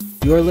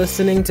You're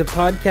listening to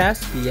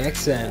Podcast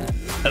PXN,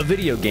 a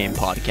video game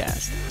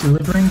podcast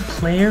delivering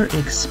player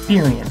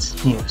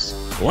experience news.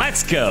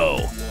 Let's go!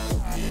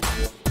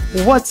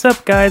 What's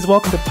up, guys?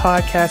 Welcome to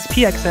Podcast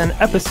PXN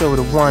episode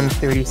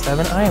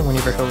 137. I am one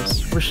of your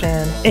hosts,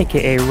 Rashan,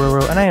 aka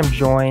Roro, and I am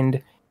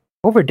joined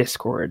over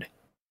Discord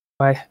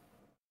by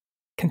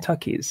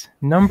Kentucky's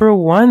number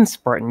one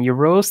Spartan. You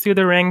rose through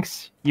the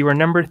ranks. You were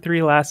number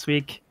 3 last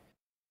week.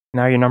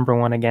 Now you're number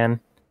 1 again.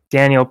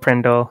 Daniel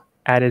Prindle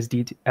at his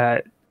Daniel's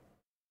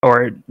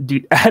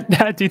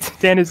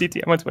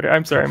DTM on Twitter.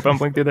 I'm sorry, I'm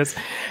bumbling through this.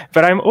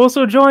 But I'm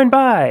also joined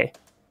by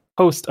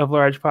host of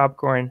Large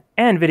Popcorn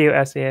and video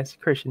essayist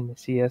Christian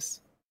Macias,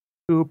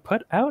 who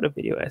put out a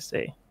video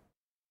essay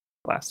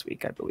last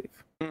week, I believe.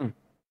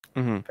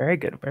 Mm-hmm. Very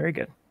good, very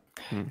good.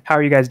 How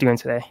are you guys doing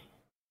today?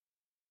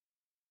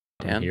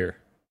 Dan? I'm here.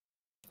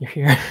 You're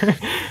here.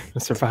 I'm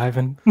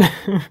surviving.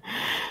 I'm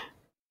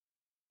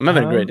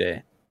having a great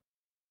day.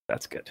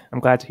 That's good.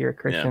 I'm glad to hear it,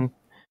 Christian. Yeah.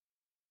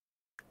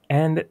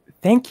 And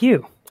thank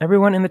you,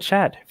 everyone in the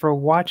chat, for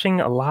watching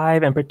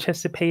live and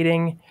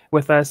participating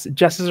with us.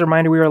 Just as a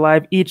reminder, we are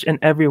live each and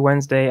every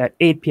Wednesday at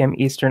 8 p.m.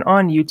 Eastern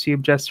on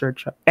YouTube, just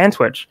search, and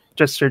Twitch.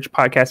 Just search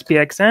Podcast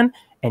PXN,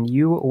 and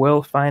you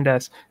will find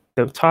us.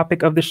 The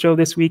topic of the show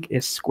this week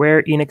is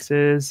Square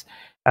Enix's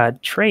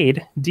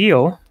trade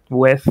deal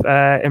with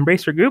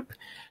Embracer Group.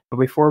 But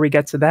before we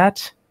get to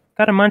that,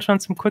 gotta munch on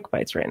some quick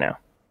bites right now.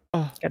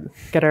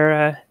 Get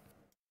our,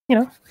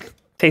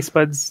 taste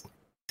buds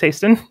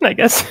tasting, I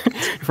guess,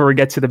 before we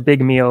get to the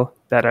big meal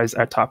that is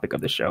our topic of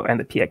the show and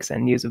the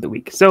PXN news of the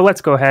week. So let's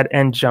go ahead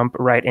and jump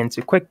right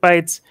into quick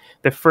bites.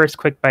 The first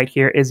quick bite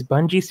here is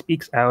Bungie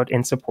speaks out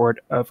in support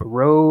of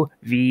Roe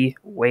v.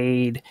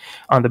 Wade.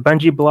 On the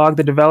Bungie blog,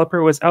 the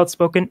developer was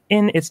outspoken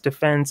in its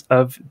defense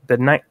of the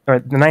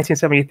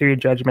 1973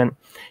 judgment.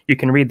 You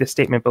can read the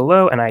statement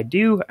below, and I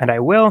do, and I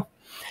will.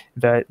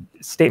 The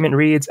statement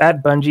reads,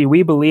 at Bungie,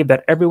 we believe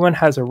that everyone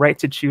has a right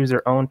to choose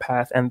their own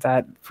path and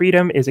that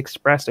freedom is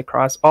expressed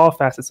across all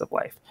facets of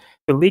life.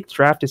 The leaked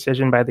draft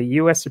decision by the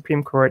U.S.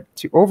 Supreme Court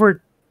to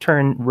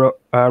overturn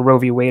Roe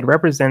v. Wade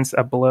represents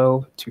a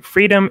blow to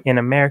freedom in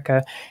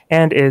America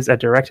and is a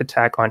direct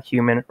attack on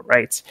human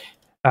rights.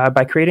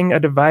 By creating a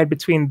divide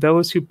between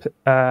those who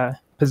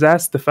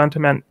possess the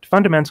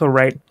fundamental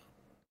right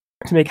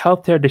to make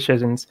healthcare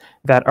decisions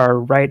that are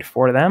right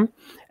for them,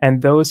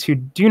 and those who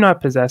do not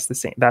possess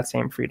that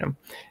same freedom.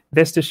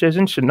 This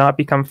decision should not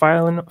become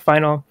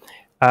final,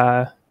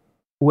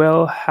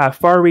 will have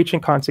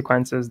far-reaching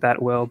consequences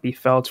that will be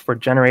felt for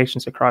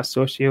generations across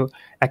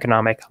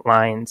socio-economic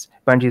lines.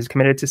 Bungie is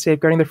committed to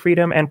safeguarding the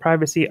freedom and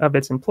privacy of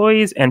its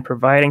employees and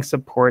providing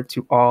support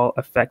to all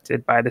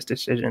affected by this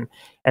decision.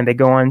 And they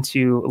go on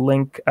to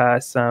link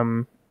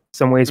some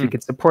ways we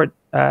could support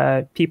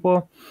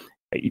people.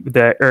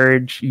 The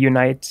Urge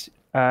Unite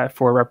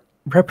for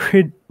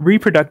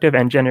reproductive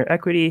and gender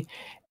equity,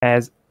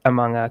 as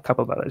among a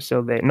couple of others.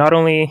 So they not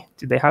only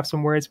did they have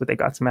some words, but they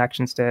got some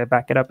actions to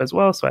back it up as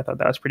well. So I thought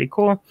that was pretty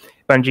cool.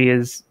 Bungie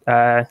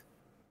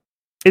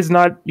is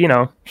not,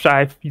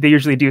 shy. They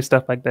usually do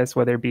stuff like this,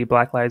 whether it be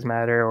Black Lives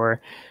Matter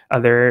or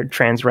other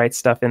trans rights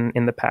stuff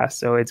in the past.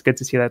 So it's good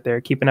to see that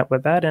they're keeping up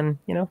with that, and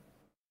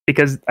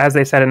because as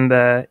they said in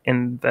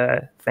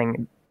the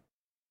thing,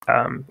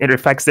 it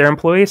affects their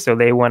employees, so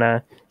they want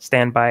to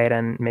stand by it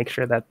and make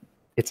sure that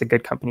it's a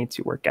good company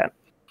to work at.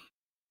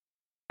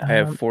 I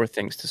have 4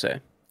 things to say.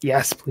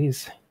 Yes,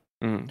 please.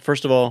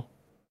 First of all,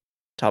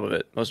 top of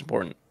it, most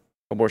important,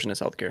 abortion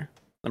is healthcare.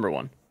 Number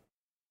 1.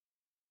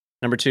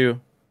 Number 2,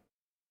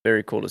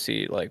 very cool to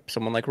see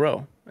someone like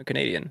Roe, a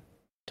Canadian,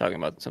 talking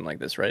about something like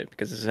this, right?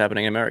 Because this is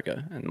happening in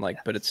America, and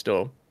but it's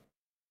still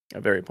a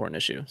very important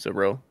issue. So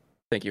Roe,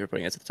 thank you for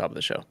putting us at the top of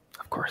the show.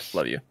 Of course,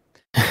 love you.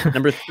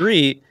 Number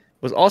 3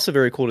 was also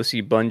very cool to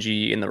see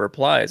Bungie in the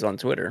replies on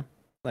Twitter,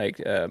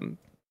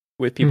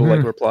 with people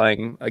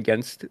replying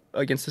against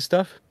the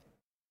stuff.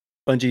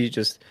 Bungie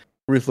just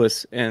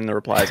ruthless in the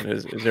replies, and it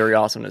was very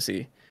awesome to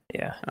see.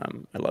 Yeah,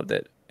 I loved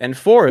it. And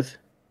 4th,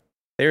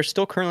 they are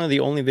still currently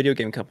the only video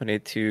game company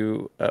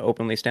to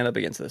openly stand up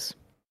against this.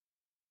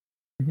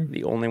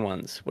 The only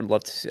ones. Would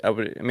love to see. I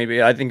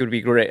think it would be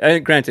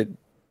great. Granted,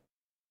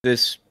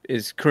 this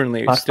is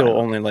currently still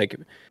only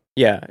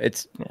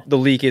the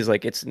leak is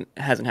it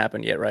hasn't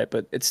happened yet, right?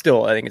 But it's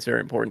still, I think it's very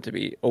important to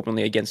be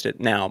openly against it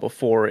now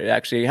before it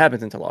actually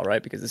happens into law,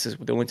 right? Because this is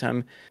the only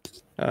time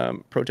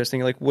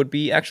protesting would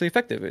be actually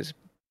effective, is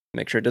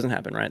make sure it doesn't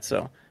happen, right? So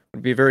it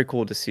would be very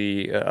cool to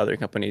see other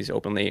companies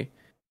openly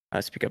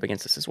speak up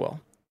against this as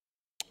well.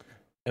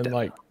 And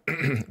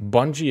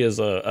Bungie is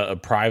a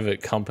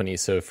private company,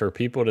 so for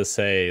people to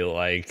say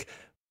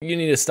you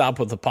need to stop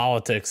with the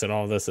politics and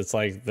all this, it's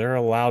they're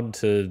allowed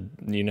to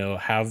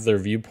have their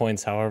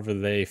viewpoints however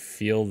they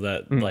feel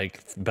that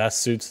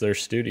best suits their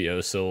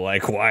studio. So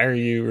why are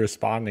you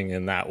responding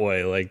in that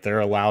way? They're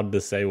allowed to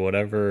say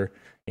whatever.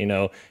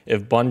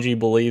 If Bungie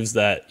believes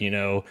that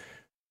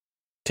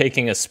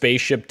taking a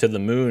spaceship to the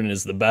moon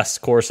is the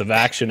best course of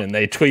action and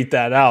they tweet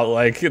that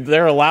out,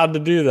 they're allowed to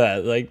do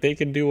that. They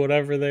can do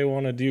whatever they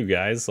want to do,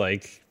 guys.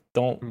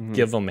 don't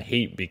give them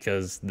hate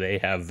because they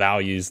have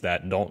values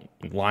that don't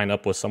line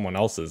up with someone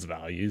else's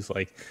values.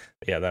 Like,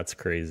 yeah, that's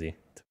crazy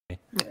to me.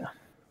 Yeah.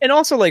 And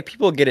also, like,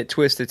 people get it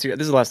twisted too.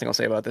 This is the last thing I'll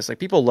say about this. Like,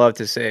 people love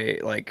to say,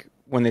 like,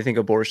 when they think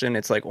abortion,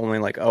 it's like only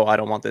like, oh, I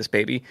don't want this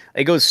baby.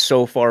 It goes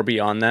so far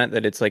beyond that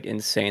it's like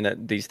insane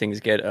that these things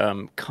get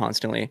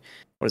constantly,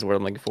 what is the word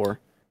I'm looking for?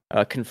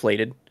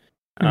 Conflated.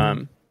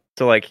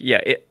 So like, yeah,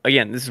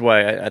 again, this is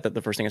why I thought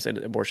the first thing I said,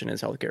 abortion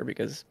is healthcare,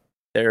 because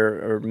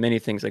there are many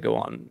things that go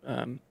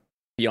on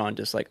beyond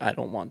just like, I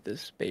don't want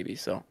this baby.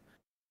 So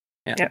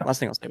yeah. Last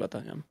thing I'll say about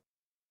that. Yeah.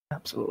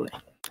 Absolutely.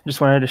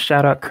 Just wanted to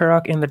shout out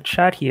Kurok in the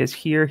chat. He is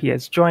here. He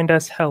has joined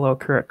us. Hello,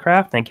 Kurok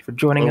Craft. Thank you for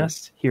joining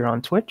us here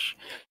on Twitch.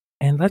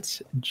 And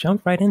let's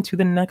jump right into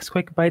the next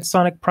quick bite.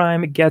 Sonic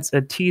Prime gets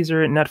a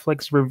teaser.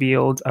 Netflix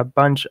revealed a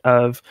bunch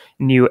of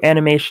new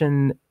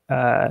animation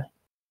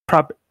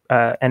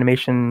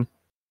animation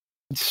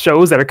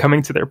shows that are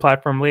coming to their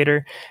platform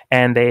later.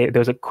 And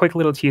there's a quick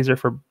little teaser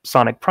for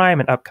Sonic Prime,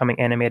 an upcoming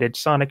animated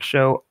Sonic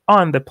show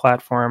on the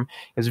platform.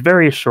 It was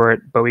very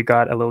short, but we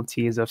got a little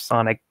tease of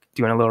Sonic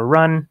doing a little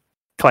run,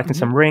 collecting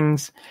some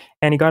rings,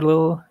 and he got a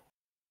little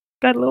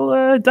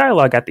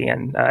dialogue at the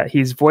end.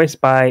 He's voiced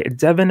by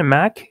Devin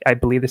Mack. I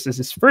believe this is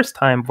his first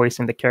time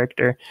voicing the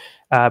character,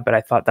 but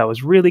I thought that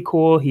was really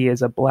cool. He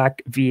is a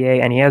black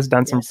VA, and he has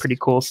done some pretty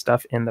cool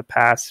stuff in the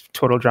past.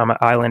 Total Drama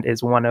Island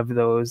is one of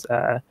those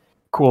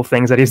cool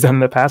things that he's done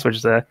in the past, which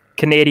is a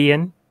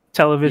Canadian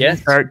television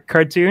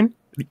cartoon.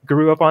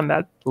 Grew up on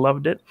that,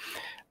 loved it.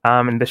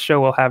 And the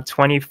show will have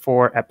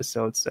 24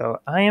 episodes,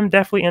 so I am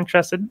definitely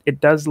interested. It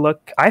does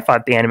look, I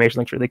thought the animation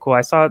looked really cool.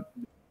 I saw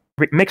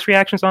mixed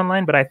reactions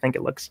online, but I think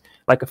it looks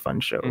like a fun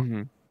show.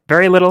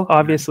 Very little,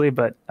 obviously,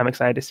 but I'm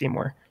excited to see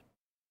more.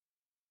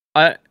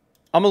 I'm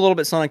a little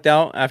bit Sonic'd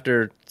out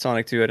after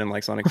Sonic 2. I didn't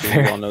like Sonic 2.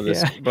 You all know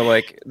this. But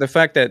like the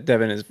fact that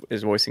Devin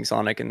is voicing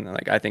Sonic, and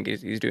like I think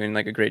he's doing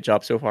like a great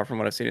job so far from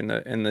what I've seen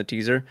in the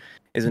teaser,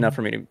 is enough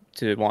for me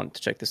to want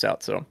to check this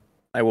out. So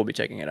I will be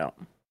checking it out.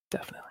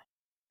 Definitely.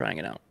 Trying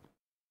it out.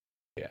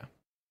 Yeah.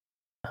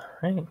 All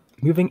right.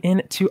 Moving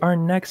into our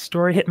next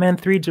story, Hitman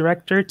 3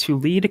 director to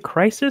lead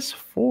Crysis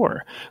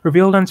 4.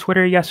 Revealed on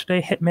Twitter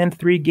yesterday, Hitman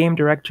 3 game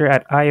director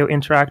at IO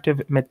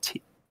Interactive,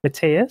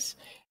 Matthias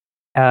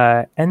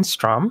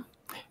Enstrom,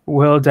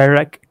 will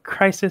direct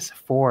Crysis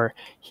 4.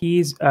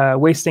 He's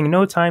wasting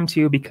no time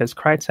too, because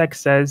Crytek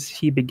says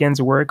he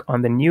begins work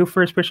on the new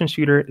first-person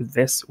shooter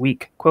this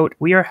week. Quote,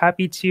 "We are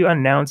happy to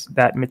announce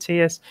that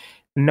Matthias,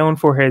 known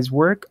for his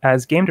work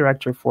as game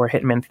director for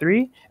Hitman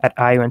 3 at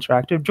IO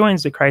Interactive,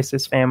 joins the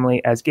Crysis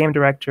family as game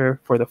director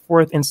for the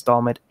 4th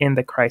installment in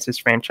the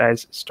Crysis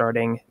franchise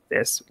starting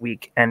this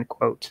week," end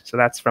quote. So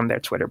that's from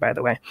their Twitter, by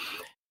the way.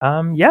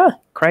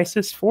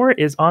 Crysis 4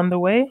 is on the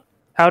way.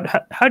 How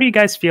do you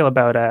guys feel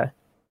about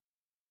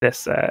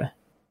this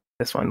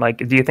one? Like,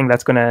 do you think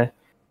that's gonna?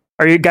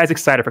 Are you guys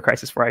excited for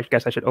Crysis 4? I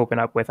guess I should open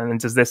up with, and then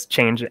does this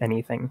change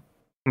anything?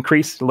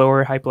 Increase,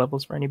 lower hype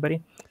levels for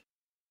anybody?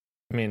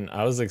 I mean,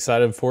 I was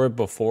excited for it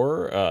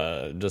before,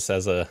 just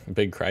as a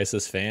big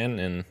Crysis fan,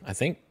 and I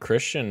think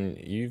Christian,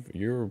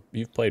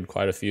 you've played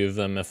quite a few of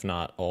them, if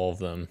not all of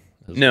them.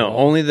 No, well.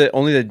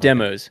 only the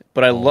demos.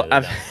 But I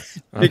love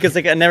because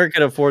like I never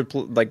could afford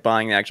like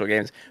buying the actual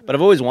games, but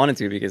I've always wanted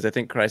to, because I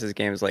think Crysis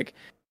games like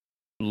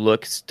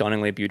look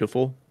stunningly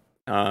beautiful.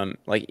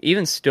 Like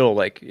even still,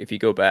 like if you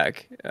go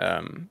back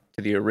to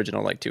the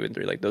original like 2 and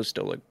 3, like those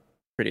still look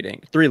pretty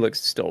dang. 3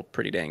 looks still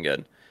pretty dang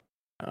good.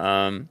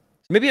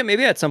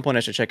 Maybe at some point I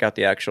should check out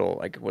the actual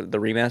like the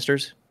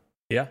remasters.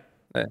 Yeah.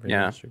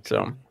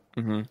 So.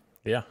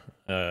 Yeah.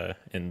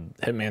 And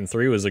Hitman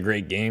 3 was a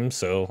great game,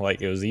 so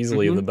like it was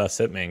easily the best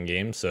Hitman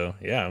game. So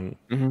yeah,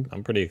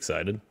 I'm pretty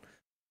excited.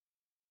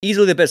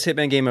 Easily the best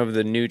Hitman game of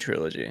the new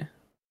trilogy.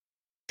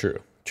 True.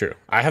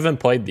 I haven't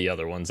played the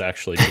other ones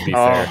actually, to be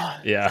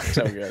fair. Yeah.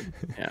 So good.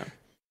 Yeah.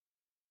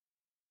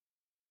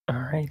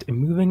 All right,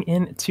 moving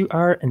into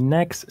our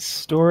next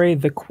story,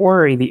 The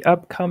Quarry, the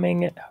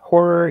upcoming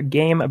horror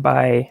game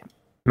by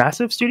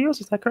Massive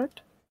Studios, is that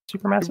correct?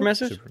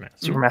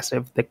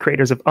 Supermassive, the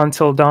creators of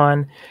Until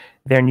Dawn.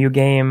 Their new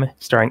game,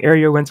 starring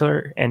Ariel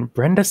Winter and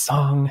Brenda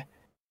Song,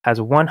 has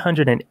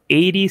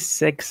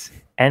 186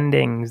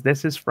 endings.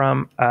 This is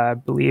from, I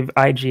believe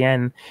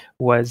IGN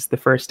was the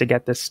first to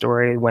get this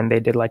story when they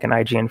did like an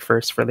IGN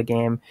first for the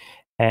game.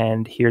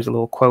 And here's a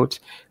little quote.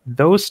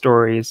 "Those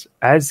stories,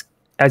 as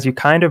you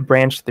kind of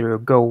branch through,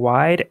 go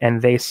wide,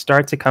 and they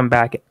start to come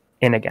back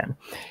in again.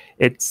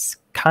 It's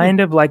kind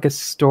of like a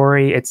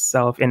story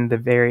itself in the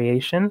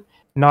variation,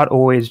 not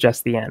always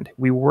just the end.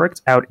 We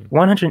worked out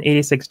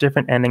 186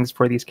 different endings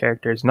for these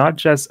characters, not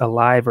just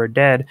alive or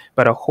dead,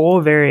 but a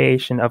whole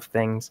variation of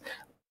things,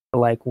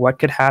 like what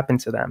could happen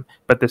to them.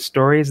 But the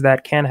stories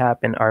that can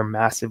happen are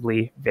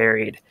massively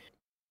varied."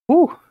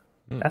 Ooh,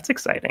 that's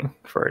exciting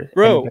for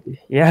anybody.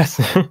 Yes.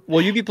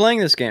 Will you be playing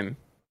this game?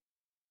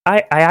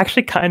 I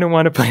actually kind of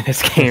want to play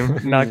this game.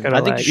 Not gonna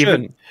lie. I think you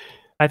should.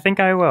 I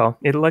think I will.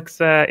 It looks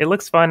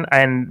fun,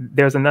 and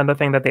there's another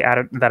thing that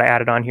I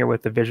added on here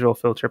with the visual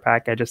filter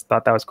pack. I just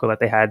thought that was cool that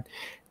they had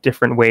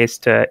different ways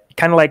to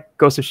kind of like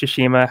Ghost of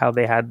Tsushima, how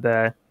they had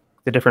the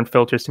different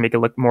filters to make it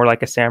look more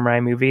like a samurai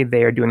movie.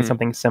 They are doing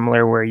something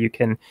similar where you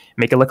can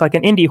make it look like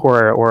an indie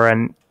horror or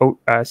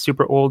a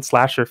super old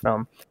slasher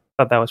film. I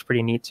thought that was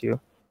pretty neat too.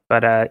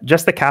 But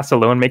just the cast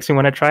alone makes me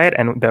want to try it,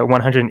 and the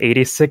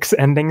 186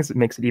 endings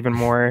makes it even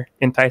more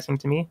enticing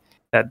to me.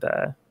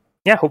 That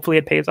hopefully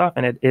it pays off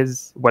and it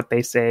is what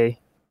they say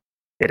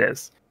it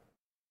is.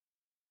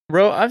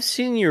 Bro, I've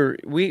seen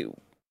in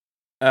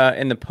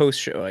the post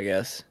show, I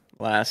guess,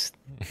 last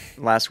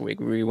week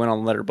we went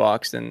on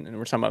Letterboxd and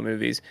we're talking about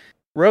movies.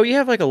 Bro, you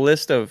have like a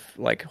list of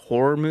like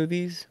horror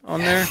movies on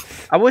there.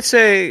 I would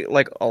say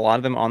like a lot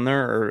of them on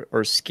there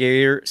are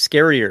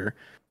scarier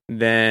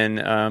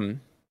than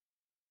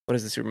what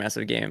is the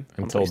supermassive game?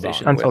 Until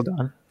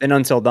Dawn.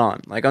 Until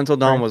Dawn. Like Until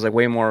Dawn was like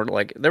way more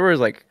like there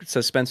was like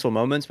suspenseful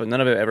moments, but none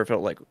of it ever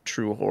felt like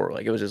true horror.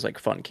 Like it was just like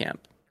fun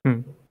camp.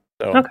 So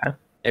Okay.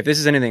 if this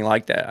is anything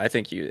like that, I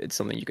think it's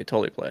something you could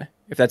totally play.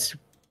 If that's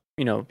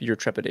your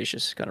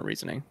trepidatious kind of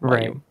reasoning.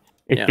 Right.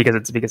 Because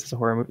it's a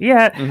horror movie.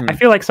 Yeah. I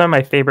feel like some of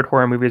my favorite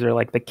horror movies are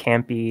like the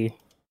campy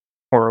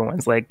horror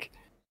ones. Like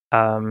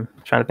trying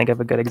to think of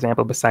a good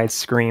example besides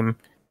Scream.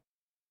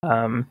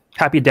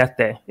 Happy Death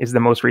Day is the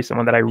most recent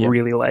one that I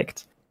really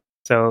liked.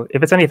 So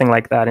if it's anything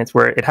like that, it's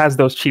where it has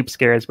those cheap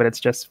scares, but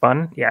it's just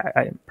fun. Yeah,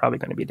 I'm probably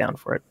going to be down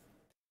for it.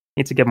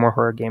 Need to give more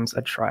horror games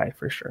a try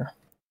for sure.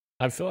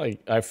 I feel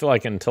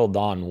like Until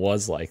Dawn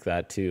was like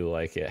that too.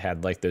 Like it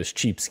had like those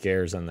cheap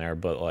scares in there,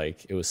 but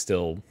like it was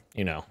still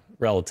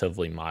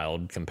relatively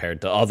mild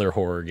compared to other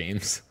horror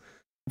games.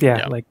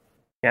 Yeah.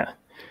 Dead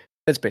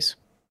Space.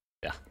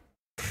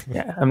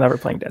 Yeah, I'm never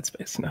playing Dead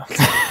Space. No.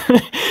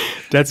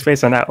 Dead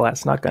Space on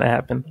Outlast, not going to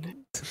happen.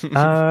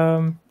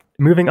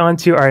 Moving on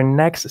to our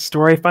next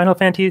story, Final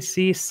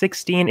Fantasy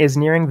 16 is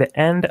nearing the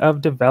end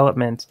of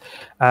development.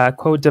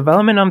 Quote,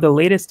 development on the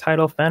latest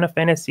title, Final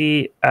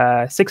Fantasy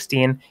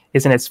 16,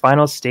 is in its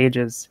final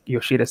stages,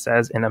 Yoshida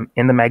says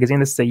in the magazine.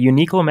 This is a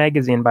Uniqlo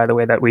magazine, by the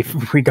way, that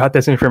we got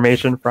this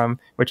information from,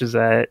 which is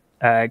a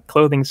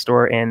clothing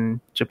store in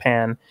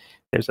Japan.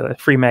 There's a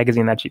free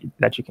magazine that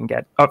you can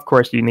get. Of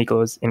course,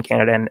 Uniqlo is in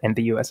Canada and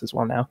the US as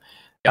well now.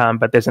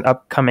 But there's an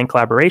upcoming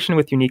collaboration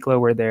with Uniqlo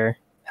where they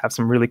have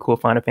some really cool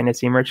Final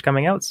Fantasy merch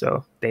coming out.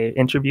 So they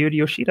interviewed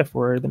Yoshida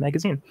for the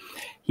magazine.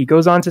 He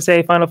goes on to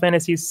say Final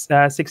Fantasy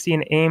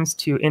 16 aims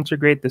to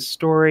integrate the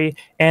story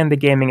and the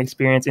gaming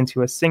experience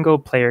into a single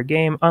player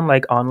game,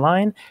 unlike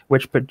online,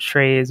 which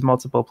portrays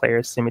multiple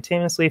players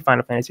simultaneously.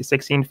 Final Fantasy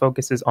 16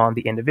 focuses on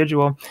the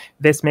individual.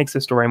 This makes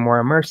the story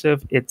more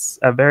immersive. It's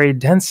a very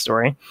dense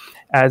story.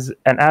 As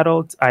an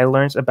adult, I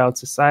learned about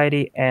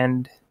society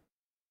and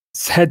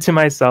said to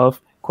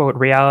myself, quote,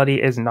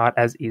 reality is not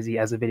as easy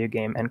as a video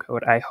game, end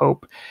quote. I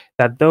hope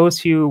that those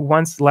who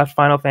once left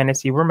Final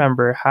Fantasy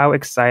remember how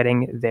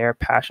exciting their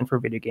passion for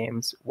video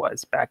games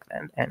was back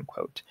then, end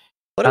quote.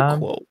 What a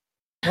quote.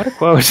 What a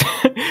quote.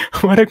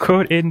 What a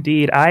quote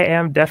indeed. I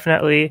am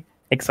definitely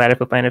excited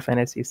for Final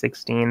Fantasy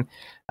 16.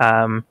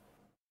 I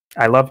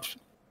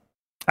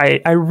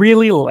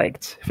really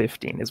liked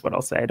 15 is what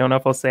I'll say. I don't know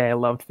if I'll say I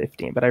loved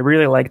 15, but I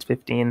really liked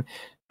 15.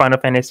 Final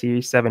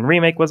Fantasy VII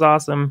Remake was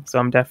awesome, so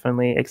I'm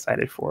definitely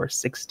excited for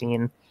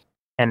 16.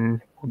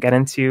 And we'll get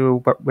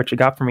into what you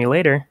got for me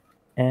later.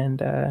 And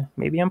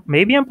maybe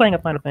I'm playing a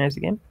Final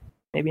Fantasy game.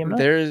 Maybe I'm not.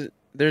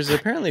 There's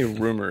apparently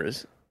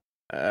rumors,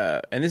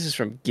 and this is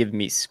from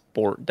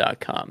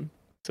GiveMeSport.com.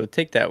 So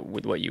take that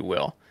with what you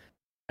will.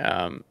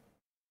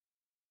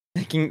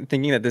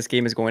 Thinking that this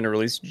game is going to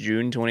release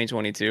June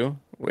 2022,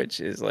 which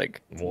is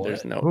like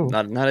there's not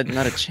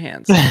a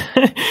chance.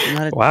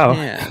 Wow.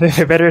 Chance.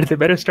 they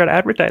better start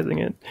advertising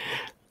it.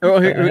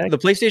 The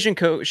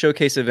PlayStation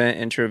Showcase event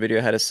intro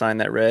video had a sign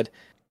that read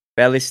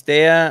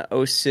Ballistea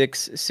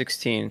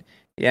 0616.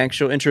 The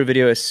actual intro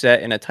video is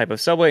set in a type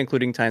of subway,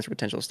 including times for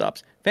potential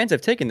stops. Fans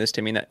have taken this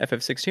to mean that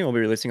FF16 will be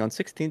releasing on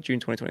 16th June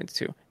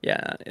 2022.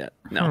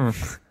 No.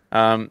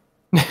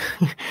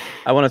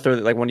 I want to throw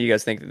like, when do you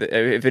guys think that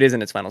if it is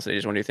in its final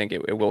stages, when do you think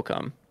it will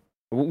come?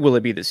 Will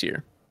it be this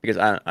year? Because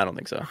I don't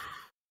think so.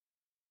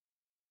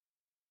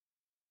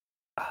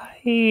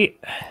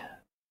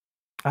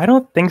 I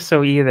don't think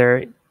so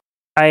either.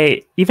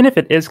 Even if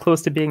it is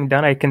close to being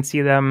done, I can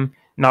see them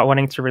not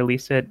wanting to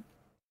release it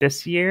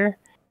this year.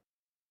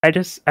 I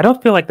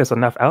don't feel like there's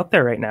enough out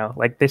there right now.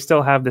 Like they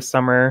still have the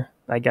summer,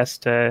 I guess,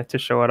 to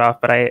show it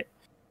off, but I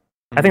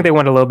think they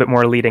want a little bit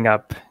more leading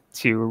up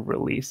to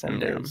release,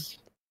 and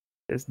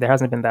there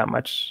hasn't been that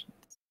much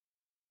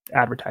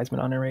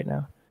advertisement on it right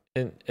now.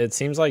 It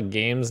seems like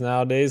games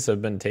nowadays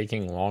have been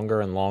taking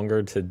longer and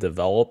longer to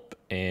develop,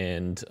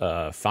 and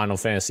Final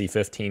Fantasy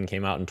 15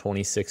 came out in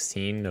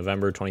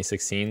November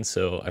 2016,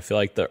 so I feel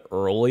like the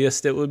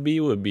earliest it would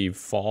be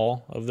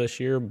fall of this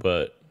year,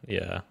 but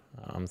yeah,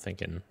 I'm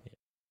thinking it'd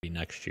be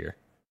next year.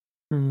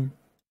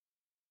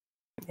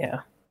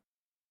 Yeah.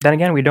 Then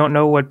again, we don't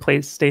know what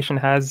PlayStation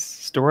has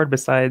stored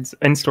besides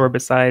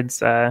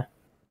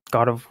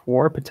God of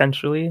War,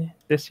 potentially.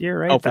 this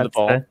year, right? Oh, for the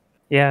fall.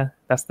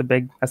 That's the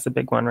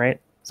big one, right?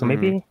 So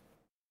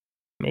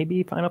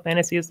maybe Final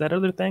Fantasy is that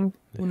other thing.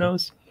 Who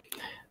knows?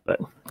 But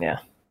yeah,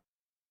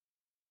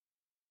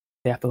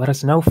 they have to let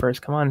us know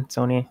first. Come on,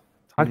 Sony,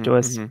 talk to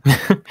us. And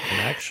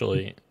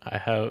actually, I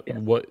have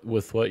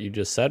what you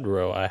just said,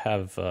 Ro. I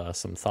have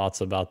some thoughts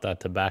about that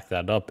to back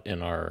that up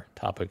in our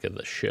topic of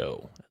the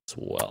show as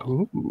well.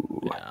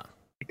 Ooh, yeah,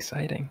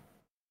 exciting.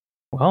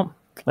 Well,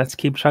 let's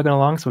keep chugging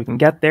along so we can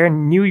get there.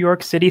 New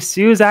York City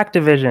sues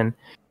Activision.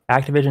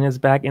 Activision is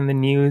back in the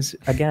news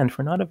again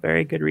for not a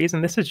very good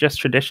reason. This is just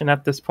tradition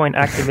at this point.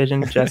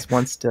 Activision just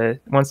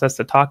wants us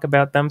to talk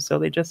about them, so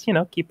they just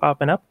keep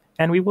popping up,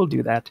 and we will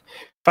do that.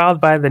 Filed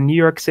by the New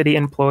York City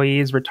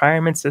Employees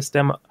Retirement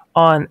System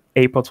on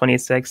April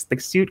 26th, the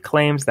suit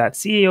claims that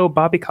CEO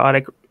Bobby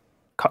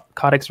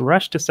Kotick's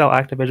rush to sell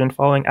Activision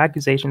following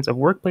accusations of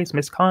workplace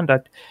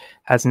misconduct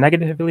has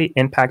negatively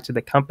impacted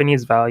the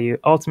company's value,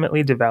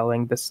 ultimately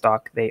devaluing the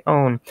stock they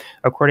own.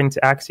 According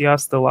to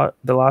Axios,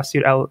 the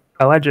lawsuit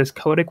alleges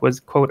Kotick was,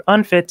 quote,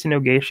 unfit to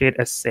negotiate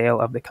a sale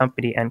of the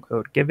company, end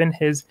quote, given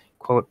his,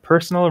 quote,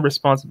 personal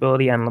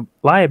responsibility and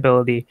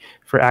liability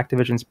for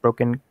Activision's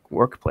broken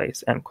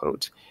workplace, end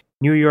quote.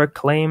 New York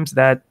claims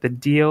that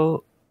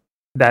deal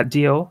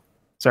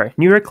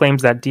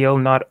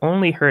not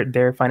only hurt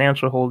their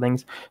financial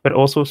holdings, but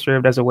also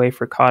served as a way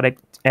for Kotick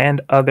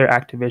and other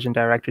Activision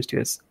directors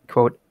to,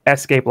 quote,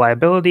 escape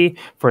liability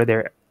for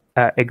their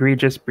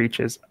egregious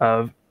breaches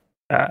of,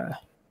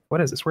 what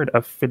is this word?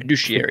 Of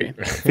fiduciary.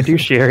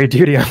 Fiduciary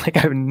duty. I'm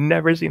like, I've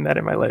never seen that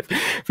in my life.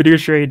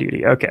 Fiduciary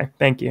duty. Okay,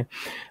 thank you.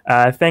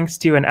 Thanks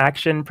to an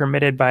action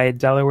permitted by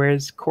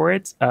Delaware's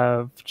Court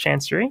of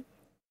Chancery,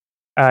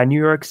 New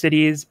York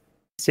City is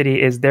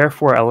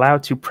therefore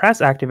allowed to press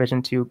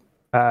Activision to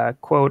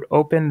quote,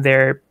 open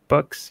their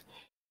books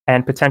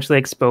and potentially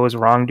expose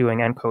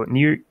wrongdoing, end quote.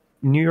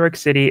 New York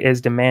City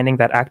is demanding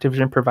that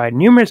Activision provide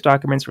numerous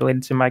documents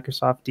related to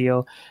Microsoft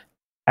deal,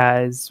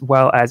 as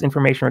well as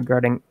information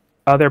regarding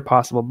other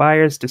possible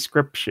buyers,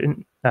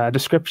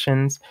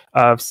 descriptions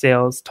of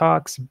sales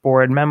talks,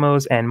 board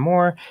memos, and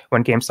more.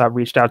 When GameStop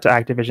reached out to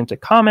Activision to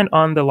comment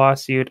on the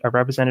lawsuit, a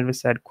representative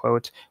said,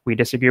 quote, we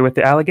disagree with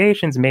the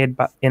allegations made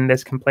in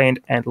this complaint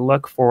and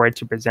look forward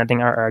to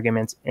presenting our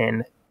arguments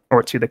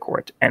to the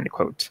court, end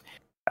quote.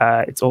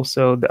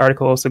 The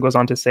article also goes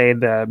on to say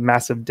the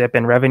massive dip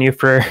in revenue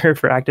for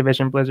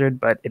Activision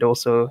Blizzard, but it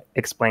also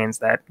explains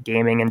that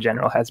gaming in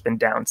general has been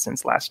down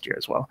since last year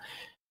as well.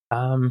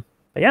 But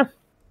yeah,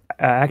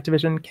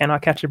 Activision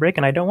cannot catch a break,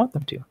 and I don't want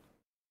them to.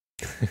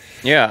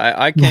 Yeah,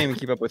 I can't even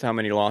keep up with how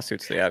many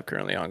lawsuits they have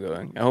currently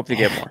ongoing. I hope they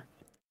get more.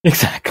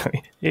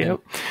 Exactly. Yep.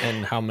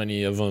 And how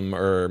many of them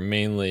are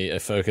mainly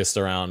focused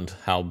around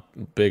how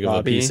big of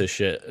a piece of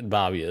shit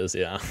Bobby is?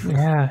 Yeah.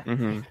 Yeah.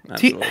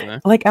 Absolutely.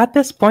 Like at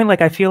this point,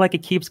 like I feel like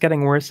it keeps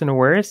getting worse and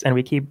worse, and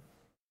we keep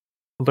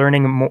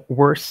learning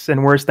worse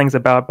and worse things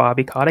about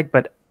Bobby Kotick.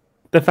 But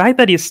the fact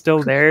that he's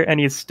still there and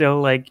he's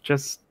still like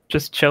just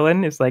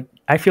chilling is like,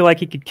 I feel like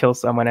he could kill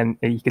someone and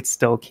he could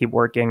still keep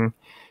working.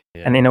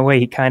 Yeah. And in a way,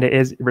 he kind of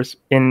is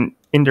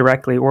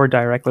indirectly or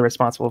directly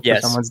responsible for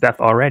someone's death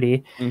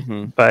already.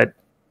 But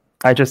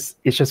it's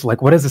just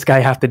like, what does this guy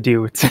have to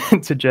do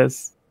to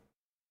just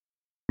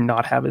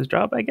not have his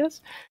job, I guess?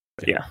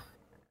 But yeah.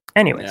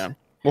 Anyways. Yeah.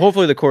 Well,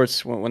 hopefully the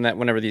courts,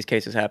 whenever these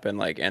cases happen,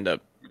 like end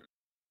up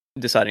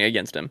deciding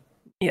against him.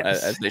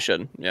 Yes. As they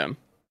should. Yeah.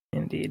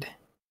 Indeed.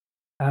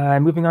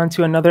 Moving on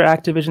to another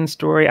Activision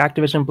story,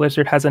 Activision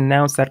Blizzard has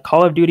announced that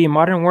Call of Duty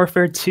Modern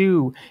Warfare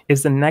 2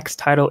 is the next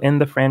title in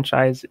the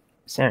franchise,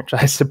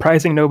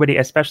 surprising nobody,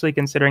 especially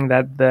considering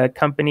that the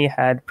company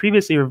had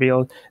previously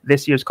revealed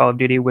this year's Call of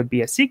Duty would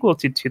be a sequel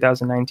to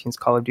 2019's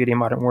Call of Duty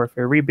Modern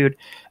Warfare reboot.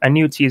 A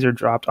new teaser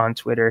dropped on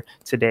Twitter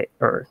today,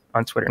 or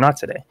on Twitter, not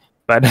today,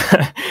 but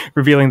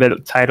revealing the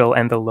title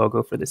and the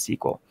logo for the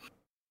sequel.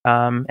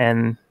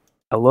 And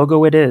a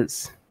logo it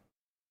is.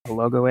 A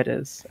logo it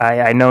is.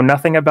 I know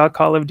nothing about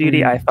Call of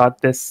Duty. I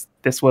thought this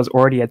was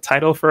already a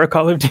title for a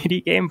Call of Duty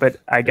game, but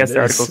I guess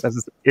the article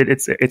says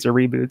it's a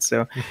reboot,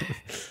 so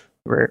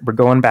we're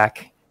going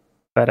back.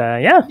 But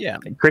yeah.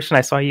 Christian,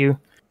 I saw you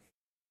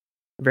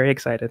very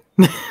excited.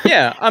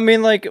 Yeah, I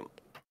mean, like,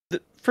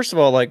 first of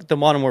all, like the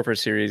Modern Warfare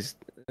series,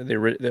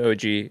 the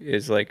OG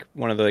is like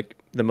one of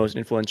the most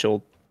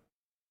influential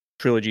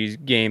trilogies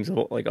games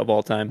of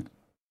all time.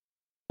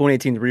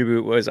 2018's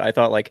reboot was, I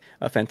thought, like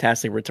a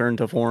fantastic return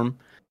to form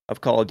of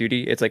Call of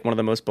Duty. It's like one of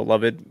the most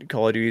beloved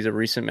Call of Duties of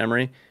recent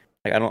memory.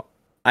 Like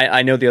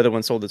I know the other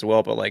one sold as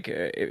well, but like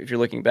if you're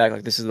looking back,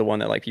 like this is the one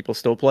that like people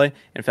still play.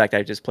 In fact,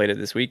 I just played it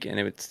this week and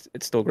it's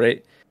still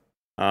great.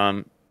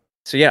 So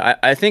yeah,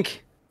 I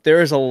think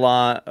there is a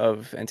lot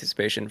of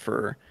anticipation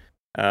for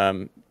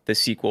the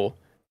sequel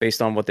based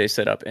on what they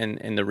set up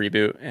in the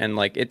reboot, and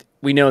like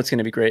we know it's going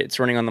to be great. It's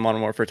running on the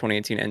Modern Warfare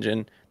 2018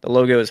 engine. The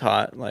logo is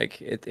hot.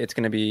 Like it's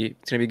going to be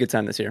a good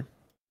time this year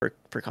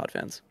for COD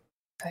fans.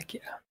 Heck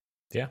yeah.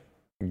 Yeah.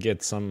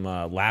 Get some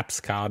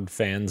lapsed COD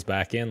fans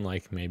back in,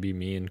 like maybe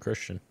me and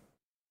Christian.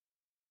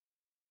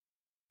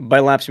 By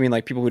lapse, you mean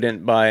like people who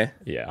didn't buy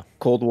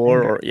Cold War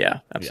Vanguard.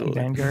 or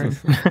absolutely Vanguard.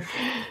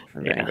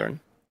 Vanguard.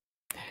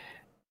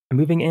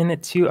 Moving in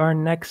to our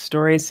next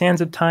story, Sands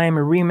of Time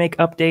remake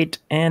update,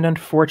 and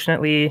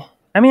unfortunately,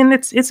 I mean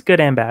it's good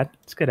and bad.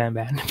 It's good and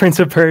bad. Prince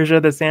of Persia: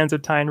 The Sands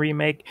of Time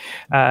remake.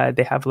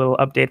 They have a little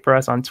update for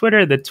us on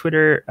Twitter. The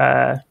Twitter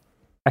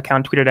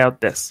account tweeted out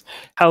this: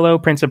 "Hello,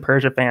 Prince of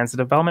Persia fans. The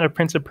development of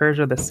Prince of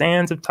Persia: The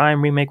Sands of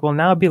Time remake will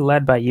now be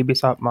led by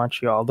Ubisoft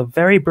Montreal, the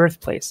very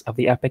birthplace of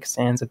the epic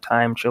Sands of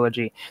Time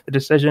trilogy. The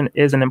decision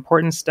is an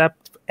important step,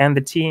 and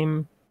the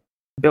team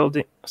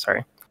building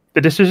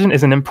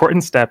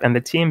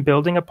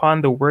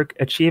upon the work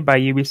achieved by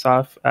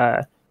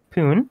Ubisoft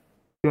Pune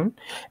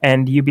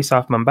and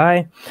Ubisoft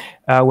Mumbai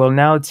will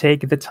now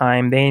take the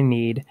time they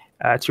need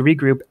to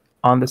regroup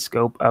on the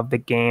scope of the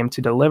game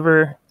to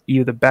deliver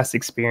you the best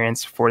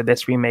experience for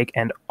this remake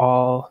and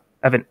of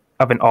an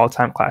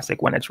all-time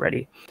classic when it's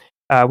ready.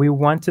 We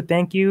want to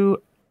thank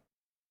you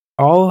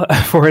all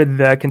for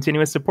the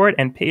continuous support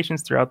and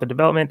patience throughout the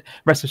development.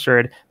 Rest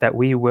assured that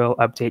we will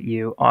update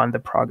you on the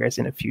progress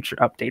in a future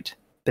update."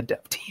 The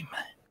dev team.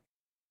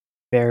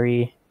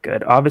 Very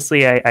good.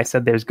 Obviously, I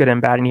said there's good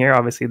and bad in here.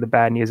 Obviously, the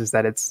bad news is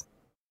that it's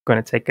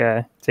going to take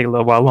a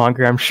little while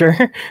longer, I'm sure.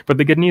 But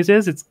the good news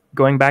is it's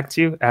going back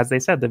to, as they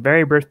said, the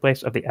very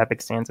birthplace of the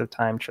epic Sands of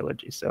Time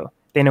trilogy. So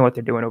they know what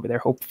they're doing over there,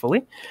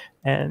 hopefully.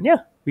 And yeah,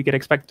 we could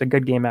expect a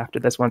good game after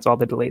this once all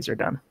the delays are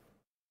done.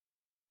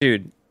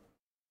 Dude,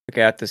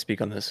 okay, I have to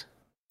speak on this.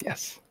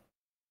 Yes.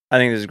 I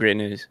think this is great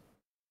news.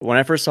 When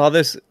I first saw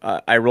this,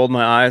 I rolled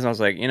my eyes and I was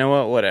like, you know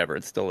what, whatever,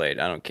 it's delayed,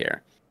 I don't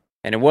care.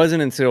 And it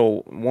wasn't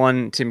until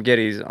Tim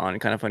Geddes on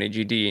Kind of Funny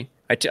GD,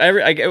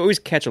 I always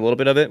catch a little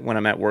bit of it when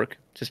I'm at work,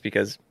 just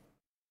because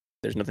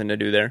there's nothing to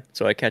do there.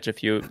 So I catch a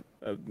few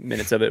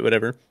minutes of it,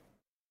 whatever.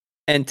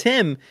 And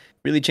Tim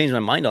really changed my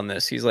mind on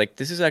this. He's like,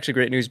 this is actually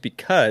great news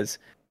because,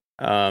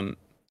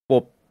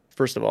 well,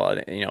 first of all,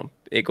 you know,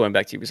 it going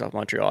back to Ubisoft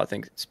Montreal, I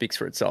think speaks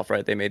for itself,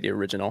 right? They made the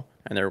original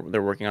and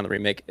they're working on the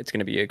remake. It's going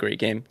to be a great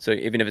game. So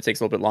even if it takes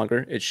a little bit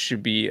longer, it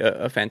should be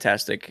a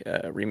fantastic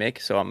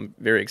remake. So I'm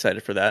very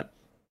excited for that.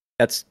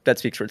 That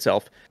speaks for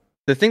itself.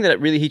 The thing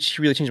that really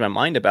changed my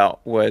mind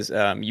about was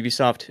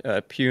Ubisoft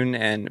Pune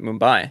and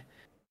Mumbai.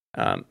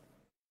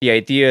 The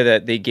idea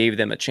that they gave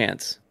them a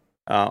chance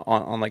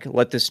on like,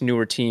 let this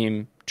newer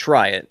team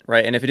try it,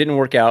 right? And if it didn't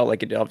work out,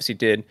 like it obviously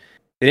did,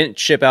 they didn't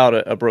ship out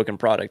a broken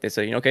product. They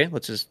said, you know, okay,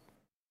 let's just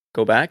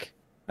go back.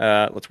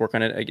 Let's work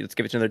on it. Let's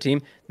give it to another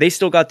team. They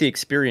still got the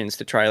experience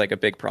to try like a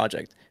big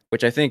project,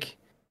 which I think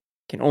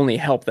can only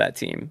help that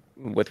team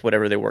with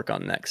whatever they work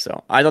on next.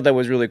 So I thought that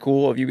was really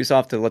cool of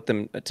Ubisoft to let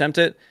them attempt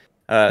it.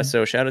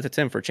 So shout out to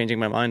Tim for changing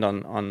my mind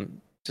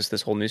on just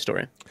this whole news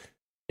story.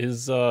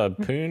 Is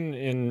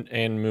Pune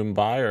and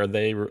Mumbai, are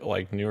they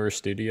like newer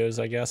studios?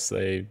 I guess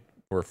they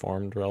were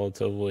formed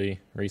relatively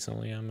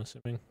recently, I'm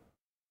assuming.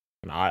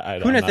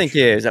 Pune, I think,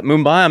 is. At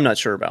Mumbai, I'm not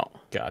sure about.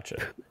 Gotcha.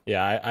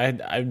 Yeah,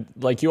 I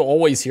like, you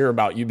always hear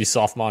about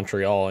Ubisoft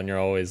Montreal, and you're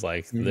always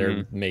like,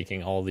 they're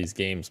making all these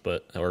games,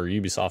 or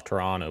Ubisoft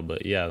Toronto.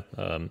 But yeah,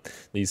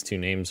 these two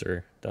names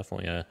are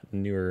definitely a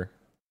newer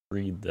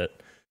breed that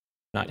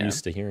not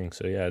used to hearing.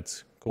 So yeah,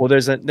 it's cool. Well,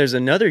 there's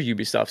another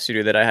Ubisoft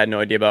studio that I had no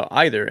idea about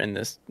either in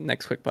this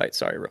next quick bite.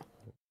 Sorry, Ro.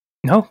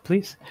 No,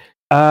 please.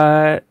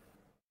 Oh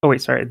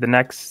wait, sorry. The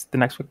next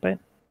quick bite.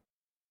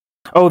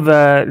 Oh,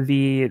 the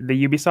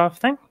Ubisoft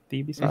thing,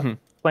 the Ubisoft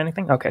planning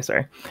thing. Okay,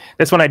 sorry.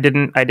 This one I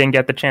didn't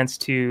get the chance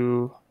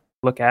to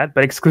look at,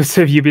 but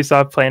exclusive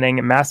Ubisoft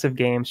planning massive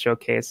games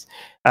showcase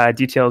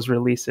details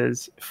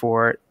releases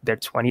for their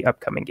 20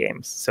 upcoming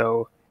games.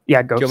 So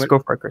yeah, go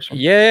for it, Christian.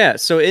 Yeah.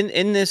 So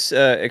in this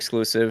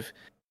exclusive,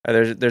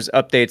 there's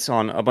updates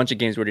on a bunch of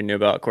games we already knew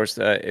about. Of course,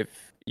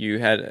 if you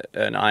had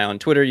an eye on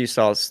Twitter, you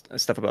saw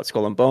stuff about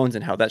Skull and Bones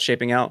and how that's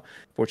shaping out.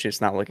 Fortunately,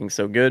 it's not looking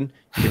so good.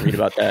 You can read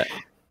about that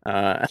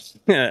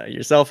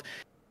yourself.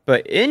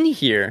 But in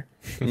here,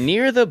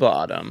 near the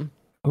bottom,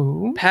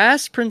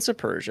 past Prince of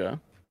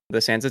Persia,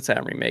 the Sands of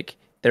Time remake,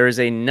 there is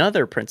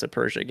another Prince of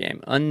Persia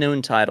game,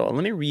 unknown title. And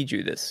let me read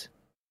you this.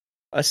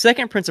 A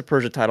second Prince of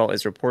Persia title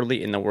is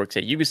reportedly in the works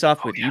at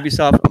Ubisoft, with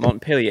Ubisoft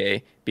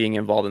Montpellier being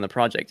involved in the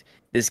project.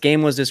 This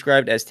game was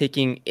described as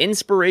taking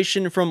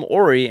inspiration from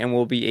Ori and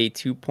will be a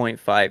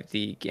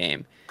 2.5D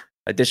game.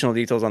 Additional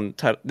details on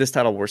this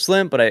title were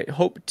slim, but I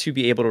hope to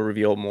be able to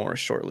reveal more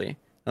shortly.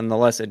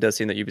 Nonetheless, it does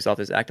seem that Ubisoft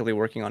is actively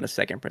working on a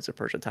second Prince of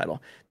Persia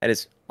title. That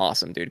is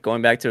awesome, dude.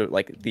 Going back to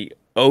like the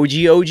OG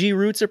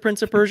roots of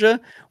Prince of Persia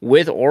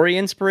with Ori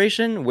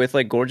inspiration, with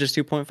like gorgeous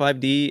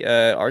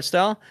 2.5D art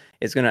style,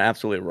 it's going to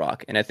absolutely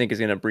rock. And I think it's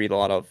going to breathe a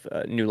lot of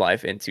new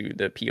life into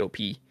the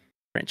POP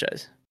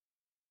franchise.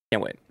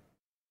 Can't wait.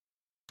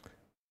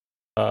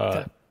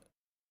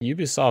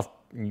 Ubisoft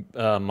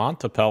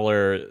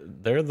Montpellier,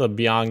 they're the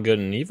Beyond Good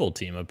and Evil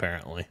team,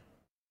 apparently.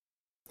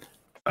 Is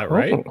that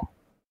right?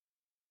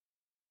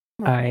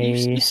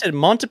 You said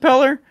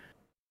Montpellier?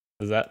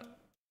 Is that?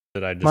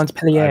 Did I just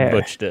Montpellier? I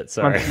butchered it.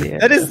 Sorry.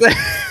 That is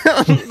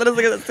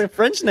that's a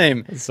French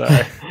name.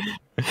 Sorry.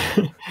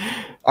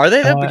 Are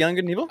they that Beyond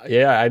Good and Evil?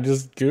 Yeah, I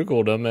just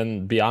Googled them,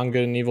 and Beyond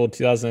Good and Evil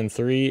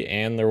 2003,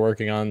 and they're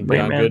working on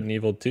Beyond Good and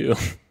Evil 2.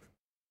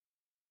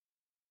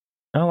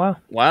 Oh, wow.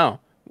 Wow.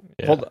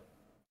 Yeah. Hold on.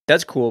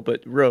 That's cool,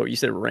 but Ro, you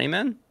said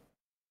Rayman?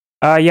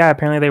 Yeah,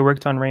 apparently they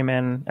worked on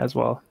Rayman as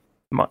well.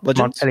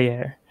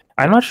 Montpellier.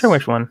 I'm not sure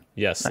which one.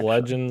 Yes, actually.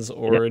 Legends,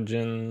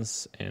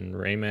 Origins, and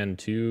Rayman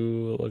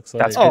 2 looks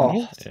like. That's good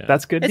news. Yeah.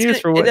 That's good news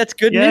for what? That's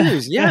good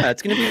news. Yeah,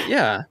 it's gonna be.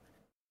 Yeah,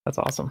 that's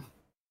awesome.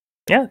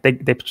 Yeah, they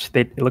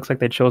it looks like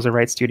they chose the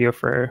right studio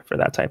for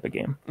that type of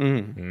game.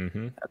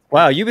 Mm-hmm.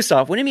 Wow,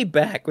 Ubisoft winning me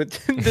back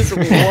with this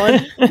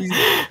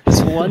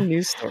one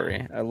news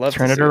story. I love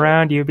turn it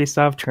around,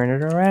 Ubisoft. Turn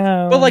it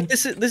around. But like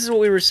this is what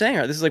we were saying.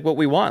 This is like what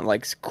we want.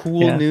 Like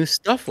cool new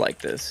stuff like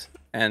this.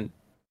 And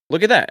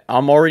look at that.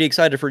 I'm already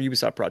excited for a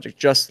Ubisoft project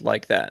just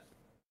like that.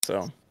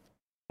 So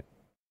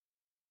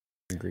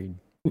agreed.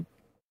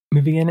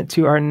 Moving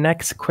into our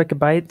next quick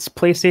bites,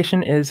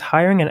 PlayStation is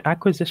hiring an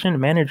acquisition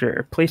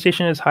manager.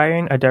 PlayStation is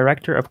hiring a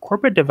director of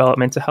corporate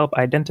development to help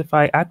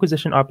identify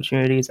acquisition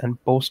opportunities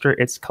and bolster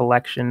its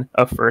collection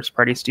of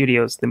first-party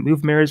studios. The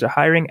move mirrors a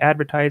hiring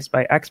advertised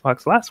by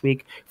Xbox last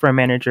week for a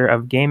manager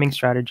of gaming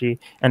strategy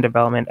and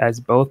development, as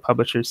both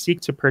publishers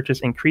seek to purchase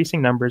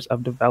increasing numbers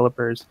of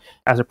developers.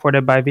 As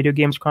reported by Video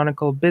Games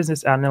Chronicle,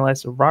 business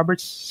analyst Robert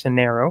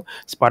Cenero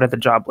spotted the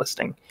job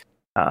listing.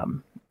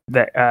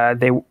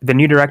 The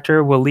new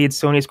director will lead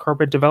Sony's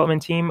corporate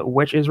development team,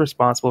 which is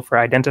responsible for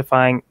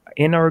identifying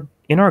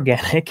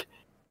inorganic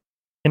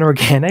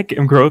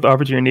growth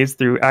opportunities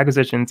through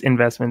acquisitions,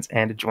 investments,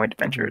 and joint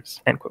ventures.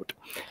 End quote.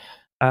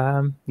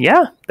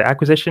 The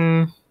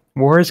acquisition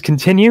wars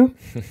continue.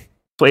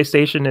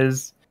 PlayStation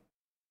is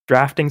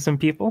drafting some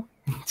people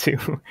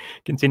to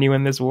continue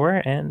in this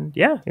war, and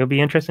it'll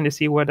be interesting to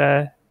see what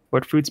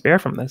fruits bear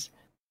from this.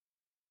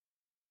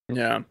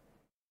 Yeah.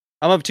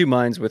 I'm of two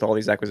minds with all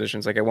these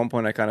acquisitions. Like at one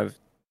point,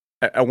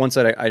 at one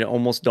side, I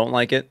almost don't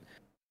like it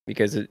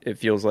because it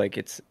feels like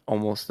it's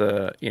almost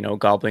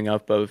gobbling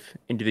up of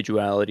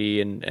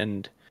individuality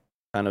and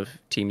kind of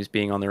teams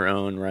being on their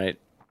own, right?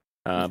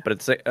 But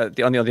it's like,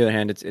 on the other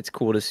hand, it's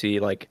cool to see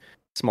like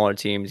smaller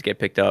teams get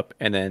picked up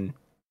and then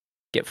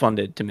get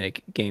funded to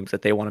make games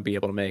that they want to be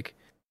able to make,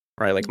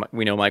 right? Like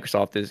we know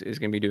Microsoft is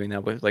going to be doing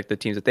that with like the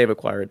teams that they've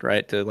acquired,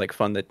 right? To like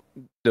fund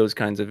those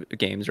kinds of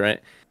games, right?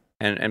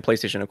 And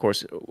PlayStation, of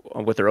course,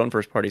 with their own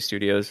first-party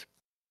studios,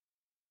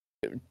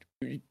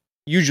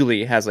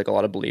 usually has like a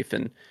lot of belief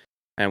in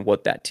and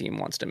what that team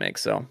wants to make.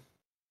 So,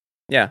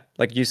 yeah,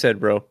 like you said,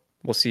 bro,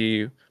 we'll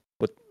see.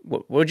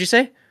 What would you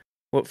say?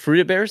 What fruit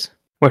it bears?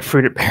 What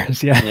fruit it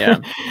bears? Yeah,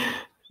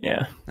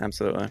 yeah,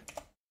 absolutely.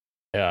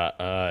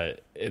 Yeah,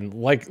 and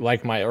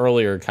like my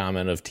earlier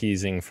comment of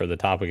teasing for the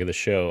topic of the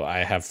show,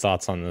 I have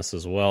thoughts on this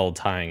as well,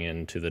 tying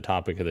into the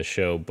topic of the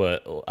show.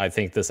 But I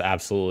think this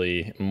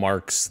absolutely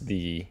marks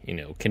the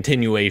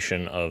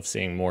continuation of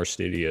seeing more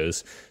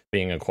studios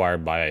being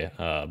acquired by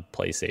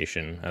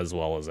PlayStation as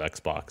well as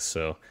Xbox.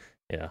 So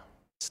yeah,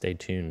 stay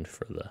tuned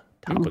for the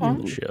topic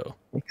of the show.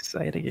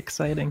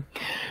 Exciting.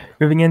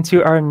 Moving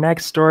into our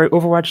next story,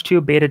 Overwatch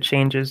 2 beta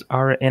changes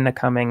are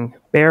incoming.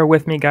 Bear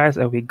with me, guys,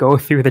 as we go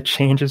through the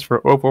changes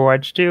for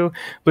Overwatch 2.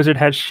 Blizzard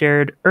has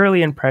shared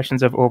early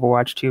impressions of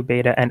Overwatch 2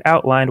 beta and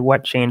outlined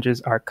what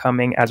changes are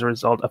coming as a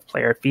result of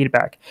player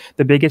feedback.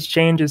 The biggest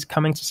change is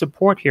coming to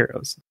support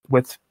heroes,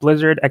 with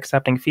Blizzard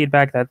accepting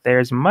feedback that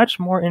there's much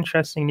more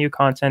interesting new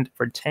content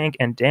for tank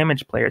and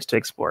damage players to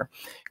explore.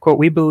 Quote,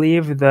 "We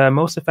believe the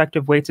most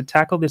effective way to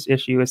tackle this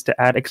issue is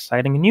to add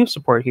exciting new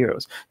support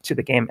heroes to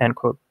the game," end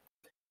quote.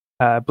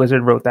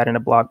 Blizzard wrote that in a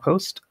blog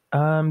post.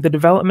 The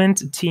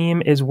development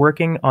team is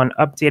working on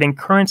updating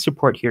current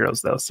support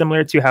heroes, though,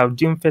 similar to how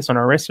Doomfist and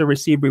Orisa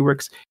received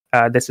reworks.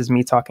 This is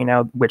me talking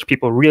now, which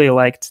people really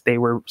liked. They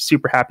were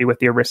super happy with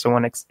the Orisa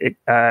one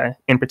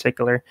in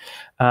particular.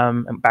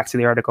 Back to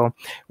the article,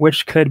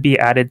 which could be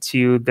added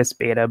to this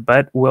beta,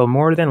 but will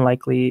more than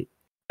likely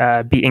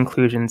be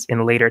inclusions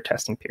in later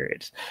testing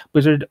periods.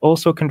 Blizzard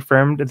also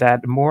confirmed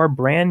that more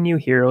brand new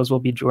heroes will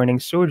be joining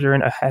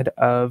Sojourn ahead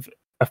of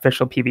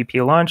official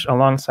PvP launch,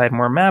 alongside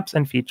more maps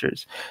and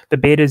features. The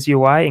beta's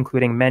UI,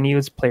 including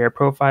menus, player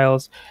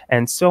profiles,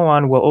 and so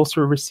on, will also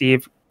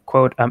receive,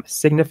 quote,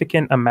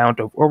 significant amount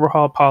of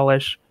overhaul,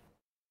 polish,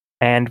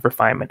 and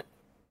refinement,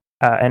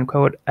 end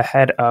quote,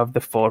 ahead of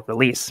the full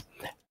release.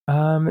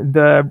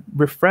 The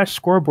refreshed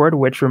scoreboard,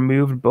 which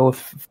removed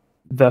both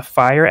the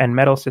fire and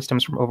metal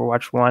systems from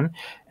Overwatch 1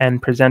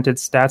 and presented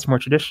stats more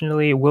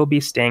traditionally, will be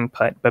staying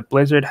put, but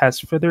Blizzard has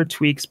further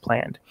tweaks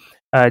planned.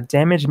 A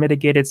damage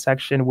mitigated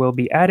section will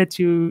be added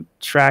to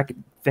track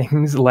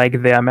things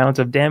like the amount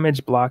of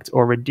damage blocked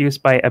or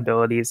reduced by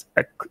abilities,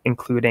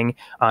 including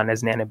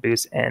Ana's Nano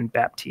Boost and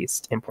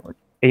Baptiste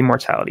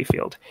Immortality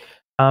Field.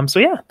 So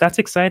yeah, that's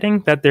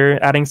exciting that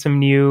they're adding some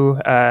new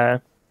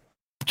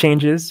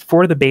changes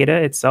for the beta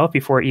itself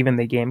before even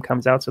the game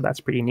comes out, so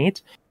that's pretty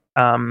neat.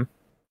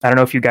 I don't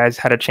know if you guys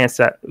had a chance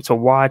to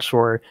watch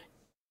or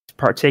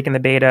partake in the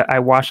beta. I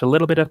watched a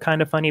little bit of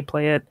Kinda Funny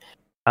play it.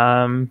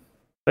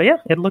 But But yeah,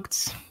 it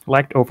looked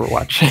like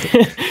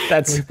Overwatch.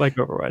 That's like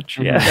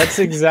Overwatch. Yeah, that's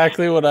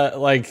exactly what I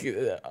like.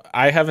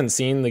 I haven't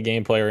seen the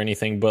gameplay or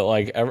anything, but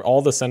like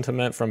all the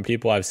sentiment from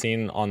people I've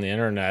seen on the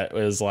internet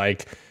is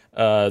like,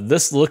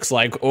 this looks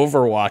like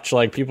Overwatch.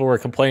 Like people were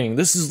complaining,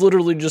 this is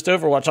literally just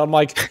Overwatch. I'm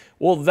like,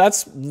 well,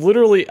 that's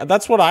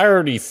what I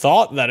already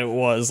thought that it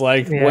was.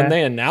 Like when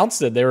they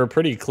announced it, they were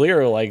pretty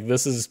clear. Like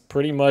this is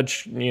pretty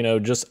much,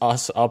 just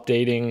us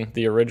updating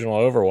the original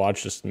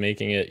Overwatch, just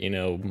making it,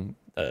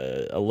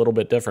 a little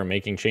bit different,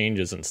 making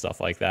changes and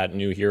stuff like that,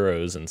 new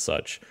heroes and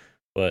such.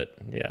 But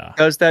yeah,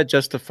 does that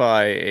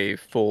justify a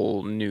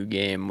full new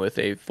game with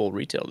a full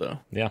retail though?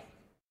 Yeah,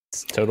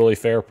 it's totally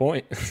fair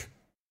point.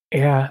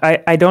 Yeah,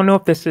 I don't know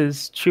if this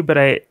is true, but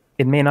it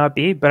may not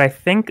be. But I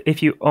think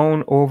if you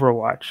own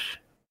Overwatch,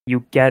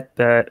 you get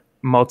the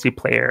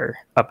multiplayer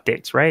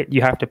updates, right?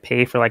 You have to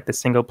pay for like the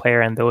single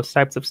player and those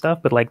types of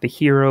stuff, but like the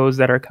heroes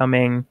that are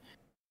coming,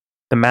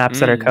 the maps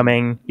that are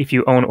coming, if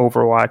you own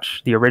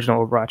Overwatch, the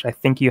original Overwatch, I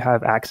think you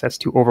have access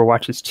to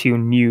Overwatch's 2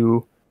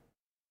 new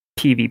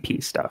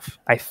PvP stuff,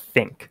 I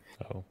think.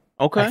 Oh.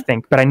 Okay. I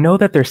think, but I know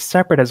that they're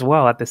separate as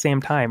well at the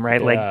same time,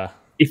 right? Yeah. Like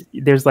if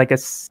there's like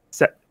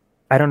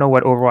I don't know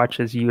what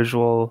Overwatch's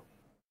usual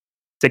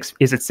is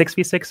it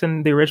 6v6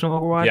 in the original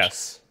Overwatch?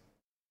 Yes.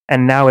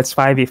 And now it's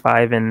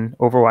 5v5 in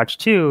Overwatch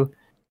 2.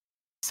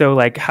 So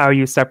like how are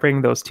you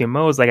separating those two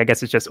modes? Like I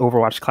guess it's just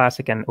Overwatch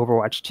Classic and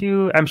Overwatch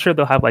 2. I'm sure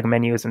they'll have like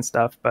menus and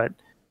stuff, but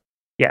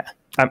yeah.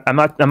 I'm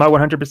not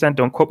 100%,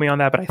 don't quote me on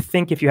that, but I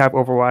think if you have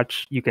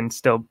Overwatch, you can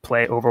still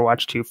play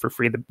Overwatch 2 for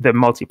free, the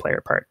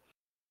multiplayer part.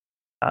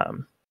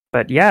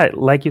 But yeah,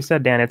 like you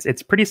said, Dan,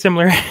 it's pretty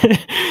similar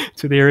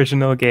to the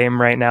original game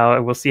right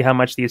now. We'll see how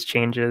much these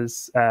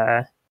changes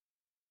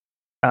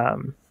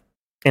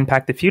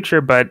impact the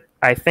future, but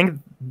I think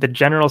the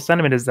general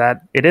sentiment is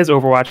that it is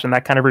Overwatch, and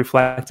that kind of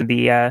reflects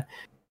the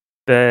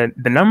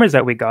numbers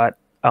that we got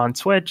on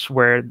Twitch,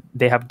 where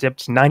they have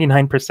dipped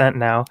 99%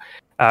 now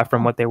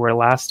from what they were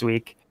last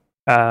week.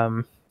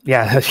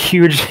 Yeah, a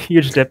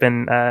huge dip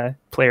in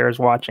players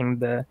watching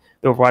the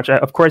Overwatch.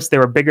 Of course, there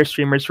were bigger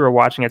streamers who were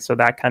watching it, so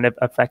that kind of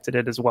affected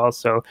it as well.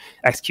 So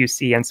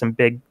XQC and some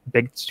big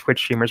Twitch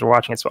streamers were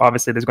watching it. So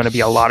obviously, there's going to be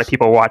a lot of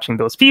people watching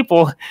those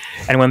people.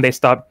 And when they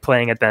stop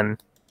playing it, then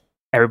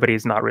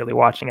everybody's not really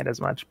watching it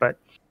as much. But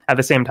at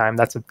the same time,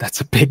 that's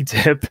a big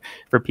dip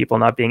for people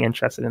not being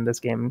interested in this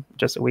game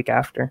just a week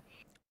after.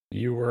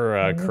 You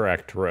were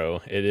correct,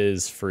 Ro. It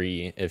is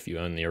free if you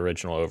own the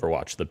original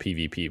Overwatch, the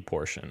PvP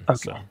portion. Okay,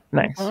 so.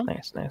 Nice.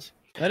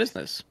 That is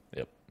nice.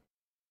 Yep.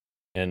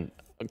 And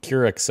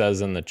Keurig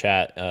says in the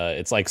chat,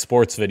 it's like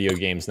sports video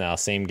games now.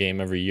 Same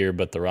game every year,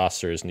 but the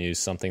roster is new,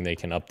 something they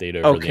can update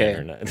over the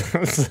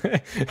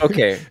internet.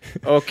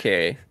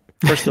 Okay.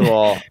 First of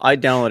all, I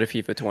downloaded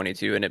FIFA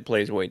 22, and it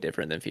plays way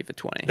different than FIFA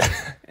 20.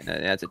 And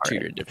that's a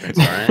 2-year difference,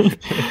 all right?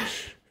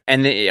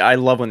 And I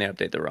love when they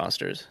update the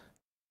rosters.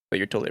 But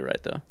you're totally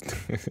right, though.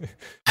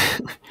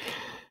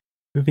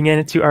 Moving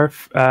into our,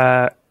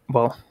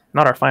 well,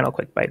 not our final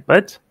quick bite,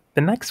 but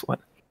the next one.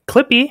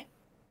 Clippy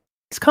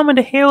is coming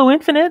to Halo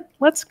Infinite.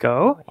 Let's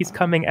go. He's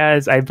coming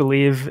as, I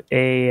believe,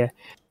 a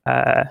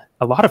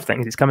lot of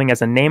things. He's coming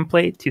as a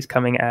nameplate. He's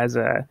coming as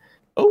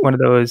one of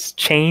those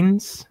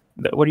chains.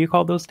 What do you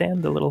call those,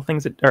 Dan? The little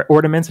things that are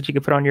ornaments that you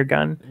could put on your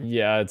gun?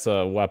 Yeah, it's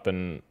a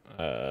weapon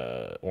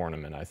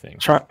ornament, I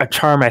think. A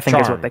charm, I think,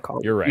 is what they call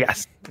it. You're right.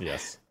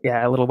 Yes.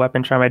 Yeah, a little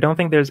weapon charm. I don't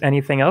think there's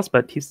anything else,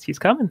 but he's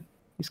coming.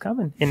 He's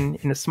coming in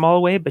a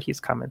small way, but he's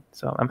coming.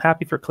 So I'm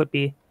happy for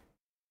Clippy.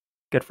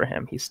 Good for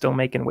him. He's still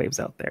making waves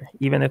out there,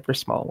 even if they're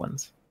small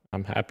ones.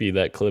 I'm happy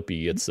that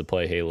Clippy gets to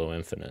play Halo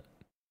Infinite.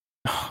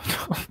 Oh,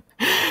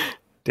 no.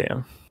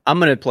 Damn. I'm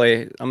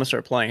gonna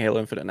start playing Halo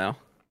Infinite now.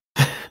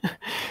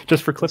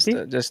 Just for Clippy?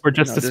 Or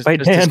just to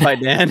spite Dan? Just to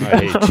spite Dan.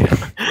 I hate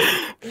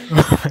you.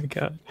 Oh my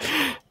god.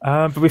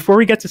 But before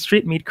we get to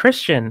Street Meet,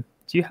 Christian,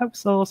 do you have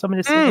something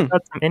to say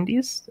about some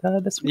indies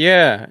this week?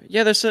 Yeah.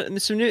 There's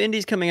some new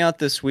indies coming out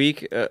this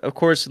week. Of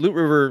course, Loot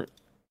River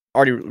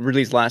already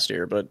released last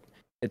year, but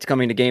it's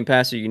coming to Game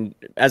Pass. So you can,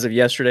 as of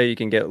yesterday, you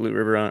can get Loot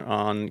River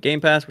on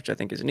Game Pass, which I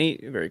think is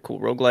neat. A very cool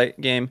roguelite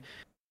game.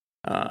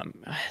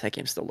 That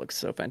game still looks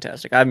so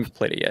fantastic. I haven't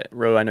played it yet.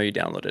 Ro, I know you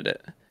downloaded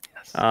it.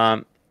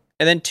 Yes.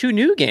 And then 2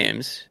 new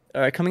games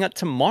coming out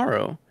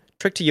tomorrow.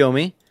 Trick to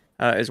Yomi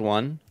is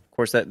one. Of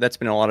course, that's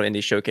been a lot of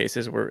indie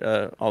showcases.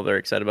 We're all very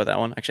excited about that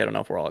one. Actually, I don't know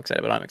if we're all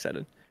excited, but I'm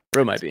excited.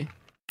 Ro might be.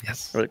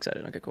 Yes. Really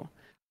excited. Okay, cool.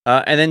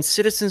 And then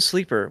Citizen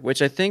Sleeper,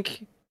 which I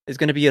think is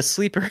going to be a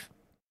sleeper.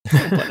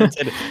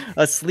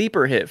 A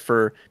sleeper hit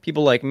for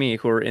people like me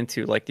who are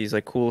into like these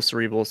like cool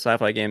cerebral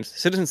sci-fi games.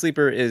 Citizen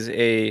Sleeper is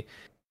a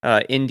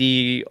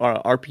indie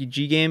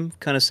RPG game,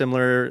 kind of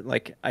similar,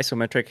 like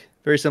isometric,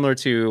 very similar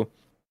to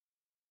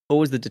what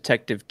was the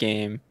detective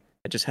game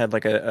that just had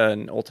like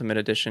an Ultimate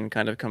Edition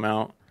kind of come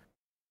out.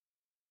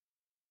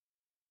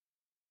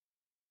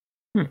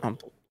 The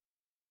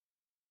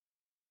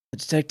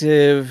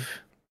detective,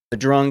 the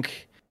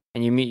drunk,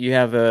 and you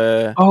have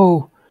a.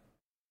 Oh,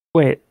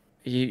 wait.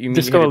 You mean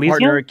Disco you Elysium?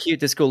 partner, cute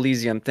Disco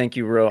Elysium. Thank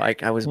you, Ro.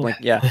 I was blank.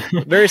 Yeah,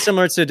 very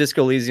similar to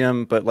Disco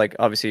Elysium, but like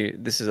obviously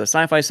this is a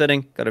sci-fi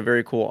setting. Got a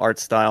very cool art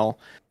style,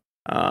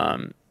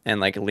 and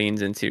like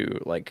leans into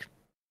like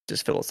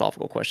just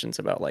philosophical questions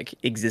about like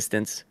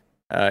existence.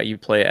 You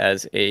play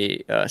as a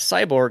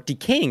cyborg,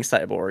 decaying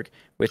cyborg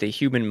with a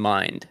human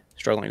mind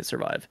struggling to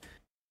survive,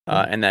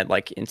 and that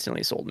like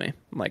instantly sold me.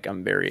 Like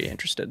I'm very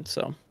interested.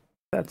 So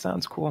that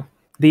sounds cool.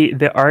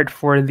 The art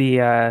for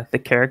the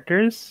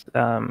characters,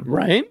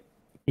 right?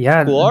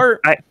 Yeah, cool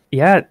art.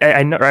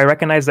 I know. I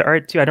recognize the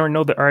art too. I don't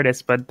know the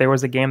artist, but there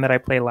was a game that I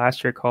played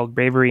last year called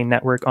Bravery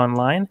Network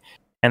Online,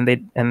 and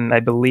I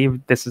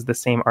believe this is the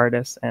same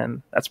artist,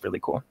 and that's really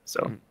cool.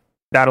 So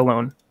that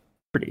alone,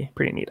 pretty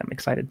neat. I'm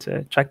excited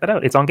to check that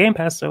out. It's on Game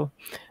Pass, so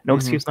no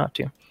excuse not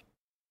to.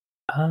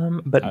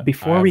 But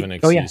before I we, have an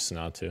excuse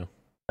not to.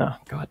 Oh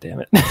god damn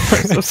it!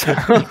 I'm so sorry.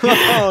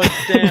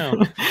 Oh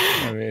damn!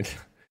 I mean.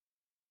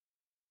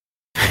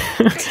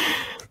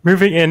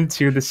 Moving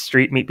into the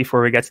street meat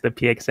before we get to the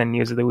PXN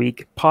news of the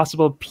week,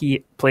 possible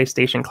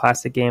PlayStation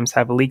Classic games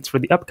have leaked for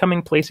the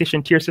upcoming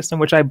PlayStation tier system,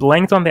 which I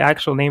blanked on the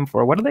actual name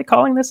for. What are they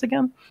calling this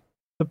again?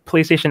 The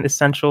PlayStation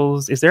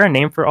Essentials. Is there a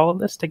name for all of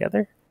this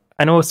together?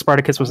 I know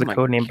Spartacus was the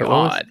code name, but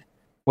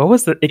what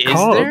was it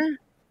called? There?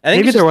 I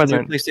think maybe there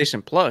wasn't.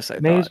 PlayStation Plus. I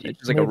thought it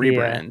was like a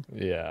rebrand.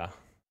 Yeah,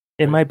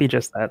 it might be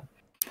just that.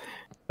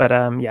 But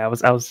yeah, I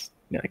was.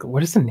 Like,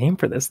 what is the name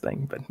for this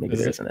thing? But maybe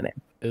there isn't a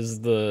name. Is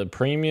the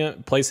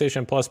premium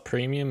PlayStation Plus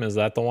Premium? Is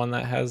that the one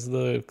that has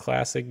the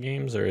classic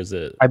games, or is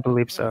it? I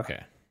believe so.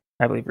 Okay,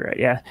 I believe you're right.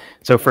 Yeah.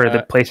 So for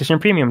the PlayStation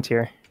Premium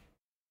tier,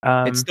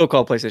 it's still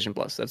called PlayStation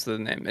Plus. That's the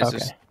name.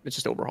 It's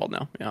just overhauled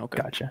now. Yeah.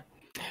 Okay. Gotcha.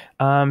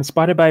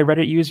 Spotted by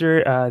Reddit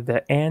user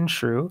the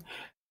Anshrew,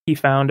 he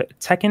found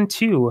Tekken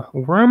 2,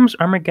 Worms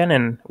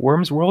Armageddon,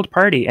 Worms World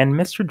Party, and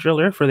Mr.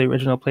 Driller for the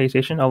original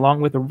PlayStation, along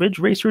with Ridge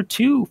Racer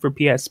 2 for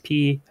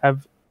PSP,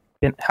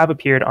 have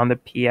appeared on the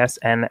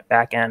PSN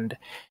backend.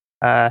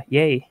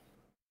 Yay.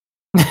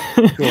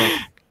 Sure.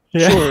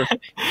 Yeah. Sure.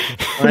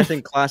 When I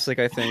think classic,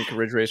 I think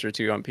Ridge Racer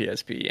 2 on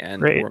PSP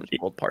and Worms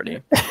World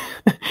Party.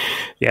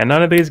 Yeah,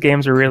 none of these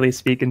games are really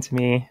speaking to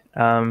me,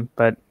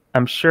 but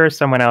I'm sure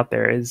someone out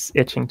there is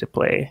itching to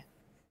play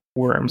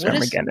Worms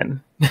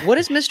Armageddon. What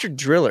is Mr.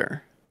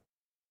 Driller?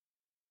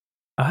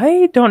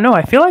 I don't know.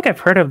 I feel like I've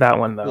heard of that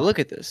one, though. Well, look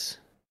at this.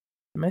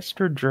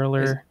 Mr.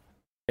 Driller.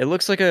 It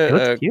looks like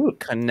a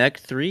Connect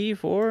 3,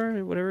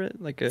 4, whatever.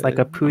 It's like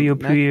a Puyo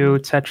Puyo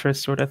Tetris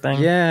sort of thing.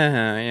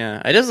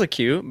 Yeah. It does look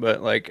cute,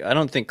 but like I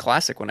don't think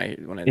classic when I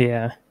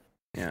yeah.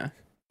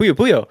 Puyo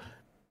Puyo.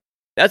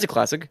 That's a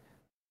classic.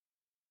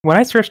 When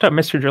I searched up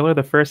Mr. Driller,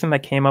 the first thing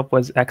that came up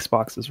was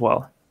Xbox as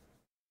well.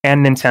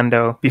 And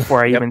Nintendo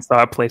before I even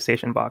saw a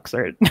PlayStation box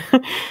art.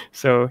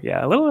 So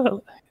yeah,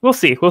 we'll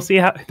see. We'll see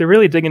how they're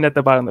really digging at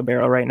the bottom of the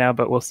barrel right now,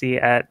 but we'll see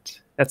at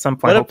some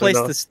point. What a place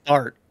to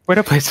start. What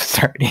a place to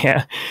start,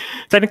 yeah.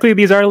 Technically,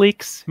 these are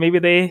leaks. Maybe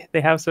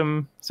they have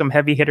some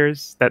heavy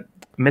hitters that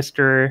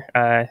Mr.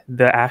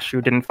 The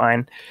Ashu didn't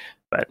find,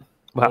 but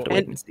we'll have to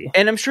wait and see.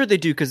 And I'm sure they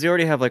do, because they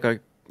already have like a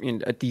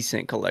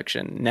decent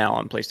collection now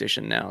on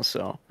PlayStation now,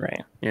 so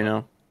right.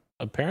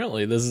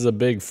 Apparently, this is a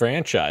big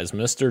franchise.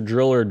 Mr.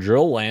 Driller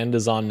Drill Land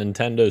is on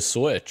Nintendo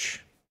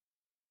Switch.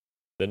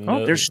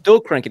 They're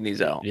still cranking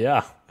these out.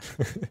 Yeah.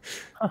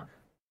 Huh.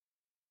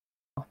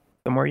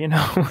 The more you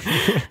know.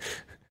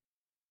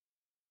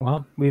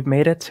 Well, we've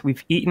made it.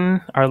 We've eaten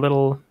our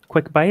little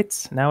quick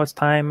bites. Now it's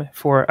time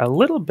for a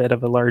little bit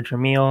of a larger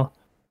meal,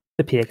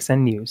 the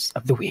PXN news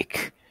of the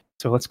week.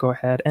 So let's go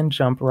ahead and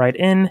jump right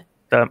in.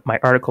 My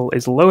article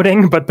is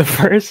loading, but the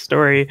first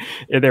story,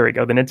 there we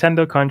go. The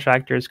Nintendo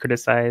contractors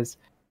criticize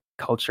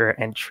culture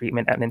and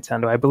treatment at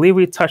Nintendo. I believe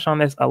we touched on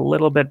this a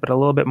little bit, but a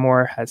little bit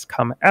more has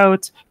come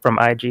out from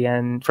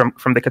IGN,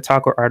 from the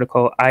Kotaku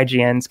article.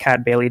 IGN's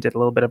Kat Bailey did a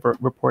little bit of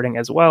reporting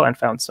as well and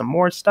found some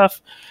more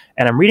stuff.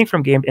 And I'm reading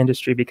from Game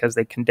Industry because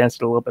they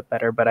condensed it a little bit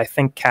better, but I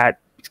think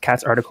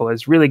Kat's article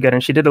is really good,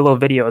 and she did a little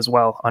video as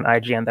well on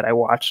IGN that I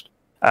watched,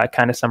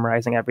 kind of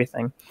summarizing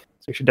everything.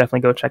 So you should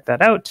definitely go check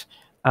that out.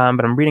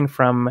 But I'm reading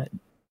from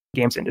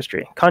Games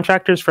Industry.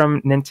 Contractors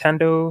from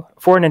Nintendo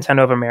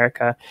of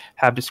America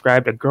have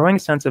described a growing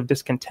sense of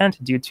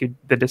discontent due to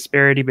the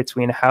disparity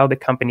between how the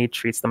company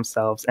treats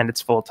themselves and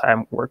its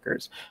full-time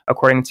workers,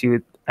 according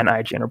to an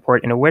IGN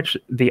report in which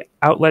the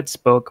outlet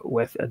spoke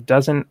with a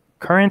dozen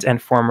current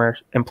and former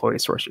employee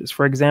sources.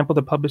 For example,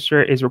 the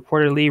publisher is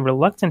reportedly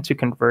reluctant to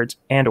convert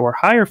and or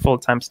hire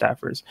full-time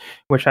staffers,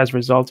 which has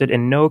resulted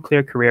in no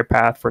clear career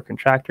path for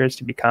contractors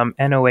to become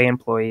NOA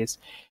employees,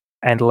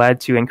 and led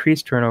to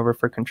increased turnover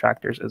for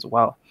contractors as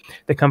well.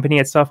 The company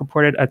itself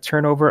reported a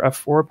turnover of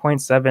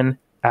 4.7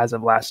 as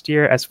of last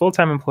year, as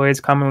full-time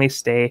employees commonly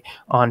stay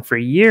on for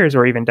years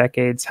or even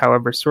decades.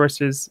 However,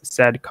 sources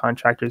said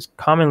contractors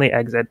commonly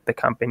exit the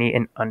company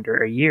in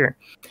under a year.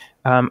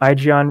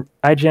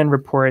 IGN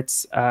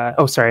reports, I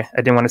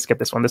didn't want to skip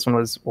this one. This one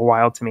was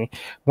wild to me.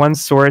 One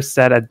source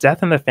said a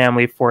death in the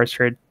family forced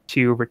her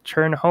to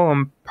return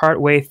home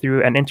partway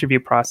through an interview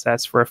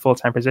process for a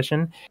full-time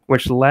position,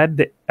 which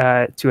led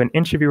to an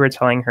interviewer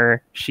telling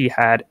her she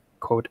had,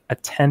 quote,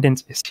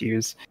 attendance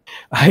issues.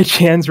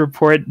 IGN's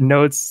report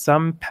notes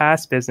some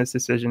past business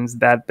decisions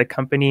that the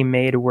company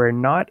made were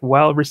not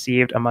well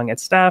received among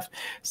its staff,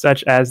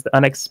 such as the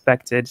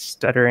unexpected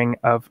shuttering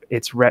of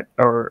its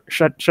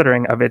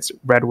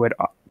Redwood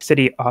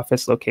City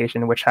office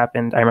location, which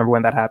happened. I remember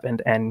when that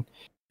happened, and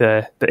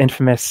the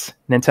infamous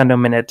Nintendo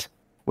Minute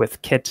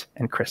with Kit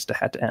and Krista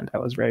had to end. I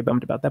was very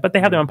bummed about that, but they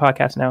have their own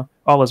podcast now.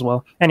 All is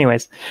well.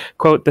 Anyways,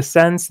 quote, the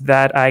sense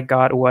that I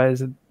got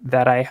was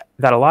that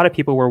a lot of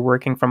people were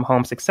working from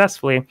home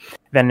successfully.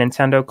 Then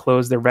Nintendo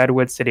closed the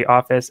Redwood City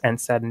office and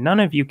said, none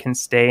of you can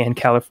stay in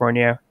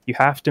California. You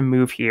have to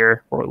move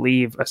here or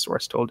leave, a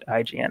source told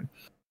IGN.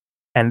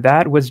 And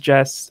that was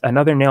just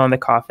another nail in the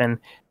coffin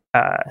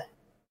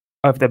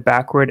of the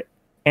backward,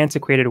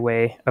 antiquated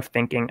way of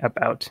thinking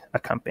about a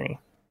company.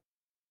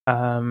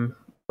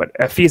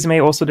 But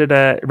Fils-Aimé also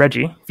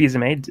Reggie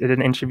Fils-Aimé did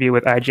an interview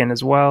with IGN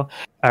as well.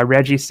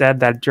 Reggie said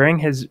that during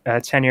his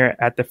tenure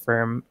at the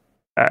firm,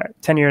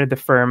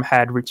 the firm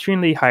had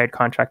routinely hired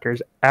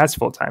contractors as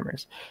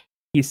full-timers.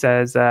 He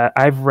says,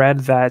 I've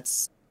read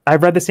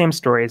the same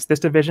stories. This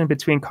division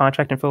between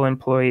contract and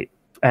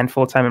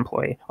full-time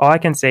employee. All I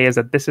can say is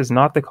that this is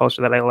not the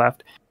culture that I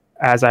left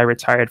as I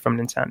retired from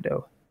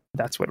Nintendo.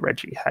 That's what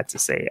Reggie had to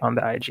say on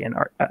the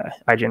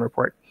IGN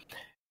report.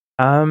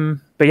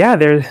 But yeah,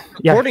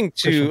 according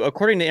to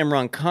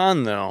Imran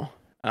Khan, though,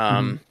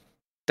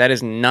 that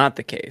is not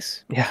the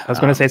case. Yeah, I was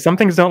going to say some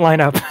things don't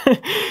line up.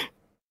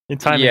 In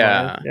time,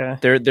 yeah.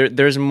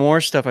 There's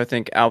more stuff I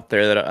think out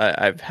there that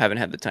I haven't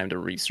had the time to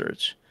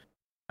research.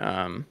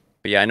 But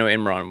yeah, I know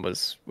Imran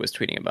was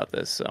tweeting about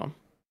this. So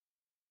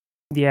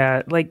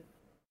yeah,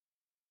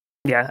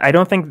 I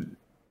don't think.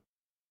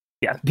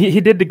 Yeah, he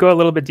did go a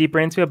little bit deeper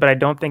into it, but I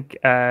don't think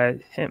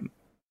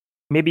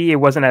maybe it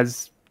wasn't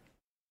as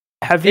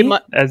heavy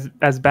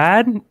as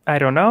bad. I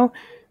don't know,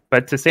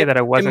 but to say that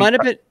it wasn't, it might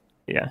have been.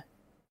 Yeah.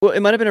 Well,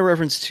 it might have been a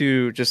reference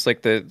to just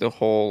like the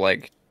whole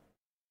like,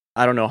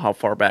 I don't know how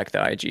far back the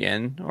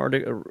IGN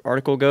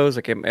article goes.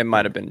 Like it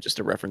might have been just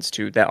a reference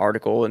to that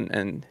article,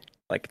 and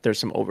like there's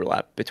some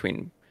overlap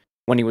between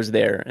when he was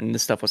there and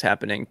this stuff was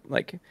happening.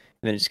 Like, and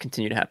then it just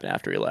continued to happen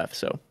after he left.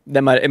 So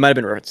it might have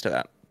been a reference to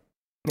that.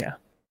 Yeah.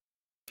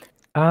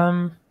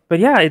 But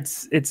yeah,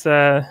 it's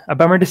a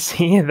bummer to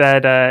see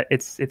that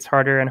it's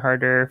harder and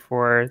harder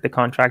for the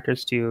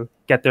contractors to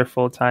get their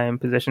full-time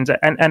positions,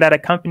 and at a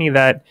company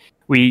that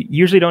we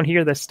usually don't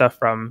hear this stuff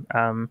from.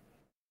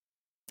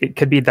 It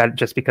could be that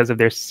just because of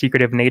their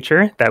secretive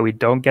nature that we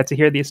don't get to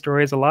hear these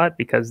stories a lot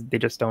because they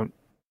just don't.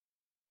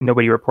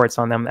 Nobody reports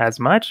on them as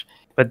much,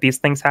 but these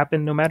things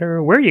happen no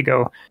matter where you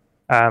go.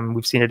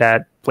 We've seen it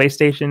at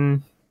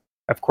PlayStation.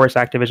 Of course,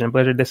 Activision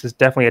Blizzard, this is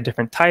definitely a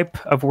different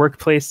type of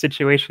workplace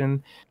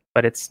situation,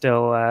 but it's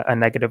still a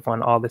negative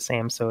one all the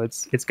same. So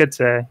it's good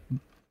to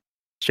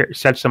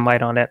shed some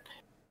light on it.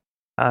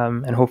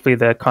 And hopefully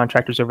the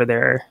contractors over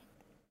there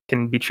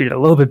can be treated a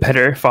little bit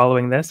better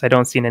following this. I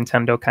don't see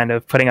Nintendo kind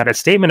of putting out a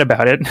statement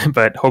about it,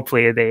 but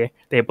hopefully they're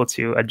able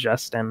to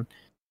adjust and,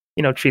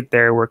 treat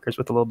their workers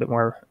with a little bit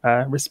more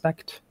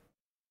respect.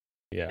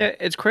 Yeah,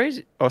 it's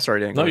crazy. Oh,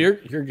 sorry, Dan. No, you're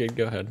good.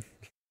 Go ahead.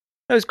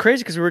 It was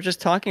crazy because we were just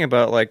talking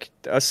about like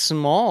a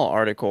small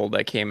article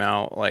that came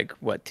out like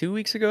 3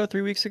 weeks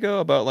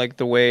ago about like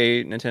the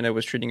way Nintendo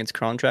was treating its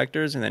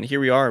contractors, and then here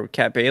we are with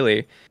Kat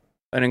Bailey,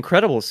 an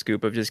incredible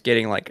scoop of just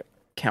getting like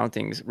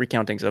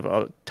recountings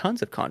of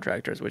tons of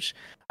contractors, which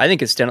I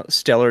think is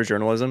stellar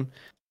journalism.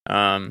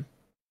 I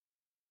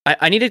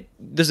needed.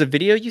 There's a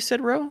video you said,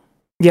 Ro?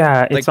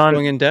 Yeah, it's on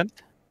going in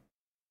depth.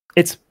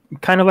 It's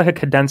kind of like a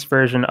condensed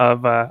version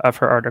of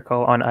her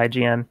article on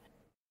IGN.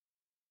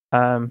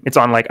 It's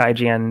on like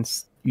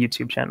IGN's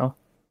YouTube channel.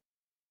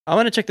 I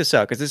want to check this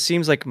out because this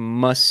seems like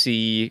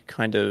must-see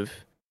kind of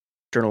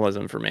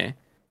journalism for me.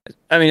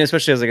 I mean,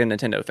 especially as like a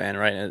Nintendo fan,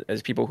 right?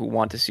 As people who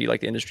want to see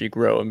like the industry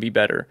grow and be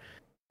better,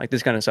 like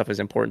this kind of stuff is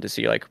important to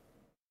see. Like,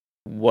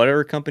 what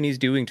are companies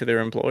doing to their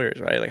employers,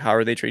 right? Like, how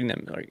are they treating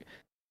them? Like,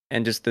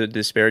 and just the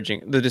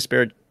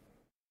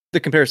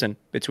comparison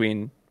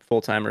between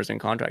full-timers and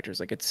contractors.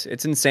 Like, it's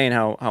insane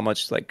how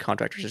much like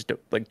contractors just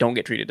don't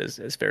get treated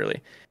as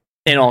fairly.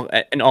 In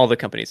all the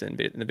companies in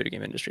the video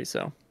game industry,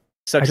 so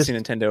sucks to see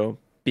Nintendo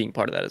being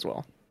part of that as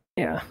well.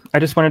 Yeah, I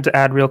just wanted to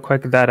add real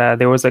quick that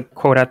there was a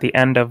quote at the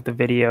end of the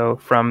video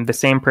from the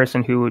same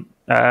person who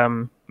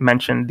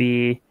mentioned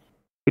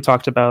who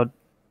talked about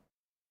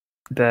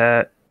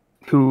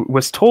who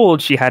was told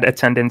she had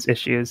attendance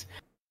issues,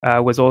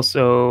 was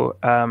also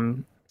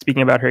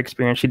speaking about her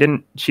experience.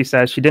 She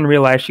says she didn't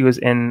realize she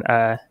was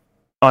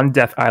on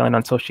Death Island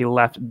until she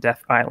left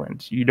Death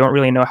Island. You don't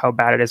really know how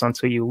bad it is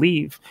until you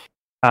leave.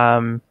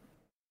 I'm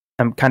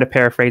kind of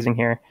paraphrasing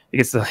here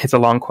because it's a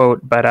long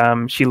quote, but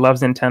she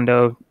loves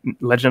Nintendo.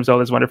 Legend of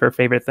Zelda is one of her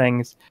favorite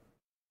things.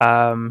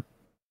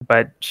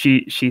 But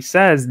she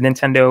says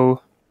Nintendo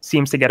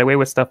seems to get away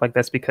with stuff like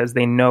this because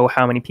they know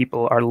how many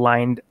people are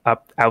lined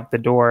up out the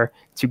door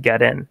to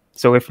get in.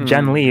 So if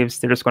Jen leaves,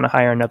 they're just going to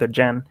hire another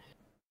Jen,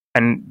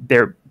 and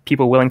they're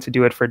people willing to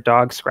do it for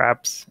dog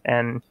scraps,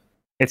 and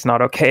it's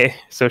not okay.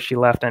 So she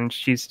left, and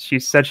she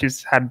said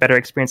she's had better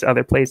experience at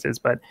other places,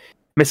 but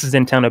misses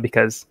Nintendo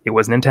because it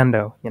was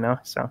Nintendo, you know?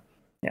 So,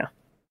 yeah.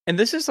 And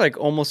this is like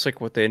almost like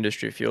what the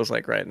industry feels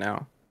like right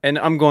now. And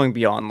I'm going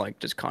beyond like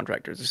just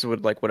contractors. This is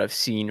what I've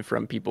seen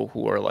from people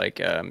who are like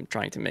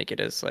trying to make it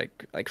as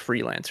like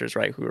freelancers,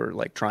 right? Who are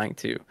like trying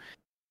to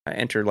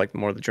enter like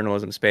more of the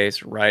journalism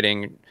space,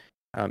 writing,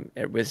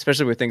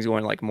 especially with things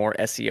going like more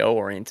SEO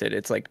oriented.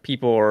 It's like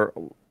people are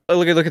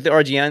look at the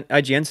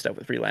IGN stuff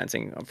with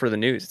freelancing for the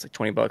news. It's like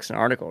 $20 an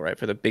article, right?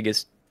 For the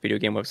biggest video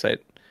game website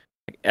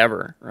like,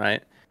 ever,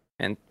 right?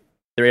 And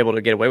they're able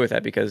to get away with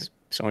that because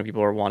so many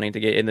people are wanting to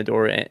get in the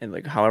door and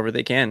like however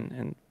they can,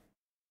 and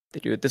they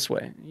do it this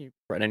way. You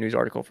write a news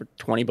article for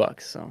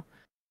 $20. So,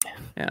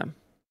 yeah, kind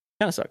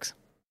of sucks.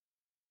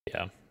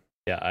 Yeah,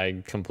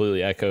 I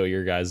completely echo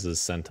your guys'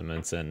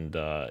 sentiments, and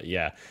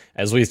yeah,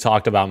 as we've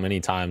talked about many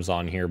times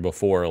on here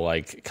before,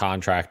 like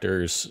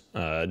contractors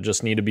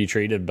just need to be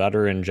treated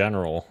better in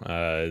general.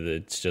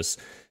 It's just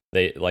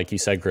they, like you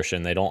said,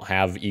 Christian, they don't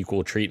have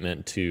equal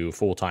treatment to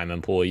full-time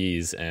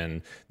employees,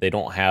 and they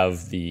don't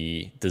have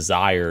the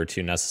desire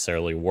to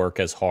necessarily work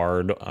as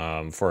hard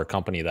for a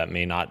company that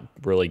may not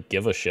really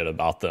give a shit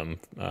about them.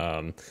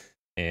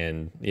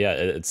 And yeah,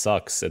 it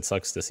sucks. It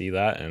sucks to see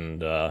that,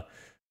 and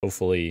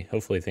hopefully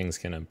things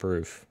can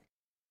improve.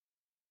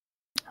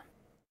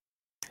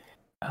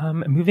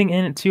 Moving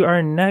into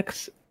our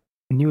next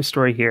news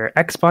story here,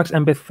 Xbox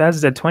and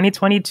Bethesda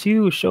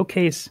 2022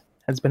 showcase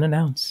has been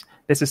announced.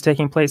 This is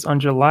taking place on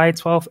July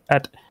 12th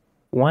at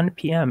 1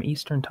 p.m.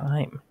 Eastern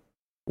Time.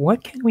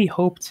 What can we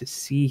hope to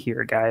see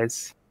here,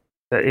 guys?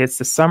 It's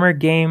the Summer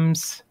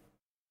Games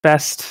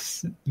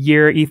Fest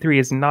year. E3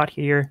 is not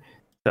here,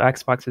 so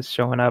Xbox is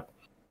showing up.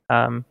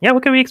 Yeah,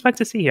 what can we expect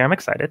to see here? I'm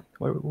excited.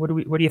 What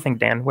do you think,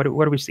 Dan? What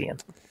are we seeing?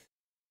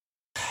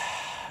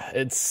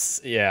 It's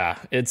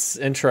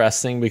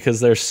interesting because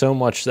there's so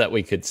much that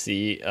we could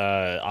see.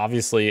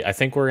 Obviously, I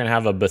think we're going to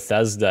have a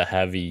Bethesda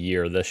heavy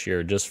year this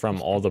year just from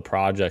all the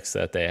projects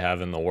that they have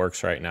in the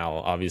works right now.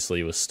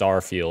 Obviously, with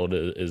Starfield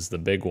is the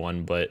big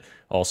one, but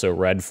also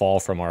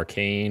Redfall from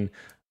Arcane.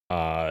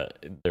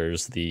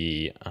 There's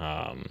the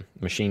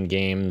Machine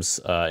Games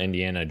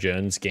Indiana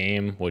Jones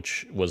game,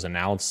 which was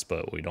announced,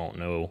 but we don't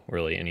know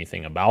really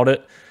anything about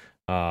it.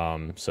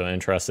 So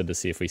interested to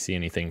see if we see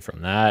anything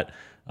from that.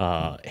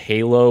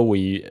 Halo,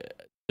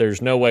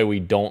 there's no way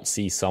we don't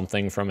see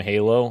something from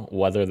Halo,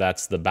 whether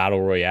that's the Battle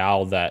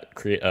Royale that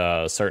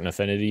Certain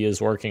Affinity is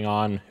working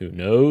on, who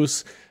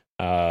knows?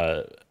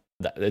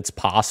 It's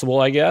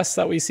possible, I guess,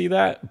 that we see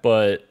that,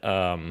 but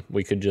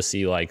we could just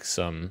see like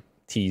some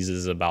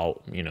teases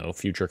about, you know,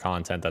 future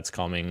content that's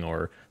coming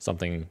or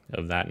something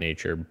of that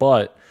nature.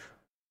 But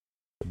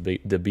the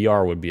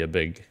BR would be a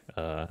big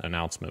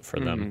announcement for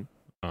them.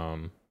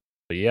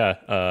 But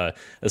yeah,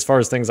 as far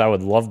as things I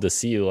would love to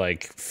see,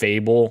 like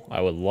Fable,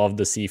 I would love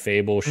to see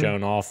Fable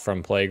shown off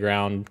from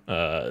Playground.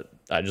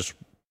 I just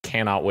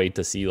cannot wait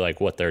to see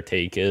like what their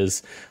take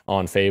is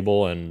on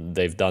Fable, and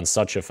they've done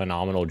such a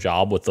phenomenal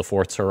job with the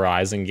Forza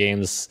Horizon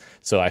games.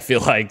 So I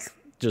feel like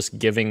just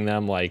giving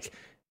them like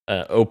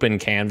open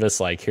canvas,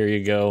 like here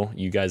you go,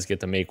 you guys get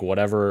to make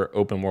whatever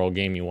open world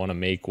game you want to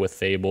make with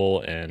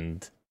Fable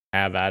and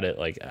have at it.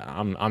 Like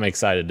I'm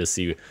excited to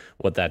see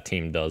what that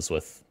team does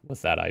with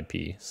that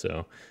IP.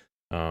 So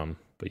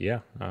but yeah,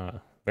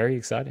 very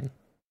exciting.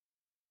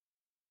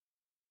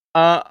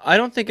 I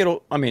don't think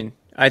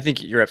I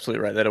think you're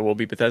absolutely right that it will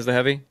be Bethesda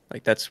heavy.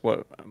 Like that's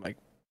what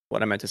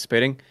I'm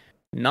anticipating.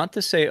 Not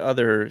to say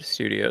other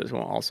studios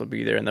won't also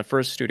be there. And the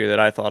first studio that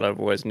I thought of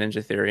was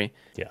Ninja Theory.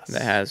 Yes.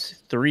 That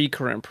has 3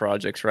 current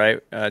projects, right?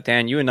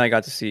 Dan, you and I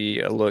got to see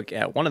a look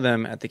at one of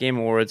them at the Game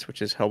Awards,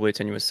 which is Hellblade: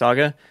 Senua's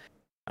Saga.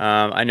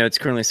 I know it's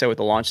currently set with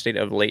the launch date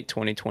of late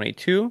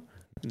 2022.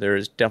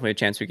 There's definitely a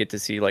chance we get to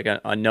see like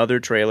another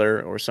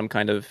trailer or some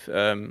kind of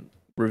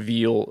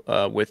reveal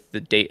with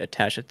the date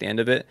attached at the end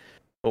of it.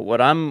 But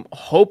what I'm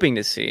hoping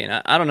to see,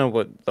 and I don't know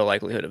what the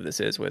likelihood of this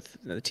is with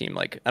the team.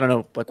 Like I don't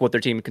know like what their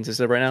team consists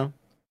of right now.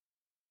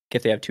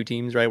 If they have 2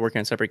 teams, right, working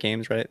on separate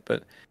games, right?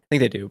 But I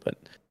think they do. But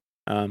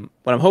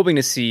what I'm hoping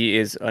to see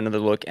is another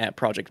look at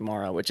Project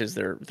Mara, which is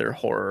their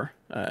horror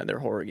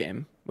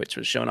game, which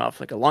was shown off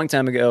like a long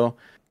time ago.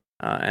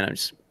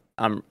 And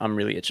I'm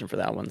really itching for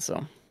that one.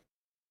 So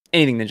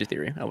anything Ninja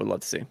Theory, I would love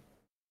to see.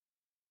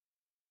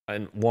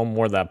 And one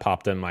more that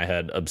popped in my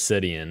head,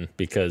 Obsidian,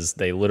 because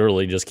they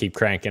literally just keep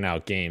cranking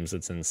out games.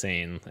 It's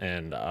insane.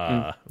 And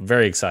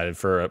very excited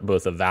for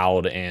both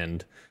Avowed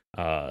and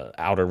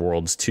Outer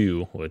Worlds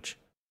 2, which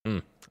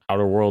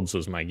Outer Worlds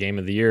was my game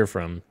of the year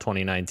from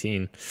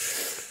 2019.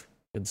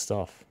 Good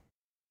stuff.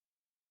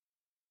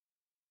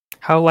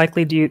 How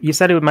likely do you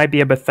said it might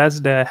be a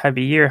Bethesda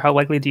heavy year. How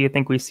likely do you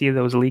think we see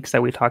those leaks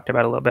that we talked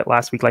about a little bit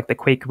last week, like the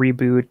Quake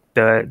reboot,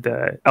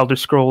 the Elder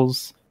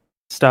Scrolls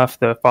stuff,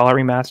 the Fallout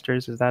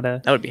remasters?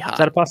 That would be hot. Is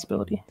that a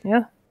possibility?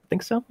 Yeah.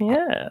 think so.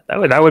 Yeah,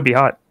 that would be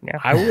hot. Yeah,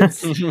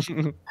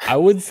 I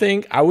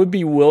would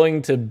be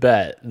willing to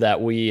bet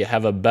that we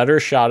have a better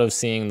shot of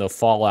seeing the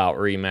Fallout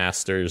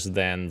remasters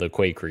than the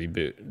Quake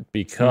reboot,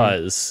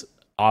 because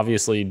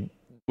obviously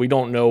we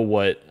don't know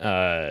what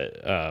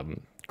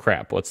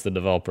what's the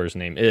developer's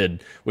name?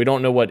 id. We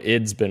don't know what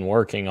id's been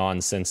working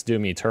on since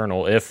Doom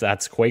Eternal. If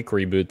that's Quake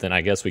reboot, then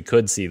I guess we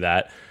could see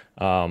that.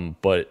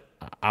 But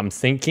I'm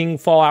thinking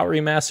Fallout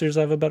remasters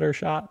have a better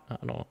shot. I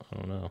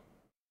don't know.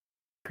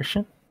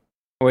 Christian?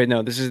 Wait,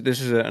 no. This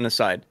is an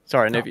aside.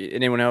 Sorry. No.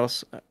 Anyone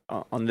else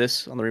on the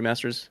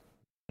remasters?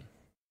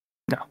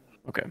 No.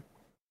 Okay.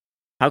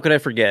 How could I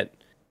forget?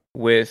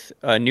 With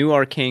a new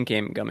Arcane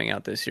game coming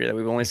out this year that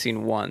we've only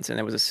seen once, and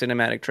it was a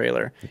cinematic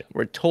trailer. Yeah.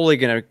 We're totally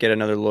gonna get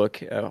another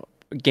look,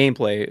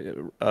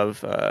 gameplay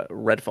of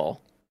Redfall.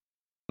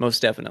 Most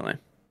definitely.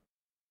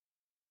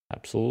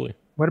 Absolutely.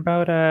 What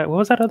about what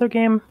was that other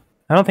game?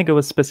 I don't think it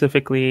was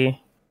specifically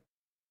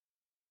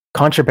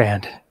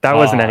Contraband. That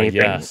wasn't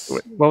anything. Yes.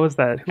 What was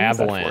that? Who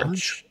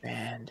Avalanche.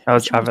 Was that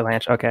was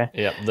Avalanche. Okay.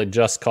 Yeah, the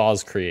Just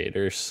Cause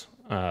creators,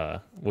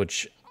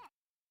 which.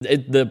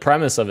 The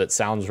premise of it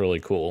sounds really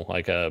cool,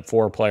 like a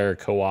 4-player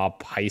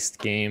co-op heist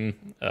game.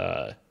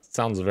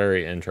 Sounds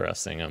very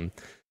interesting.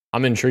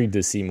 I'm intrigued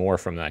to see more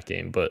from that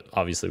game, but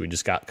obviously we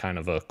just got kind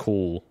of a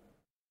cool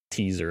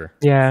teaser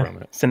from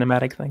it.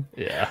 Cinematic thing.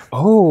 Yeah.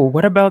 Oh,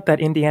 what about that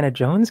Indiana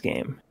Jones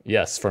game?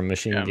 Yes, from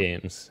Machine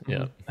Games.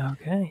 Yeah.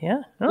 Okay,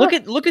 yeah. Oh,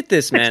 look at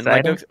this, man.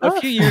 Exciting. Like a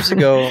few years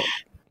ago,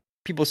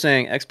 people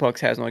saying Xbox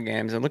has no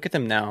games, and look at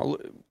them now.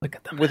 Look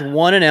at them with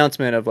one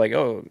announcement of like,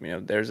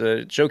 there's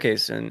a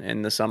showcase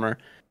in the summer.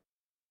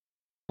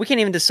 We can't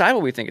even decide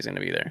what we think is going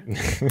to be there.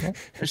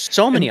 There's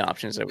so many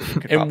options that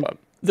could pop up.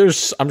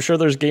 I'm sure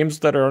there's games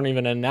that aren't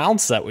even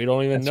announced that we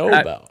don't even know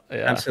about. Yeah.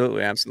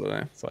 Absolutely.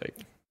 It's like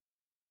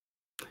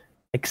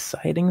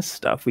exciting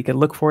stuff. We could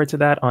look forward to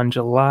that on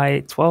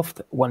July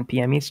 12th, 1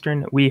 p.m.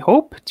 Eastern. We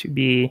hope to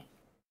be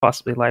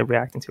possibly live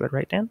reacting to it,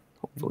 right, Dan?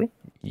 Hopefully.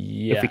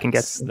 Yes, if we can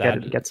get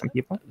some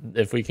people.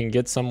 If we can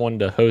get someone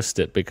to host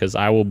it, because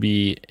I will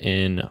be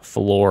in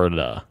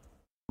Florida.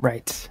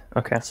 Right.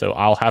 Okay. So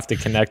I'll have to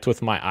connect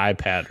with my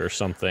iPad or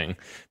something,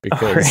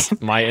 because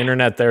my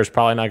internet there is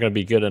probably not going to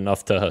be good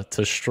enough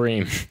to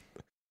stream.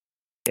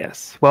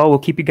 Yes. Well, we'll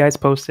keep you guys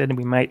posted, and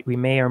we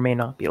may or may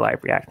not be live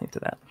reacting to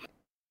that.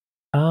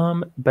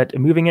 But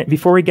moving it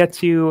before we get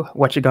to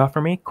what you got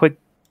for me, quick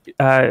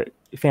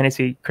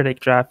fantasy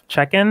critic draft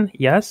check-in.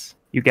 Yes,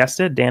 you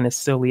guessed it. Dan is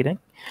still leading,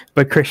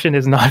 but Christian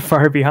is not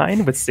far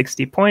behind with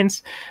 60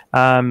 points.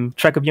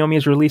 Trek of Yomi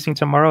is releasing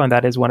tomorrow, and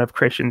that is one of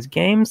Christian's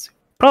games.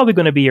 Probably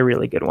going to be a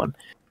really good one.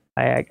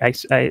 I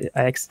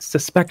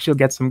suspect you'll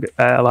get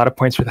a lot of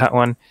points for that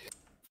one.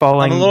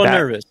 I'm a little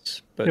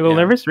nervous. But you're a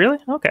little nervous, really?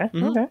 Okay.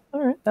 Mm-hmm. Okay.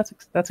 All right.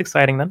 That's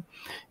exciting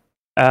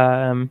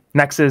then.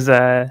 Next is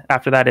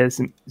after that is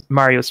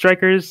Mario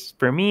Strikers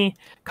for me,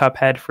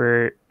 Cuphead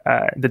for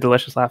the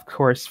Delicious Laugh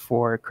course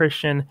for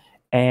Christian,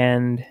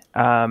 and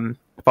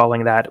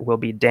following that will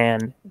be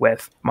Dan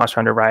with Monster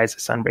Hunter Rise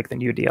Sunbreak, the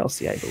new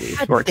DLC, I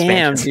believe. Or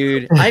damn,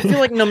 dude. I feel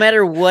like no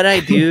matter what I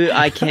do,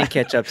 I can't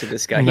catch up to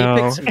this guy. No.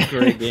 He picked some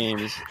great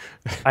games.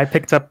 I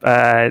picked up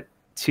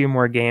 2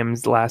 more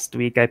games last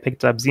week. I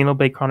picked up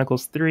Xenoblade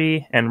Chronicles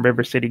 3 and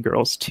River City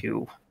Girls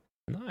 2.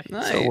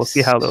 Nice. So we'll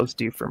see how those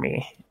do for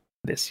me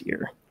this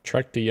year.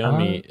 Trek to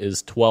Yomi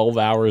is 12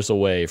 hours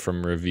away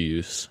from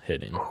reviews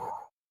hitting.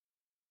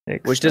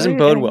 Exciting. Which doesn't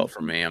bode well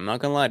for me. I'm not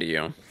going to lie to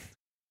you.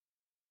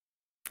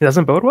 It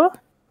doesn't bode well?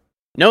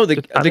 No, the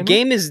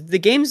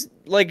game's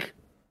like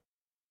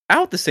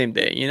out the same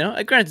day, you know?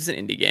 Granted, it's an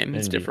indie game.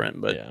 It's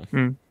different, but...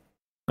 Yeah.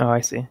 Oh,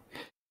 I see.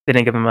 They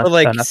didn't give him but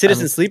like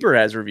Citizen Sleeper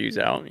has reviews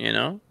out, you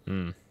know?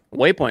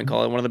 Waypoint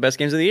call it one of the best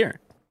games of the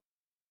year.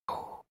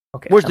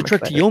 Okay. Where's the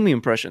Trek to Yomi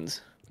impressions?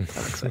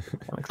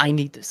 I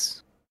need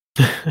this.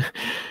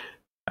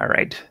 All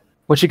right.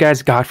 What you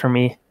guys got for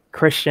me?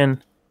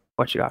 Christian,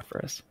 what you got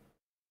for us?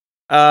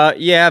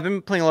 Yeah, I've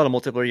been playing a lot of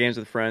multiplayer games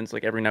with friends.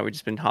 Like every night we've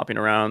just been hopping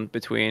around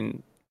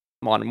between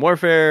Modern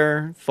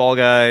Warfare, Fall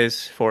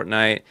Guys,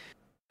 Fortnite,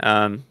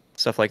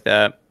 stuff like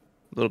that.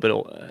 A little bit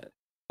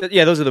of...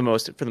 yeah, those are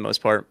for the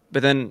most part.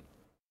 But then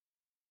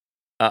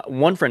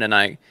one friend and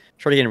I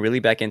started getting really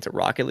back into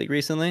Rocket League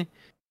recently.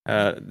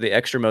 The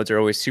extra modes are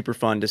always super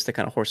fun just to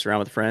kind of horse around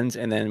with friends.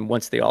 And then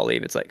once they all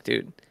leave, it's like,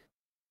 dude,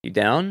 you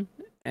down?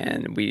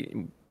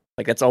 And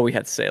that's all we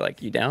had to say.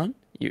 Like, you down?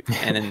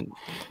 And then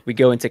we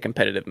go into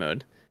competitive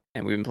mode.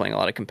 And we've been playing a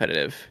lot of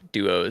competitive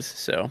duos.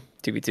 So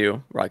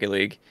 2v2, Rocket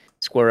League,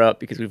 square up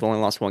because we've only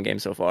lost one game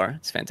so far.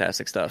 It's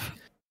fantastic stuff.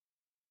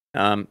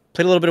 Played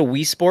a little bit of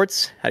Wii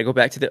Sports. Had to go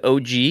back to the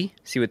OG,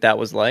 see what that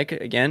was like.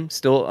 Again,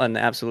 still an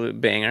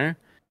absolute banger.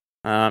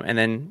 And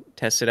then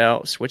tested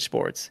out Switch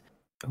Sports.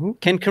 Ooh.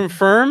 Can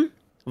confirm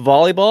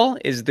volleyball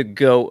is the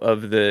GOAT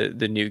of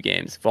the new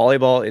games.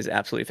 Volleyball is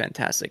absolutely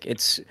fantastic.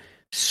 It's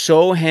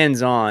so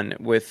hands-on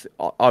with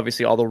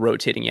obviously all the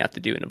rotating you have to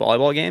do in a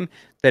volleyball game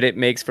that it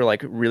makes for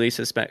like really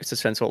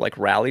suspenseful like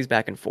rallies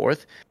back and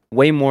forth.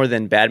 Way more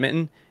than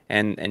badminton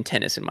and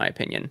tennis, in my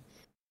opinion.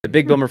 The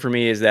big bummer for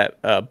me is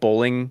that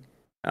bowling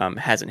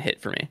hasn't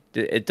hit for me.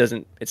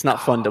 It's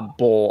not fun to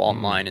bowl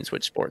online in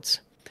Switch Sports.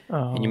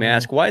 And you may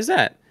ask, why is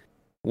that?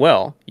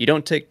 Well, you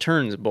don't take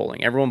turns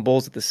bowling. Everyone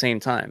bowls at the same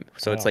time.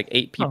 So it's like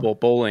 8 people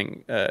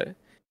bowling, and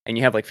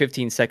you have like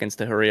 15 seconds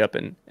to hurry up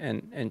and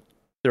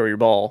throw your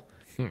ball.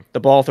 The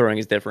ball throwing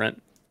is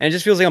different. And it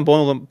just feels like I'm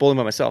bowling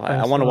by myself.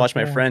 I want to watch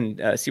my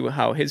friend see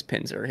how his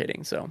pins are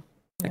hitting. So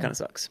that kind of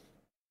sucks.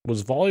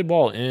 Was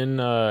volleyball in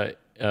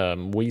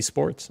Wii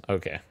Sports?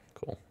 Okay,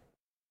 cool.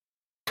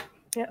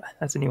 Yeah,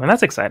 that's a new one.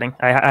 That's exciting.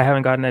 I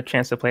haven't gotten a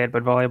chance to play it,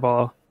 but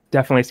volleyball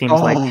definitely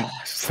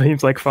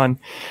seems like fun.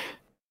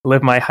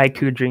 Live my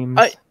haiku dreams.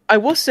 I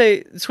will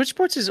say Switch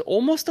Sports is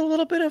almost a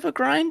little bit of a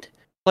grind.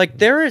 Like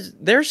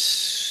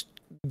there's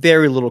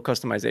very little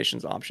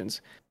customizations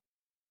options.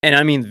 And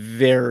I mean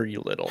very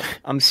little.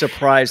 I'm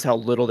surprised how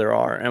little there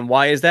are. And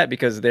why is that?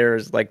 Because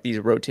there's like these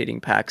rotating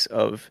packs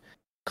of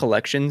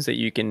collections that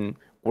you can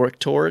work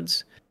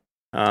towards.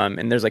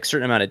 And there's like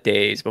certain amount of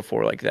days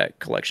before like that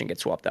collection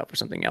gets swapped out for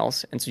something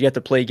else. And so you have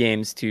to play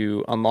games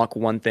to unlock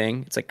one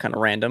thing. It's like kind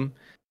of random.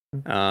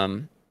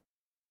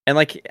 And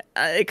like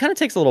it kind of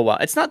takes a little while.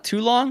 It's not too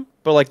long,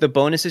 but like the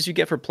bonuses you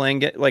get for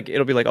playing it, like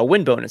it'll be like a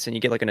win bonus and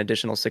you get like an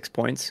additional 6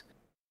 points.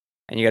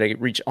 And you got to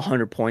reach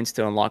 100 points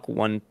to unlock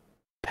one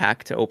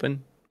pack to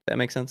open. That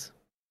makes sense.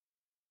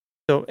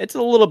 So it's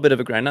a little bit of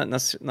a grind,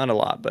 not a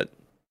lot, but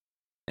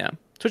yeah.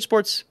 Switch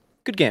Sports,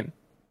 good game,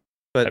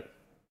 but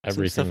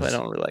some stuff I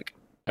don't really like.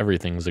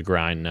 Everything's a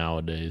grind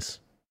nowadays.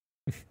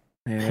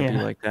 Yeah, be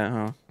like that,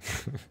 huh?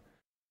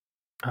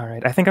 All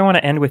right, I think I want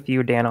to end with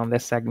you, Dan, on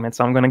this segment,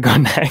 so I'm going to go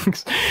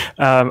next.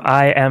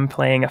 I am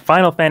playing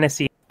Final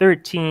Fantasy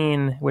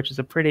 13, which is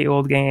a pretty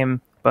old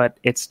game, but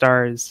it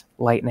stars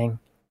Lightning.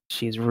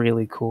 She's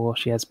really cool.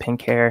 She has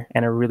pink hair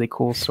and a really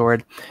cool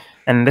sword.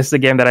 And this is a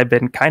game that I've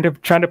been kind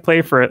of trying to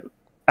play for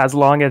as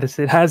long as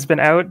it has been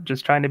out,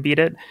 just trying to beat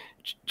it,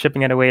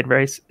 chipping away at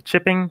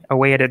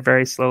it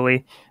very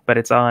slowly. But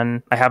it's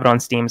on. I have it on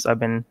Steam,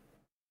 so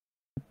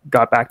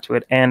got back to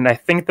it. And I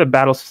think the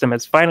battle system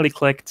has finally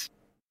clicked,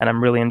 and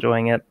I'm really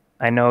enjoying it.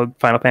 I know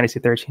Final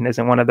Fantasy 13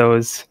 isn't one of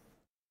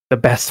the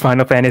best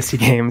Final Fantasy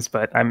games,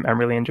 but I'm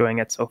really enjoying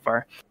it so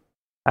far.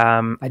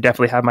 I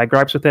definitely have my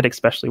gripes with it,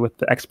 especially with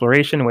the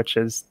exploration, which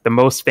is the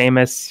most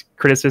famous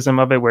criticism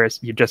of it, where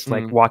you're just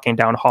like walking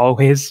down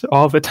hallways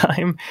all the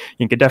time.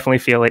 You can definitely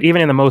feel it.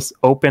 Even in the most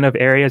open of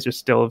areas, you're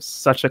still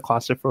such a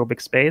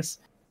claustrophobic space.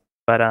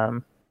 But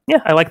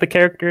yeah, I like the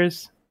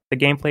characters. The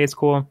gameplay is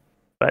cool.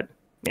 But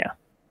yeah,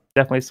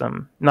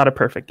 definitely not a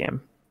perfect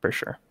game for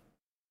sure.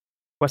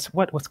 What's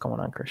going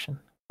on, Christian?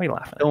 Why are you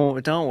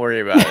laughing? Don't worry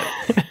about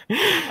it.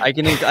 I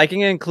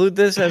can include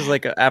this as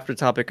like an after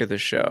topic of the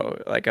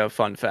show, like a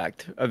fun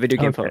fact, a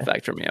video game fun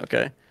fact for me.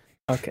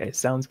 Okay,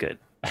 sounds good.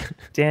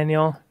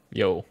 Daniel,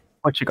 yo,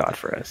 what you got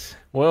for us?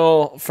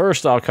 Well,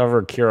 first I'll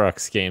cover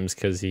Kirok's games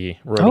because he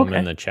wrote them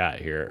in the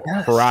chat here.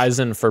 Yes.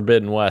 Horizon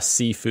Forbidden West,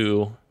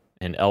 Sifu,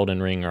 and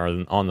Elden Ring are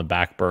on the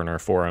back burner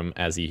for him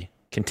as he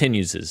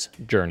continues his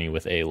journey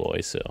with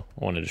Aloy. So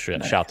I wanted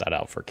to shout that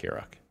out for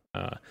Kirok.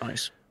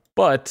 Nice.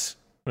 But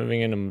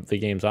moving into the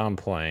games I'm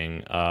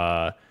playing,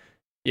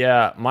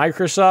 yeah,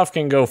 Microsoft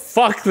can go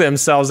fuck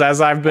themselves,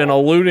 as I've been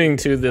alluding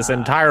to this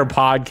entire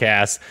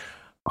podcast.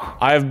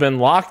 I've been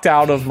locked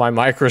out of my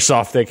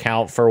Microsoft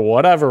account for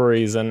whatever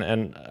reason,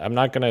 and I'm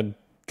not going to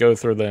go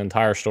through the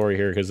entire story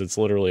here because it's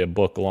literally a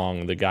book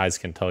long. The guys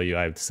can tell you.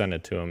 I've sent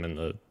it to them in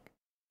the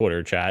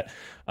Twitter chat.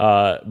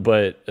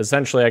 But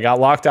essentially, I got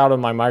locked out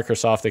of my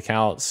Microsoft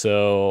account,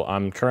 so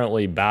I'm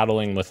currently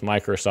battling with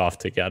Microsoft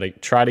to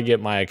try to get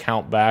my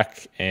account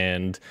back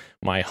and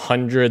my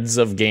hundreds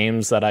of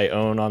games that I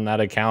own on that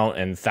account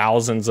and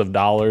thousands of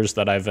dollars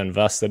that I've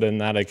invested in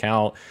that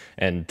account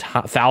and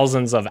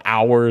thousands of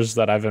hours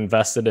that I've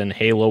invested in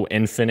Halo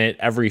Infinite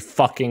every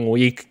fucking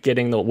week,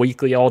 getting the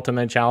weekly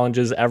ultimate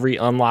challenges, every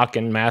unlock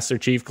and Master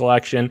Chief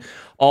Collection.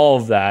 All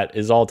of that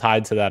is all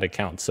tied to that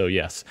account. So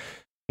yes,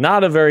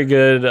 not a very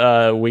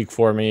good week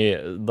for me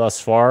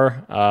thus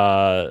far.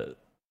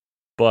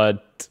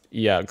 But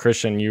yeah,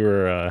 Christian, you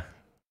were...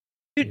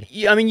 Dude,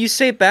 I mean, you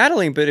say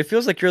battling, but it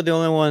feels like you're the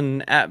only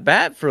one at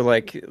bat for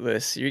like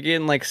this. You're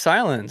getting like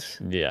silence.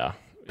 Yeah.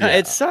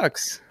 It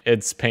sucks.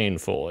 It's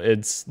painful.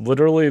 It's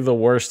literally the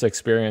worst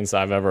experience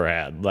I've ever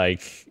had.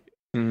 Like,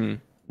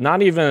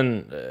 not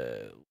even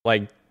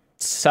like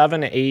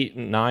 7, 8,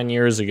 9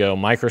 years ago,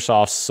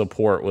 Microsoft's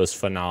support was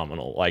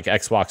phenomenal. Like,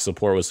 Xbox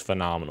support was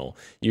phenomenal.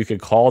 You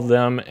could call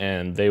them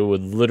and they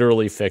would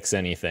literally fix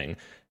anything.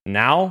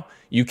 Now,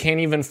 you can't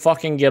even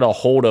fucking get a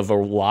hold of a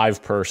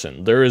live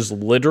person. There is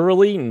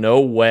literally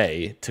no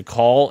way to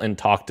call and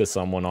talk to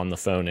someone on the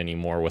phone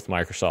anymore with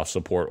Microsoft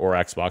support or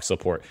Xbox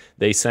support.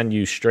 They send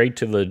you straight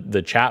to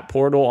the chat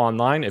portal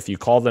online. If you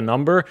call the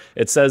number,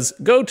 it says,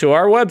 go to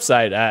our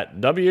website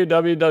at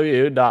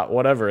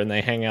www.whatever, and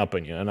they hang up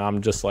on you. And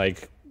I'm just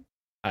like,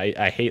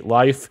 I hate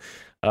life.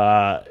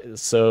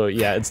 So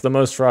yeah, it's the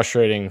most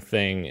frustrating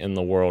thing in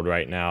the world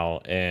right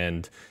now.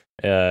 And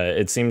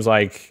it seems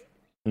like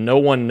no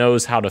one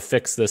knows how to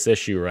fix this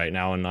issue right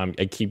now, and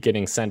I keep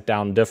getting sent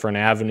down different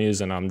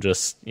avenues, and I'm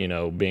just, you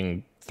know,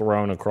 being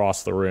thrown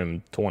across the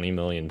room 20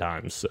 million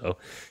times. So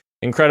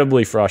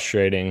incredibly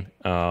frustrating.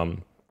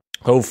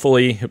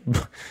 Hopefully,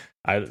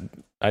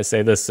 I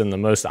say this in the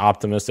most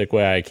optimistic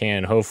way I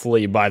can.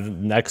 Hopefully by the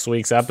next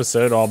week's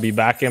episode, I'll be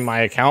back in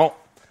my account.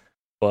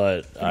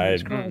 But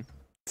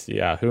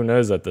yeah, who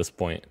knows at this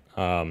point.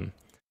 Sorry,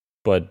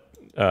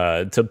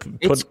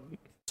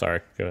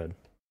 go ahead.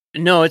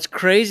 No, it's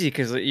crazy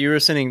because you were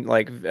sending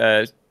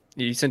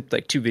you sent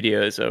like 2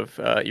 videos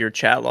of your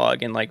chat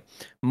log, and like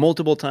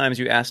multiple times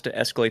you asked to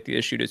escalate the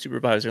issue to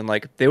supervisor, and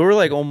like they were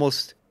like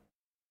almost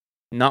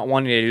not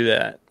wanting to do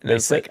that. And They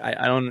it's said- like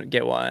I don't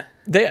get why.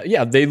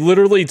 They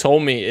literally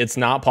told me it's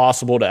not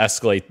possible to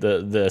escalate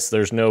this.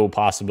 There's no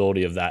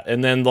possibility of that.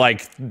 And then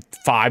like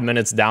 5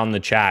 minutes down the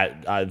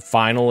chat,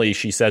 finally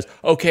she says,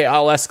 "Okay,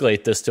 I'll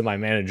escalate this to my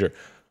manager."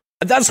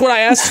 That's what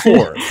I asked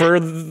for.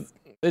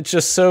 It's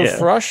just so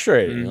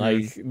frustrating.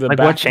 Mm-hmm. Like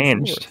what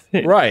changed?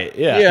 Right?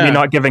 Yeah. Me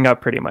not giving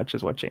up pretty much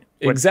is what changed.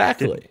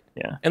 Exactly.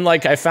 Yeah. And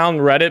like I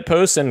found Reddit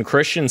posts, and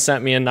Christian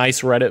sent me a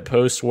nice Reddit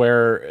post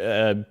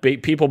where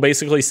people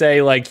basically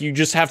say like you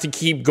just have to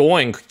keep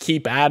going,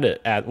 keep at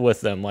it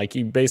with them. Like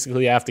you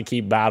basically have to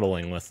keep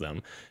battling with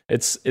them.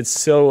 It's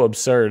so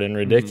absurd and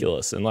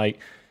ridiculous. And like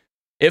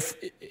if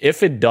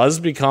it does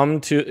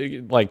come to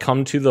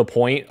the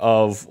point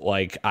of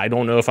like I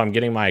don't know if I'm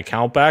getting my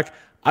account back,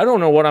 I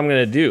don't know what I'm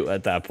going to do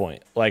at that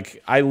point.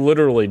 Like I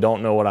literally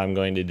don't know what I'm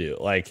going to do.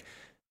 Like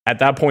at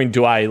that point,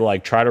 do I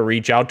like try to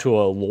reach out to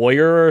a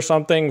lawyer or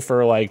something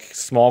for like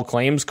small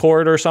claims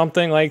court or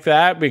something like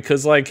that?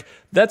 Because like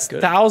that's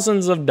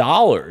thousands of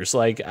dollars.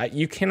 Like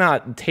you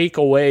cannot take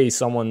away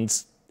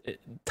someone's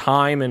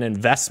time and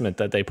investment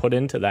that they put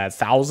into that,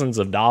 thousands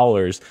of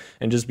dollars,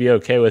 and just be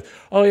okay with,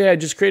 oh yeah,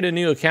 just create a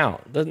new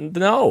account.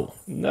 No,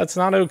 that's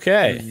not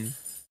okay. Mm-hmm.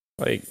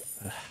 Like,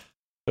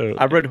 so,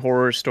 I've read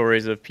horror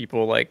stories of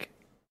people like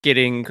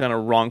getting kind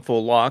of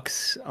wrongful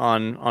locks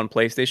on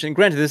PlayStation.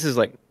 Granted, this is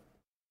like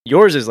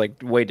yours is like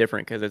way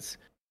different because it's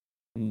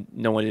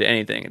no one did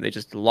anything and they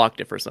just locked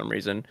it for some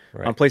reason.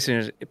 Right. On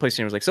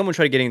PlayStation was like someone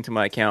tried getting into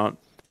my account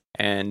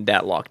and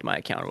that locked my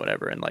account or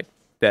whatever, and like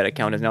that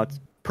account is now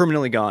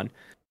permanently gone.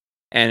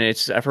 And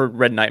I've heard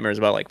red nightmares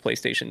about like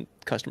PlayStation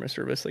customer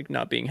service like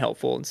not being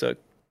helpful, and so it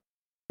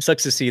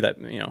sucks to see that,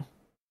 you know,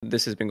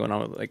 this has been going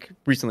on with, like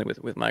recently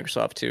with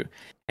Microsoft too.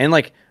 And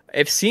like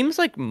it seems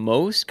like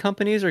most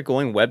companies are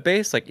going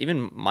web-based. Like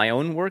even my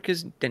own work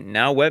is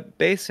now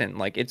web-based, and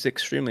like it's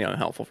extremely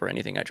unhelpful for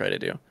anything I try to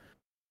do.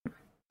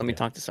 Let me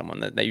talk to someone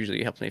that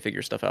usually helps me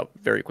figure stuff out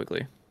very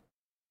quickly.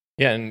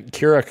 Yeah, and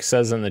Kirak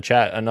says in the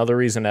chat, another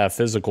reason to have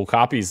physical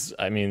copies.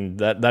 I mean,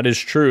 that is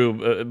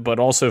true, but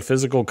also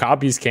physical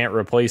copies can't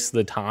replace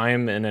the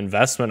time and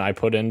investment I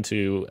put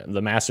into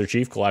the Master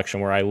Chief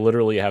Collection, where I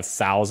literally have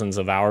thousands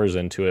of hours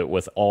into it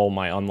with all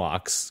my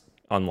unlocks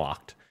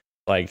unlocked.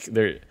 Like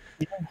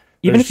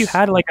even if you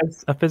had like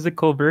a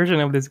physical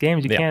version of this game,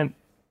 you can't.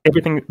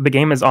 Everything, the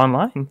game is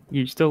online.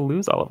 You still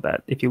lose all of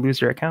that if you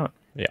lose your account.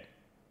 Yeah,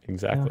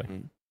 exactly.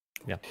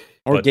 Yeah,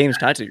 or games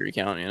tied to your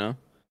account, you know.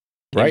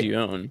 Games you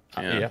own.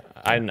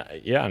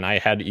 And I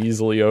had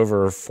easily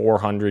over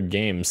 400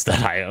 games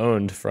that I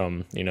owned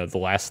from, you know, the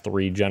last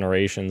 3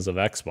 generations of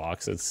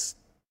Xbox.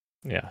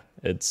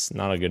 It's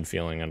not a good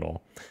feeling at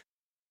all.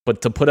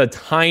 But to put a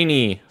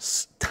tiny,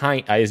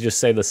 I just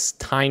say the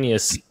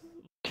tiniest,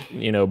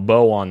 you know,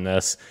 bow on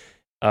this,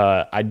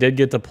 I did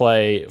get to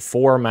play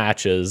 4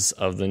 matches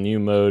of the new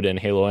mode in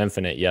Halo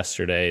Infinite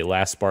yesterday,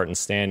 Last Spartan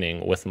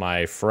Standing, with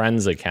my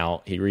friend's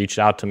account. He reached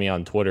out to me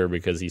on Twitter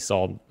because he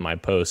saw my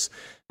posts.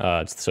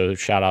 So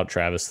shout out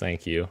Travis,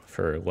 thank you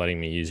for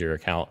letting me use your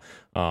account.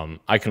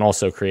 I can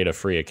also create a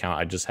free account.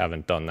 I just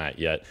haven't done that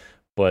yet.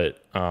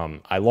 But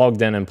I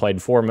logged in and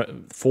played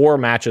 4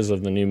 matches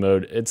of the new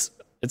mode. It's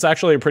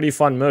actually a pretty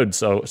fun mode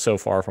so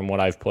far from what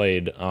I've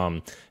played.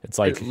 It's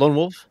like Lone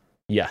Wolf.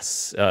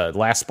 Yes,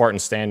 Last Spartan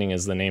Standing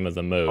is the name of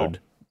the mode,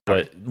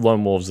 but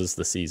Lone Wolves is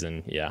the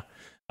season. Yeah.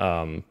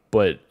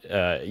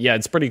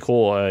 It's pretty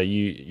cool.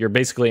 You're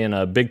basically in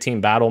a big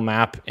team battle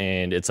map,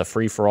 and it's a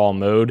free for all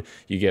mode.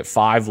 You get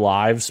 5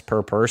 lives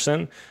per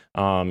person.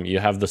 You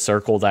have the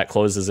circle that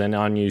closes in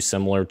on you,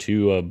 similar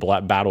to a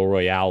battle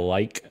royale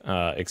like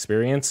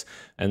experience.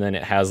 And then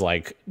it has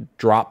like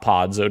drop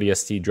pods,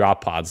 ODST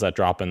drop pods that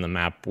drop in the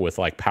map with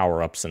like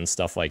power ups and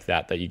stuff like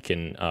that you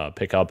can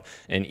pick up.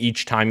 And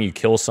each time you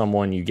kill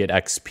someone, you get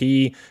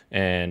XP.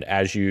 And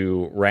as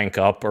you rank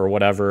up or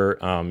whatever,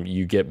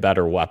 you get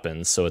better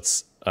weapons. So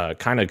it's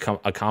kind of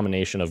a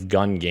combination of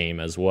gun game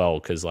as well,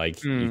 because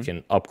like you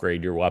can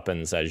upgrade your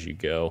weapons as you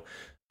go.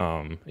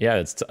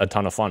 It's a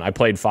ton of fun. I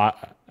played 5.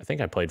 I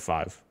think I played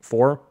 5.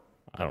 4?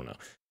 I don't know.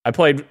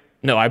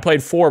 I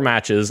played 4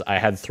 matches. I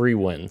had 3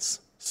 wins.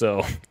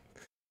 So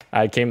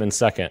I came in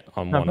second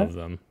on one of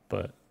them.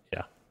 But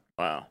yeah.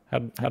 Wow.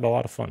 Had a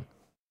lot of fun.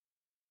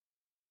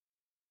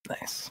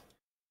 Nice.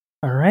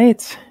 All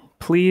right.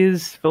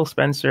 Please, Phil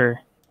Spencer,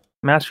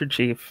 Master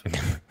Chief,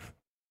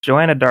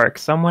 Joanna Dark,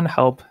 someone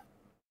help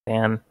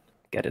Dan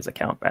get his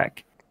account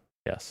back.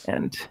 Yes.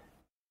 And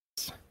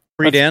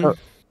Free Dan.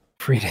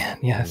 Free Dan,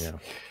 yes. Yeah.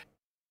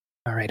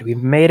 All right,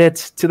 we've made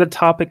it to the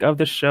topic of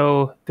the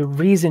show. The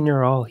reason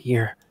you're all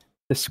here,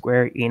 the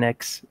Square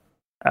Enix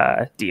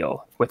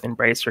deal with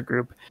Embracer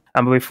Group.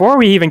 But before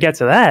we even get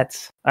to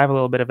that, I have a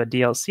little bit of a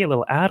DLC, a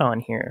little add-on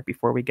here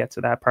before we get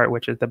to that part,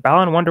 which is the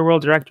Balan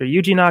Wonderworld director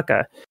Yuji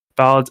Naka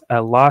filed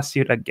a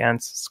lawsuit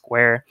against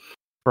Square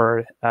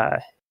for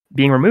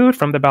being removed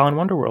from the Balan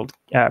Wonderworld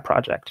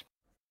project.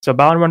 So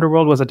Balan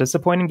Wonderworld was a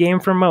disappointing game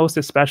for most,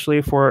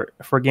 especially for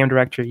game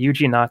director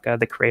Yuji Naka,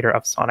 the creator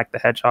of Sonic the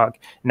Hedgehog.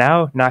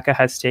 Now, Naka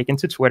has taken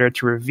to Twitter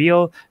to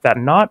reveal that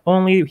not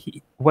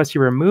only was he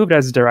removed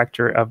as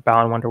director of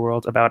Balan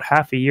Wonderworld about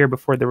half a year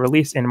before the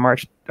release in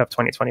March of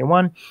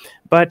 2021,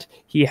 but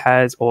he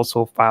has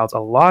also filed a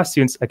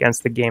lawsuit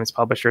against the game's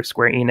publisher,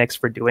 Square Enix,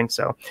 for doing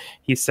so.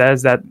 He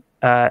says that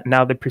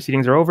now the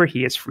proceedings are over,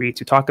 he is free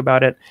to talk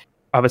about it.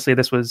 Obviously,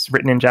 this was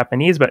written in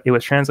Japanese, but it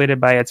was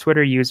translated by a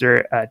Twitter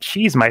user,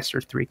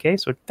 Cheesemeister3K.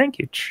 So thank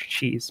you,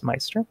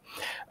 Cheesemeister.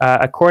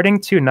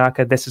 According to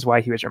Naka, this is why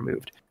he was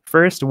removed.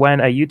 First,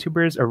 when a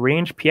YouTuber's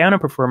arranged piano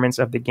performance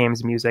of the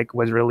game's music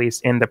was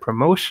released in the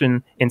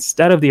promotion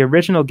instead of the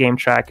original game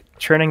track,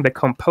 turning the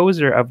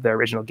composer of the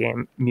original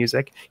game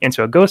music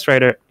into a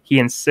ghostwriter, he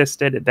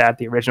insisted that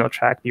the original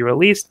track be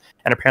released,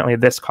 and apparently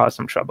this caused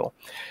some trouble.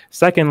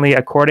 Secondly,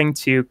 according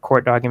to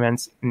court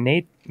documents,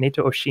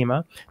 Nato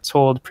Oshima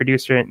told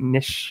producer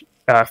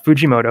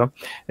Fujimoto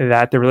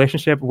that the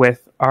relationship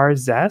with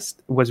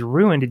Arzest was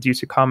ruined due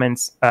to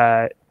comments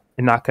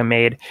Naka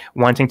made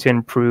wanting to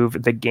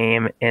improve the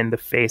game in the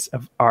face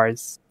of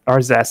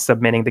Arzest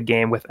submitting the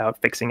game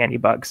without fixing any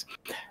bugs.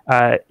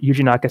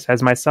 Yuji Naka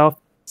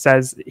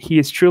says he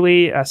is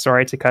truly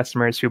sorry to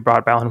customers who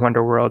bought Balan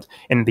Wonderworld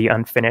in the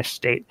unfinished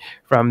state.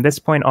 From this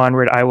point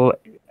onward, I will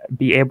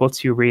be able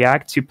to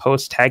react to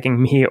posts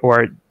tagging me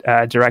or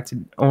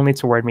directed only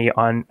toward me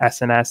on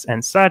SNS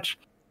and such.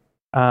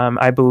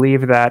 I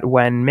believe that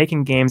when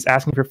making games,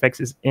 asking for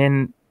fixes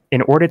in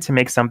order to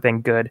make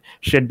something good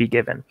should be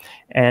given.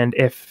 And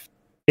if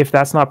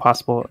that's not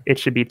possible, it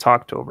should be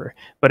talked over.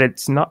 But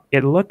it's not.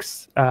 It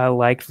looks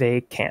like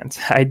they can't.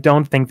 I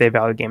don't think they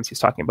value games. He's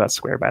talking about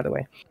Square, by the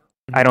way.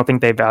 I don't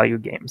think they value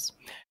games.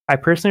 I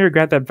personally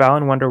regret that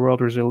Balan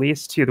Wonderworld was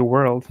released to the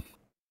world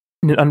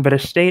in an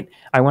unfinished state.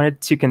 I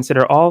wanted to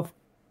consider all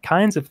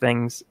kinds of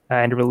things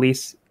and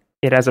release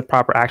it as a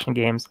proper action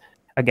games.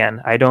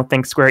 Again, I don't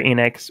think Square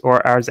Enix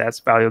or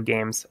Arzest value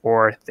games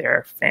or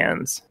their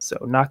fans. So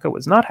Naka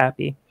was not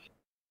happy.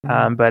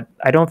 But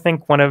I don't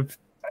think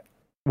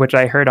which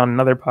I heard on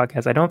another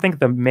podcast, I don't think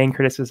the main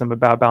criticism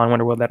about Balan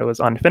Wonderworld that it was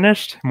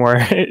unfinished,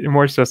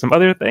 more so some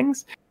other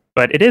things.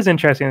 But it is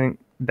interesting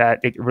that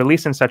it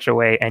released in such a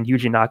way and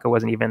Yuji Naka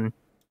wasn't even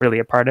really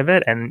a part of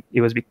it. And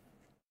it was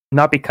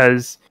not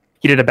because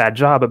he did a bad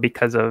job, but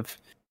because of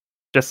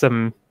just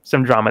some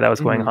drama that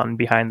was going on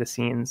behind the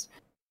scenes.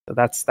 So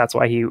that's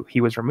why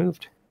he was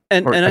removed.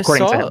 And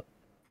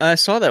I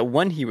saw that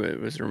when he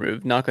was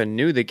removed, Naka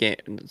knew the game.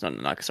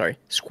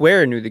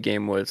 Square knew the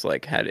game was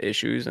had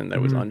issues and that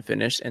it was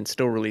unfinished, and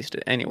still released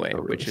it anyway,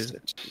 which is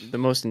the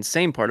most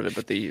insane part of it,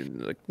 but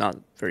the not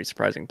very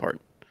surprising part.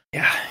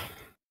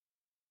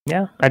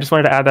 Yeah. I just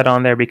wanted to add that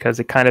on there because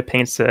it kind of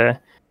paints a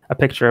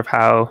picture of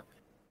how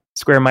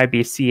Square might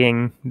be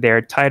seeing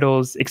their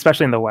titles,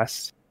 especially in the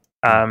West,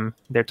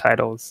 their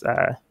titles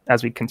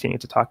as we continue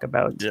to talk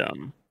about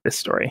this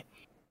story.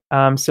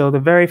 So the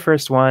very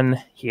first one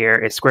here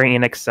is Square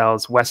Enix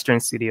sells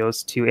Western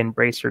Studios to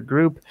Embracer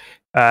Group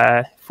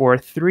for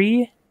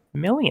 $3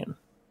 million.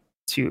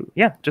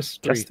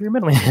 Just $3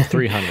 million.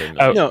 300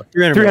 million. No,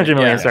 300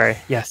 million. Sorry.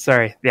 Yes,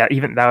 sorry. Yeah,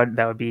 even that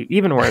would be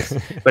even worse.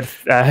 But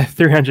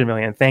 300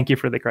 million. Thank you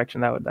for the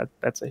correction.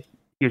 That's a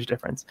huge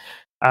difference.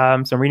 So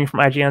I'm reading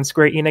from IGN.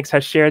 Square Enix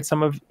has shared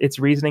some of its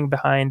reasoning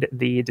behind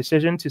the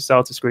decision to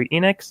sell to Square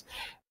Enix.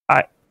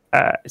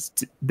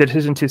 The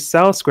decision to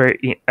sell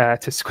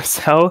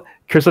sell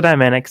Crystal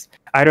Dynamics,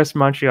 Eidos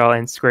Montreal,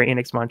 and Square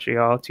Enix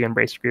Montreal to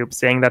Embracer Group,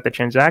 saying that the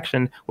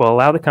transaction will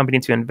allow the company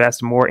to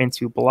invest more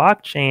into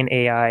blockchain,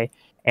 AI,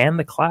 and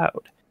the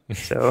cloud.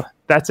 So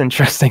that's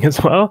interesting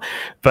as well.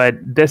 But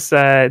this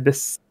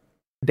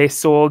they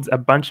sold a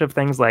bunch of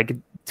things like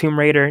Tomb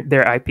Raider,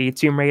 their IP,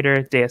 Tomb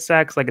Raider, Deus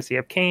Ex, Legacy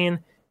of Kain,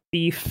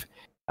 Thief,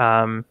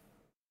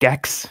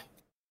 Gex.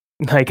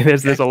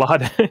 There's a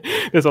lot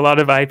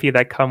of IP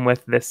that come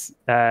with this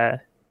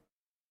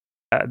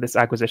this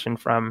acquisition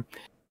from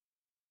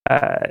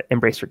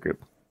Embracer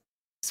Group.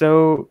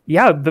 So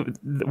yeah,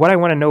 what I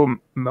want to know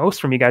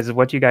most from you guys is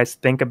what you guys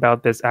think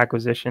about this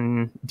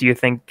acquisition. Do you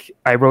think,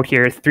 I wrote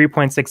here,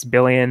 3.6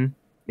 billion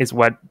is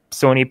what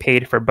Sony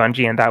paid for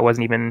Bungie, and that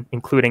wasn't even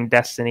including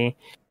Destiny.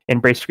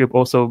 Embracer Group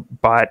also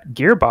bought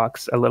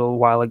Gearbox a little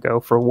while ago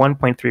for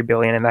 1.3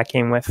 billion, and that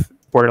came with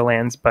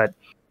Borderlands. But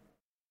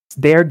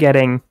they're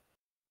getting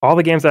all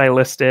the games that I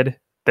listed,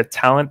 the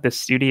talent, the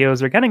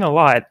studios are getting a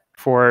lot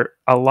for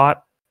a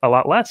lot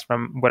less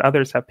from what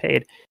others have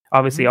paid.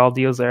 Obviously, all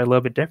deals are a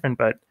little bit different,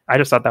 but I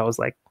just thought that was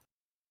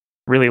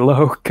really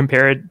low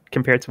compared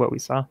to what we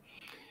saw.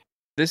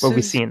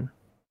 We've seen.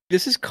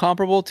 this is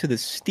comparable to the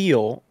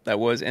steal that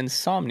was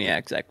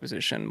Insomniac's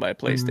acquisition by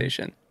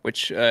PlayStation,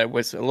 which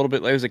was a little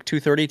bit. It was like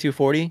 230,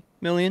 240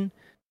 million,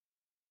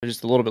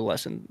 just a little bit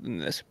less than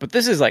this. But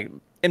this is like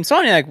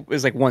Insomniac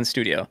is like one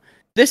studio.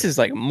 This is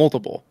like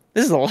multiple.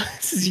 This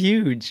is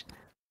huge.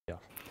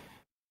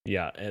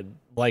 Yeah, and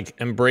like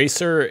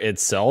Embracer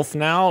itself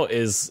now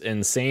is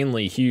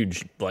insanely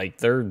huge.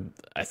 Like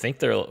I think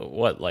they're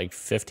what, like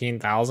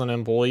 15,000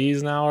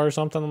 employees now or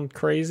something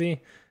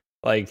crazy.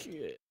 Like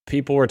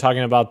people were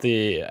talking about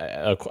the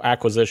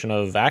acquisition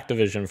of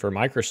Activision for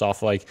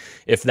Microsoft. Like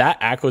if that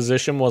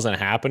acquisition wasn't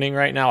happening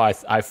right now,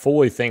 I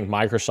fully think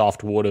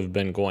Microsoft would have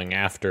been going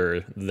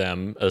after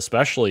them,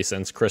 especially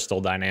since Crystal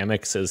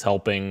Dynamics is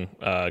helping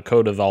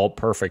co-develop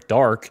Perfect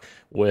Dark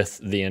with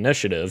the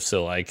initiative.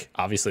 So like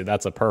obviously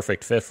that's a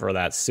perfect fit for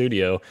that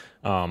studio,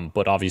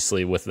 but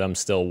obviously with them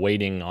still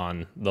waiting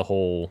on the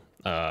whole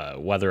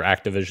whether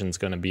Activision's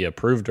going to be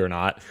approved or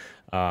not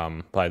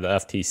by the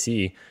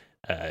FTC,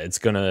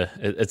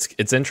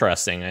 it's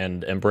interesting.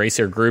 And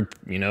Embracer Group,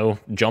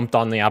 jumped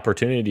on the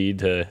opportunity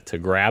to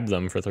grab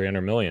them for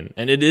 300 million,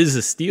 and it is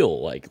a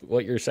steal. Like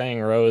what you're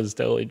saying, Ro, is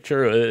totally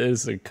true. It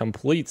is a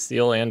complete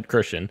steal. And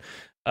Christian,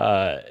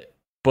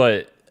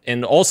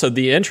 and also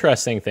the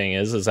interesting thing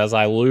is as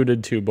I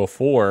alluded to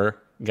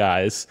before,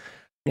 guys,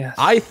 yes,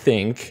 I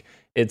think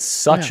it's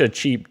such a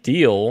cheap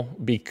deal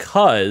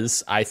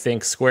because I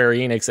think Square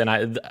Enix, and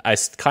I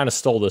kind of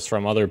stole this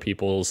from other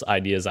people's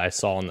ideas I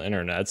saw on the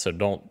internet, so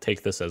don't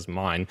take this as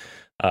mine.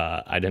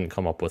 I didn't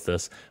come up with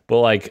this,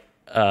 but like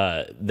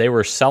they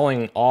were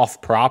selling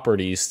off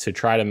properties to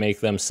try to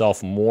make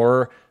themselves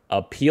more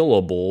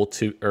appealing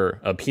to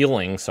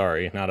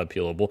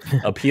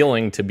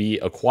be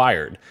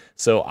acquired.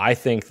 So I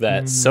think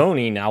that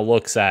Sony now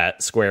looks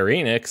at Square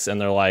Enix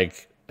and they're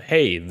like,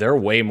 hey, they're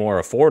way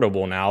more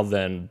affordable now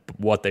than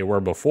what they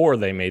were before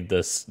they made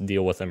this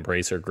deal with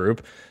Embracer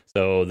Group.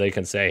 So they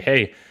can say,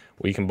 hey,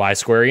 we can buy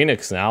Square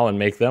Enix now and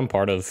make them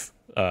part of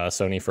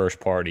Sony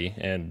first party.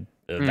 And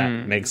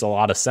that makes a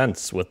lot of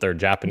sense with their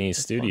Japanese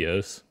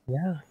studios.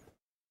 Yeah.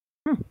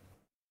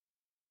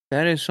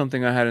 That is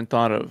something I hadn't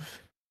thought of.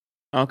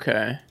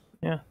 Okay.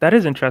 Yeah, that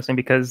is interesting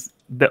because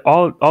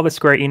all the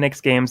Square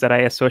Enix games that I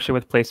associate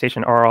with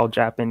PlayStation are all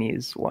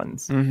Japanese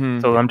ones.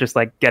 So I'm just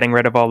like getting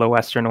rid of all the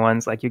Western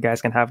ones. Like, you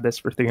guys can have this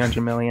for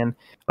 300 million.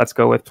 Let's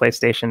go with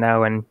PlayStation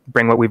now and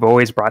bring what we've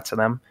always brought to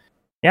them.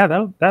 Yeah,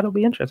 that'll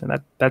be interesting.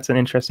 That's an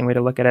interesting way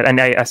to look at it. And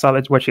I saw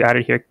that what you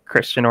added here,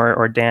 Christian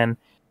or Dan,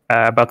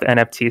 about the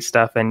NFT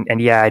stuff.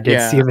 And yeah, I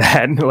did see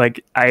that.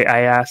 Like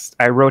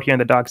I wrote here in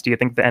the docs, do you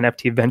think the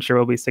NFT venture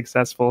will be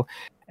successful?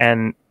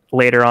 And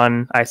later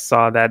on, I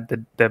saw that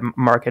the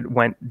market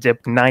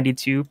dipped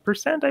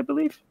 92%, I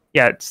believe.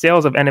 Yeah,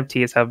 sales of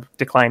NFTs have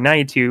declined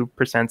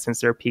 92% since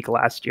their peak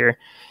last year.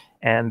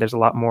 And there's a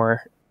lot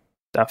more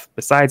stuff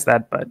besides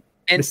that. But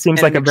this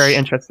seems like a very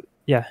interesting...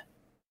 Yeah.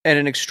 And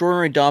an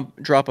extraordinary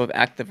drop of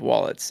active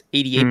wallets,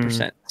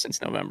 88% since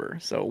November.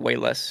 So way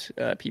less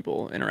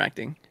people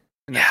interacting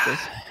in that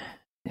space.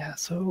 Yeah,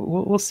 so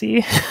we'll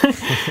see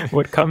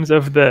what comes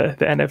of the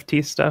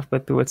NFT stuff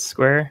with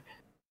Square.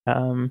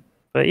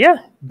 But yeah,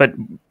 but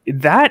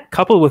that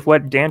coupled with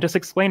what Dan just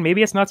explained,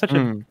 maybe it's not such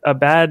a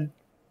bad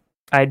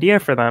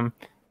idea for them.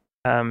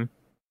 I mean,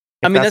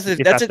 that's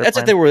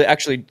if they were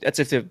actually, that's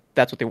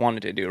what they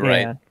wanted to do,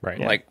 right? Yeah. Right.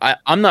 Yeah. Like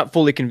I'm not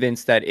fully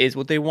convinced that is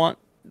what they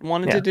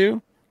wanted to do,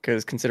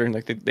 because considering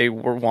like they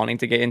were wanting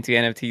to get into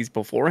NFTs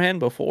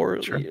beforehand,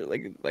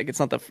 like it's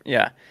not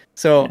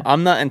So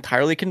I'm not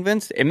entirely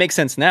convinced. It makes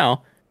sense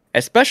now,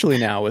 especially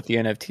now with the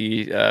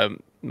NFT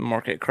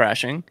market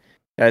crashing,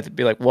 to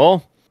be like,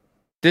 well,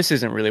 this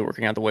isn't really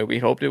working out the way we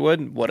hoped it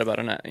would. What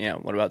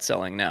about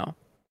selling now?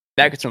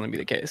 That could certainly be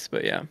the case,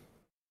 but yeah.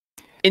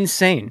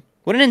 Insane.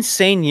 What an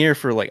insane year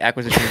for like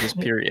acquisitions just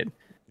period.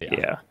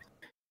 Yeah.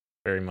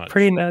 Very much.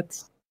 Pretty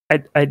nuts.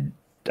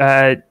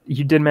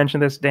 You did mention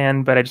this,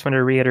 Dan, but I just want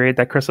to reiterate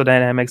that Crystal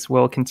Dynamics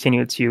will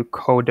continue to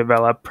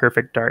co-develop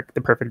Perfect Dark,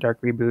 the Perfect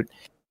Dark reboot,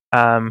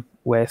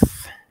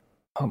 with...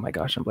 Oh my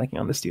gosh, I'm blanking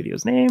on the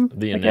studio's name.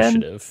 The again.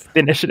 Initiative. The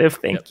Initiative,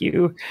 thank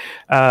you.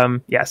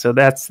 So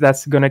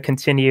that's going to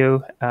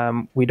continue.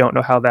 We don't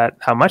know how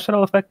much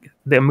that'll affect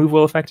the move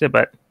will affect it,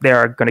 but they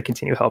are going to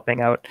continue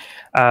helping out.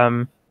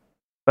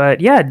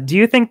 But yeah, do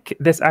you think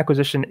this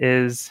acquisition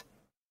is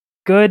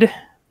good,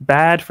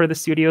 bad for the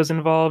studios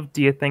involved?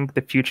 Do you think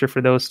the future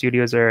for those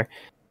studios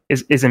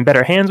is in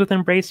better hands with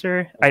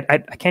Embracer? I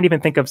can't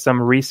even think of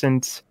some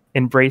recent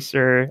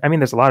Embracer. I mean,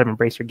 there's a lot of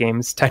Embracer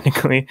games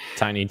technically.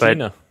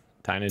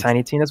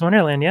 Tiny Tina's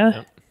Wonderland,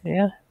 yeah.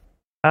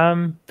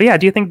 But yeah,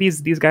 do you think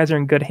these guys are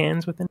in good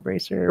hands with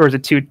Embracer, or is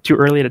it too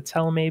early to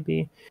tell?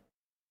 Maybe.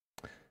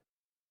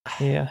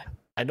 Yeah,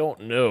 I don't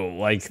know.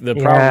 Like the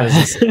problem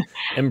is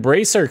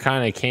Embracer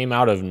kind of came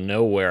out of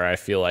nowhere. I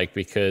feel like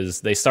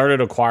because they started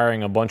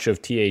acquiring a bunch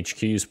of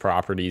THQ's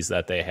properties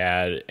that they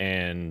had,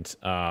 and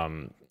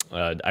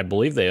I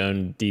believe they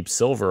own Deep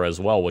Silver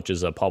as well, which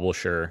is a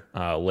publisher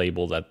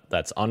label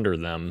that's under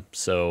them.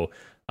 So.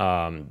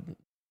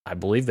 I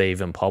believe they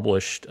even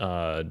published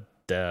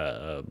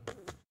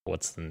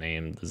what's the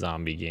name? The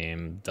zombie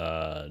game.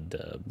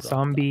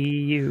 Zombie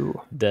U.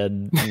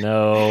 Dead.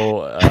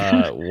 No.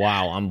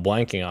 Wow, I'm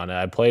blanking on it.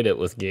 I played it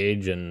with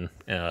Gage and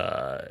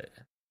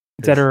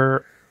Dead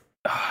or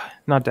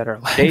not Dead or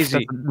Alive.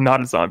 Daisy. That's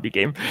not a zombie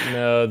game.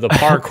 no, the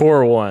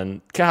parkour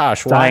one.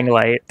 Gosh, Dying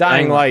Light.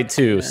 Dying Light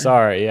 2. Yeah.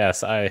 Sorry,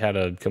 yes, I had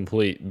a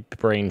complete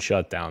brain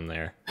shutdown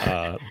there.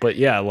 But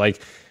yeah,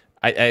 like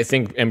I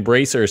think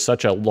Embracer is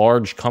such a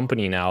large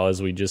company now,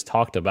 as we just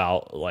talked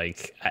about.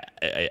 Like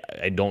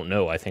I don't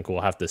know. I think we'll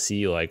have to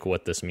see like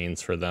what this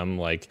means for them.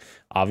 Like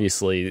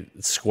obviously,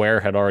 Square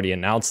had already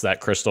announced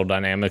that Crystal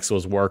Dynamics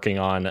was working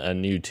on a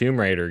new Tomb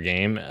Raider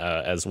game,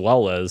 as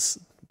well as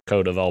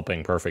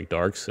co-developing Perfect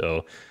Dark.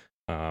 So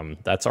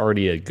that's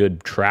already a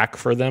good track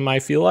for them, I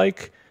feel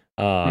like.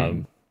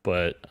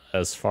 But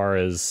as far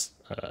as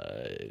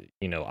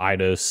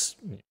Eidos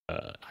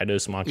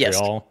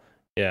Montreal,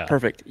 yeah,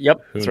 Perfect.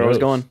 Yep. Who That's where I was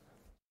knows?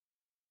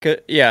 going.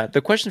 Yeah, the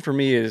question for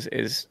me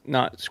is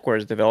not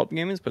Square's developed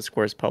games, but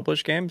Square's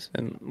published games.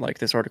 And like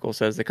this article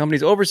says, the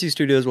company's overseas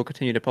studios will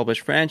continue to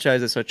publish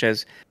franchises such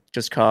as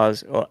Just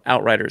Cause,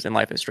 Outriders, and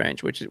Life is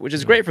Strange, which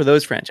is great for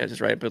those franchises,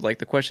 right? But like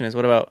the question is,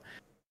 what about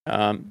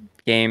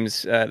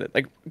games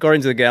like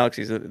Guardians of the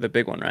Galaxy is the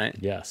big one, right?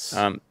 Yes.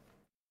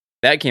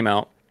 That came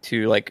out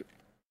to like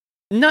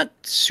not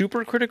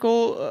super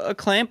critical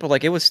acclaim, but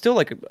like it was still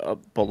like a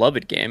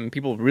beloved game.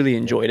 People really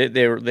enjoyed it.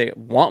 They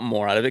want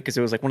more out of it because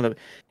it was like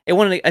it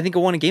won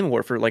a Game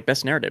Award for like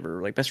best narrative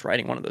or like best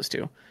writing, one of those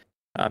two.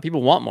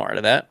 People want more out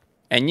of that,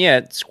 and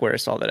yet Square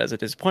saw that as a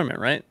disappointment,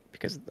 right?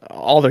 Because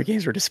all their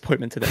games were a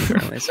disappointment to them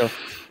currently. So,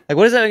 like,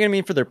 what is that going to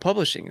mean for their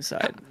publishing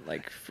side?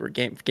 Like for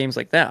games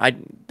like that,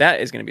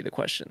 that is going to be the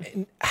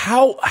question.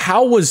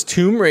 How was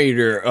Tomb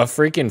Raider a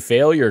freaking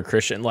failure,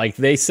 Christian? Like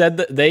they said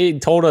that they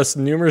told us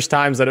numerous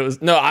times that it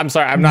was. No, I'm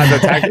sorry, I'm not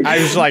attacking. I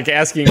was like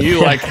asking you,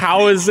 like,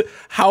 how is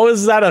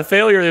that a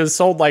failure? It was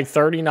sold like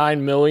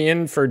 39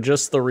 million for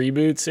just the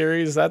reboot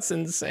series. That's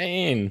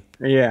insane.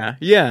 Yeah.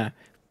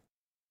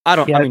 I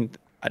don't.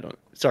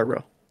 Sorry,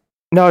 bro.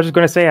 No, I was just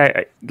going to say,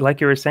 I like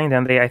you were saying,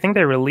 Dan. I think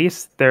they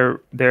released their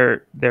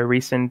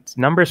recent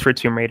numbers for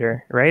Tomb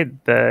Raider, right?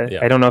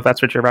 I don't know if that's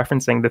what you're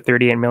referencing. The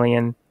 38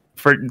 million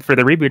for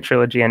the reboot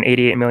trilogy and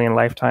 88 million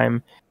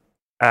lifetime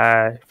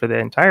for the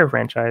entire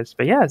franchise.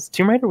 But yeah,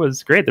 Tomb Raider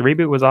was great. The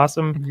reboot was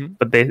awesome,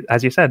 but they,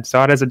 as you said,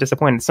 saw it as a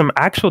disappointment. Some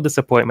actual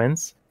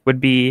disappointments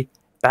would be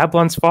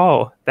Babylon's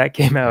Fall that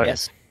came out.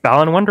 Yes.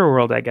 Balan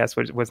Wonderworld, I guess,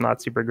 was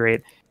not super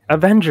great.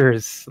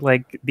 Avengers,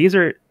 like these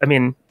are, I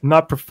mean,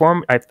 not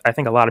perform. I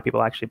think a lot of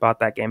people actually bought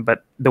that game,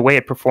 but the way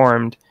it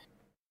performed,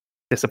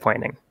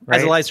 disappointing. Right?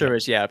 As a live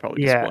service,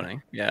 probably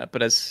disappointing. Yeah,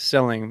 but as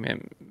selling,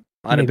 it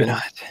might have Maybe been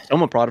not.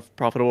 somewhat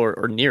profitable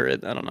or near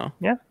it. I don't know.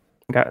 Yeah,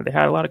 they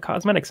had a lot of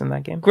cosmetics in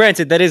that game.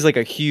 Granted, that is like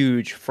a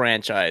huge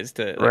franchise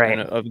Right.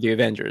 of the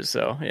Avengers.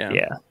 So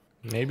Yeah.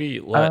 Maybe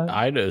let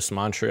Eidos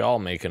Montreal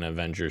make an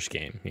Avengers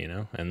game,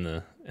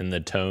 in the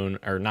tone,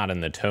 or not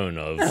in the tone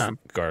of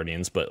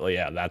Guardians, but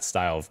that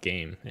style of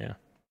game. Yeah,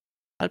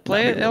 I'd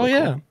play it. Hell really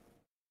yeah. cool.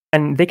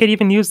 And they could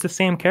even use the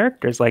same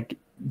characters, like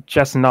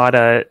just not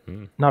a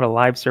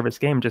live service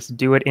game. Just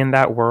do it in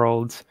that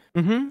world,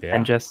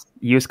 and just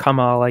use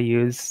Kamala,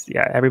 use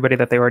everybody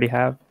that they already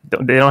have.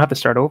 They don't have to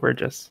start over.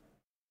 Just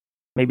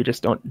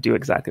don't do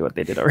exactly what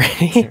they did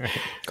already.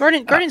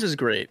 Guardians was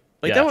great.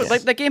 Like that was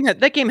like that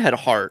game had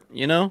heart.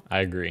 I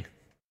agree.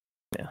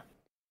 Yeah.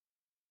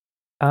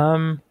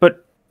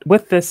 But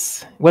with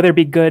this, whether it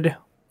be good,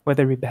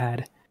 whether it be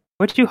bad,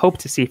 what do you hope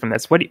to see from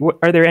this? What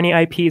are there any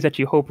IPs that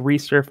you hope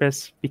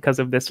resurface because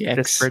of this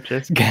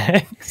purchase?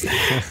 Gex.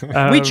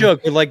 We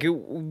joke, but like,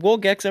 will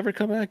Gex ever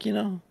come back?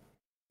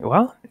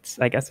 Well,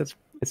 I guess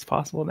it's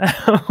possible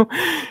now.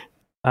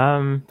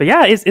 But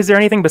yeah, is there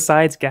anything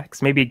besides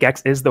Gex? Maybe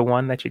Gex is the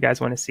one that you guys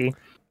want to see.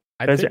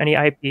 Is there any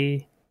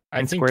IP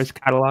in Square's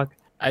catalog?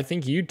 I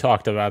think you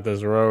talked about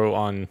this, Ro,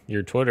 on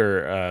your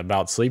Twitter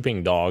about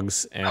Sleeping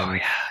Dogs,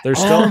 and there's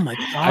still. my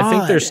God. I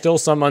think there's still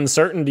some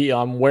uncertainty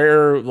on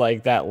where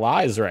like that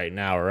lies right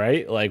now,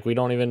 right? Like we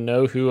don't even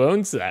know who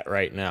owns that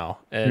right now,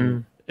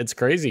 and it's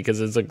crazy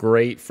because it's a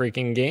great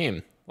freaking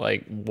game.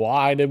 Like,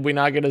 why did we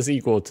not get a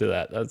sequel to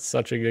that? That's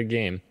such a good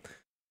game.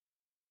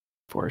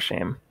 For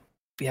shame.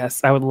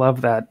 Yes, I would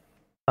love that.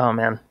 Oh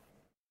man,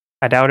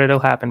 I doubt it'll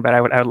happen, but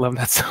I would love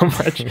that so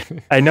much.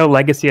 I know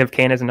Legacy of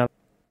Kain is another.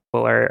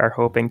 People are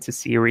hoping to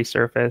see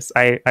resurface.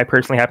 I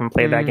personally haven't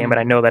played that game, but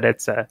I know that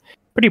it's a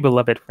pretty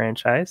beloved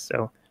franchise,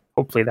 so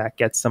hopefully that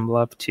gets some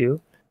love too.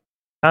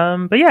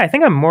 But yeah, I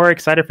think I'm more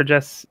excited for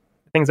just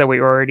things that we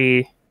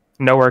already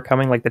know are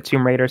coming, like the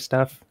Tomb Raider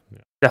stuff.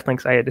 Definitely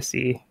excited to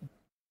see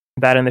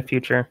that in the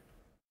future.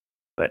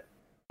 But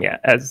yeah,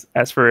 as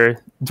for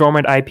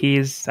dormant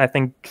IPs, I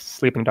think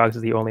Sleeping Dogs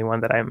is the only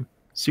one that I'm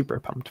super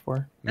pumped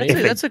for.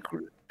 That's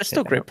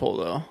still a great pull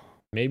though.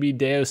 Maybe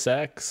Deus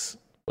Ex.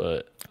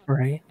 But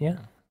right, yeah.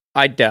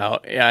 I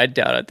doubt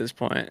at this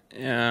point.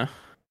 Yeah.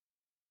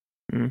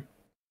 I don't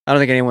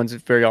think anyone's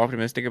very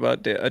optimistic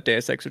about a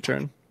Deus Ex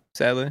return,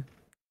 sadly.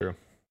 True.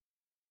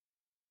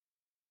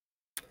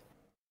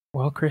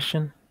 Well,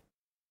 Christian,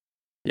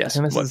 Yes.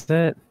 And this is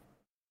it.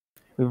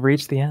 We've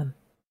reached the end.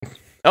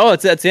 Oh,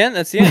 that's the end.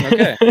 That's the end.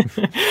 Okay.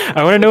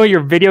 I want to know what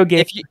your video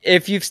game.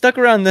 If you've stuck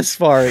around this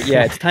far,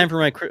 yeah, it's time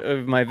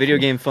for my video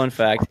game fun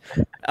fact.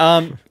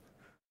 For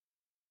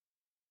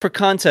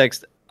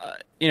context,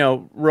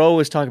 Ro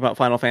was talking about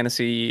Final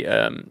Fantasy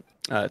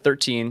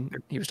 13.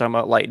 He was talking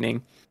about Lightning.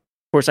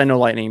 Of course, I know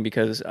Lightning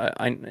because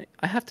I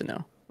have to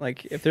know.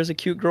 Like, if there's a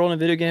cute girl in a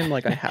video game,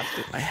 like I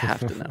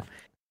have to know.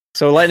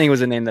 So Lightning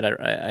was a name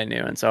that I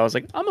knew, and so I was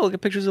like, I'm gonna look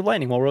at pictures of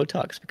Lightning while Ro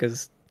talks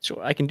because sure,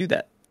 I can do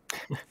that.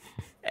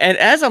 And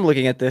as I'm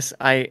looking at this,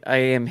 I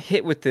am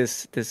hit with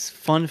this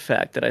fun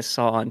fact that I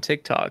saw on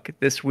TikTok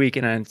this week,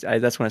 and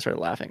that's when I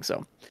started laughing.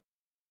 So,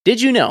 did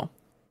you know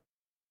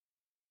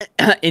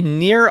in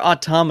Nier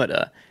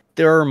Automata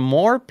there are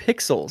more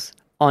pixels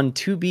on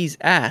 2B's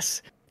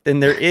ass than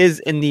there is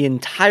in the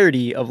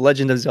entirety of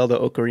Legend of Zelda: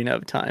 Ocarina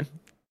of Time?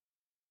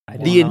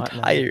 The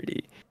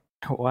entirety.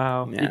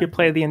 Wow, Yeah. You could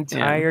play the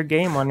entire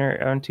game on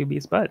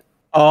 2B's butt.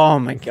 Oh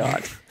my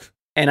god!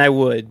 And I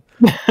would.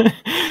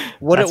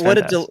 What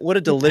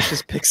a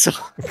delicious pixel.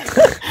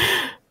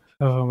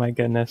 Oh my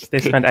goodness, they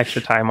spent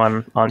extra time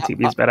on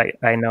 2B's butt.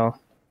 I know.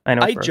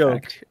 I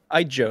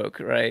joke,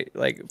 right?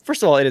 Like,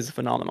 first of all, it is a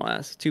phenomenal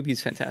ass.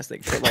 2B's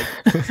fantastic, but like,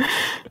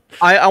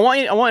 I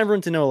want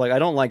everyone to know, like, I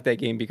don't like that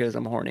game because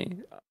I'm horny.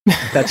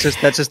 That's just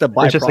a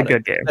byproduct. It's just a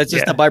good game. That's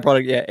just a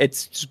byproduct. Yeah,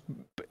 it's just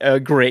a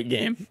great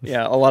game.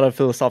 Yeah, a lot of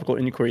philosophical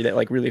inquiry that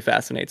like really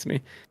fascinates me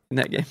in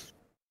that game.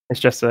 It's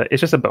just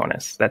a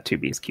bonus that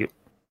 2B's cute.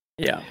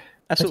 Yeah,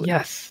 absolutely. But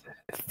yes,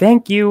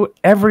 thank you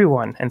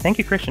everyone, and thank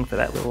you Christian for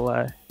that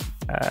little.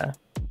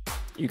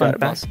 You got it,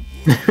 boss.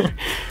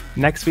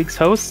 Next week's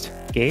host,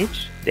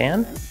 Gage,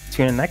 Dan.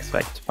 Tune in next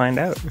week to find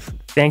out.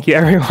 Thank you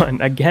everyone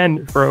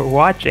again for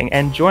watching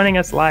and joining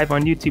us live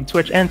on YouTube,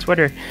 Twitch, and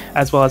Twitter,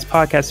 as well as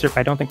podcast.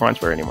 I don't think we're on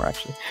Twitter anymore,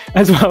 actually.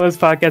 As well as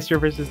podcast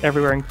services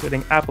everywhere,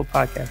 including Apple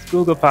Podcasts,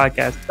 Google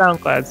Podcasts,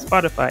 SoundCloud,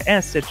 Spotify,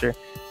 and Stitcher.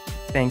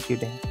 Thank you,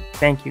 Dan.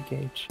 Thank you,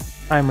 Gage.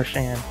 I'm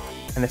Rashan,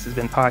 and this has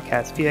been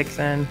Podcast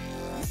PXN.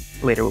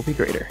 Later will be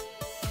greater.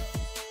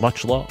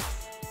 Much love.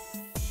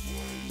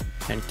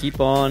 And keep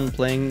on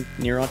playing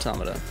Nier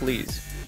Automata, please.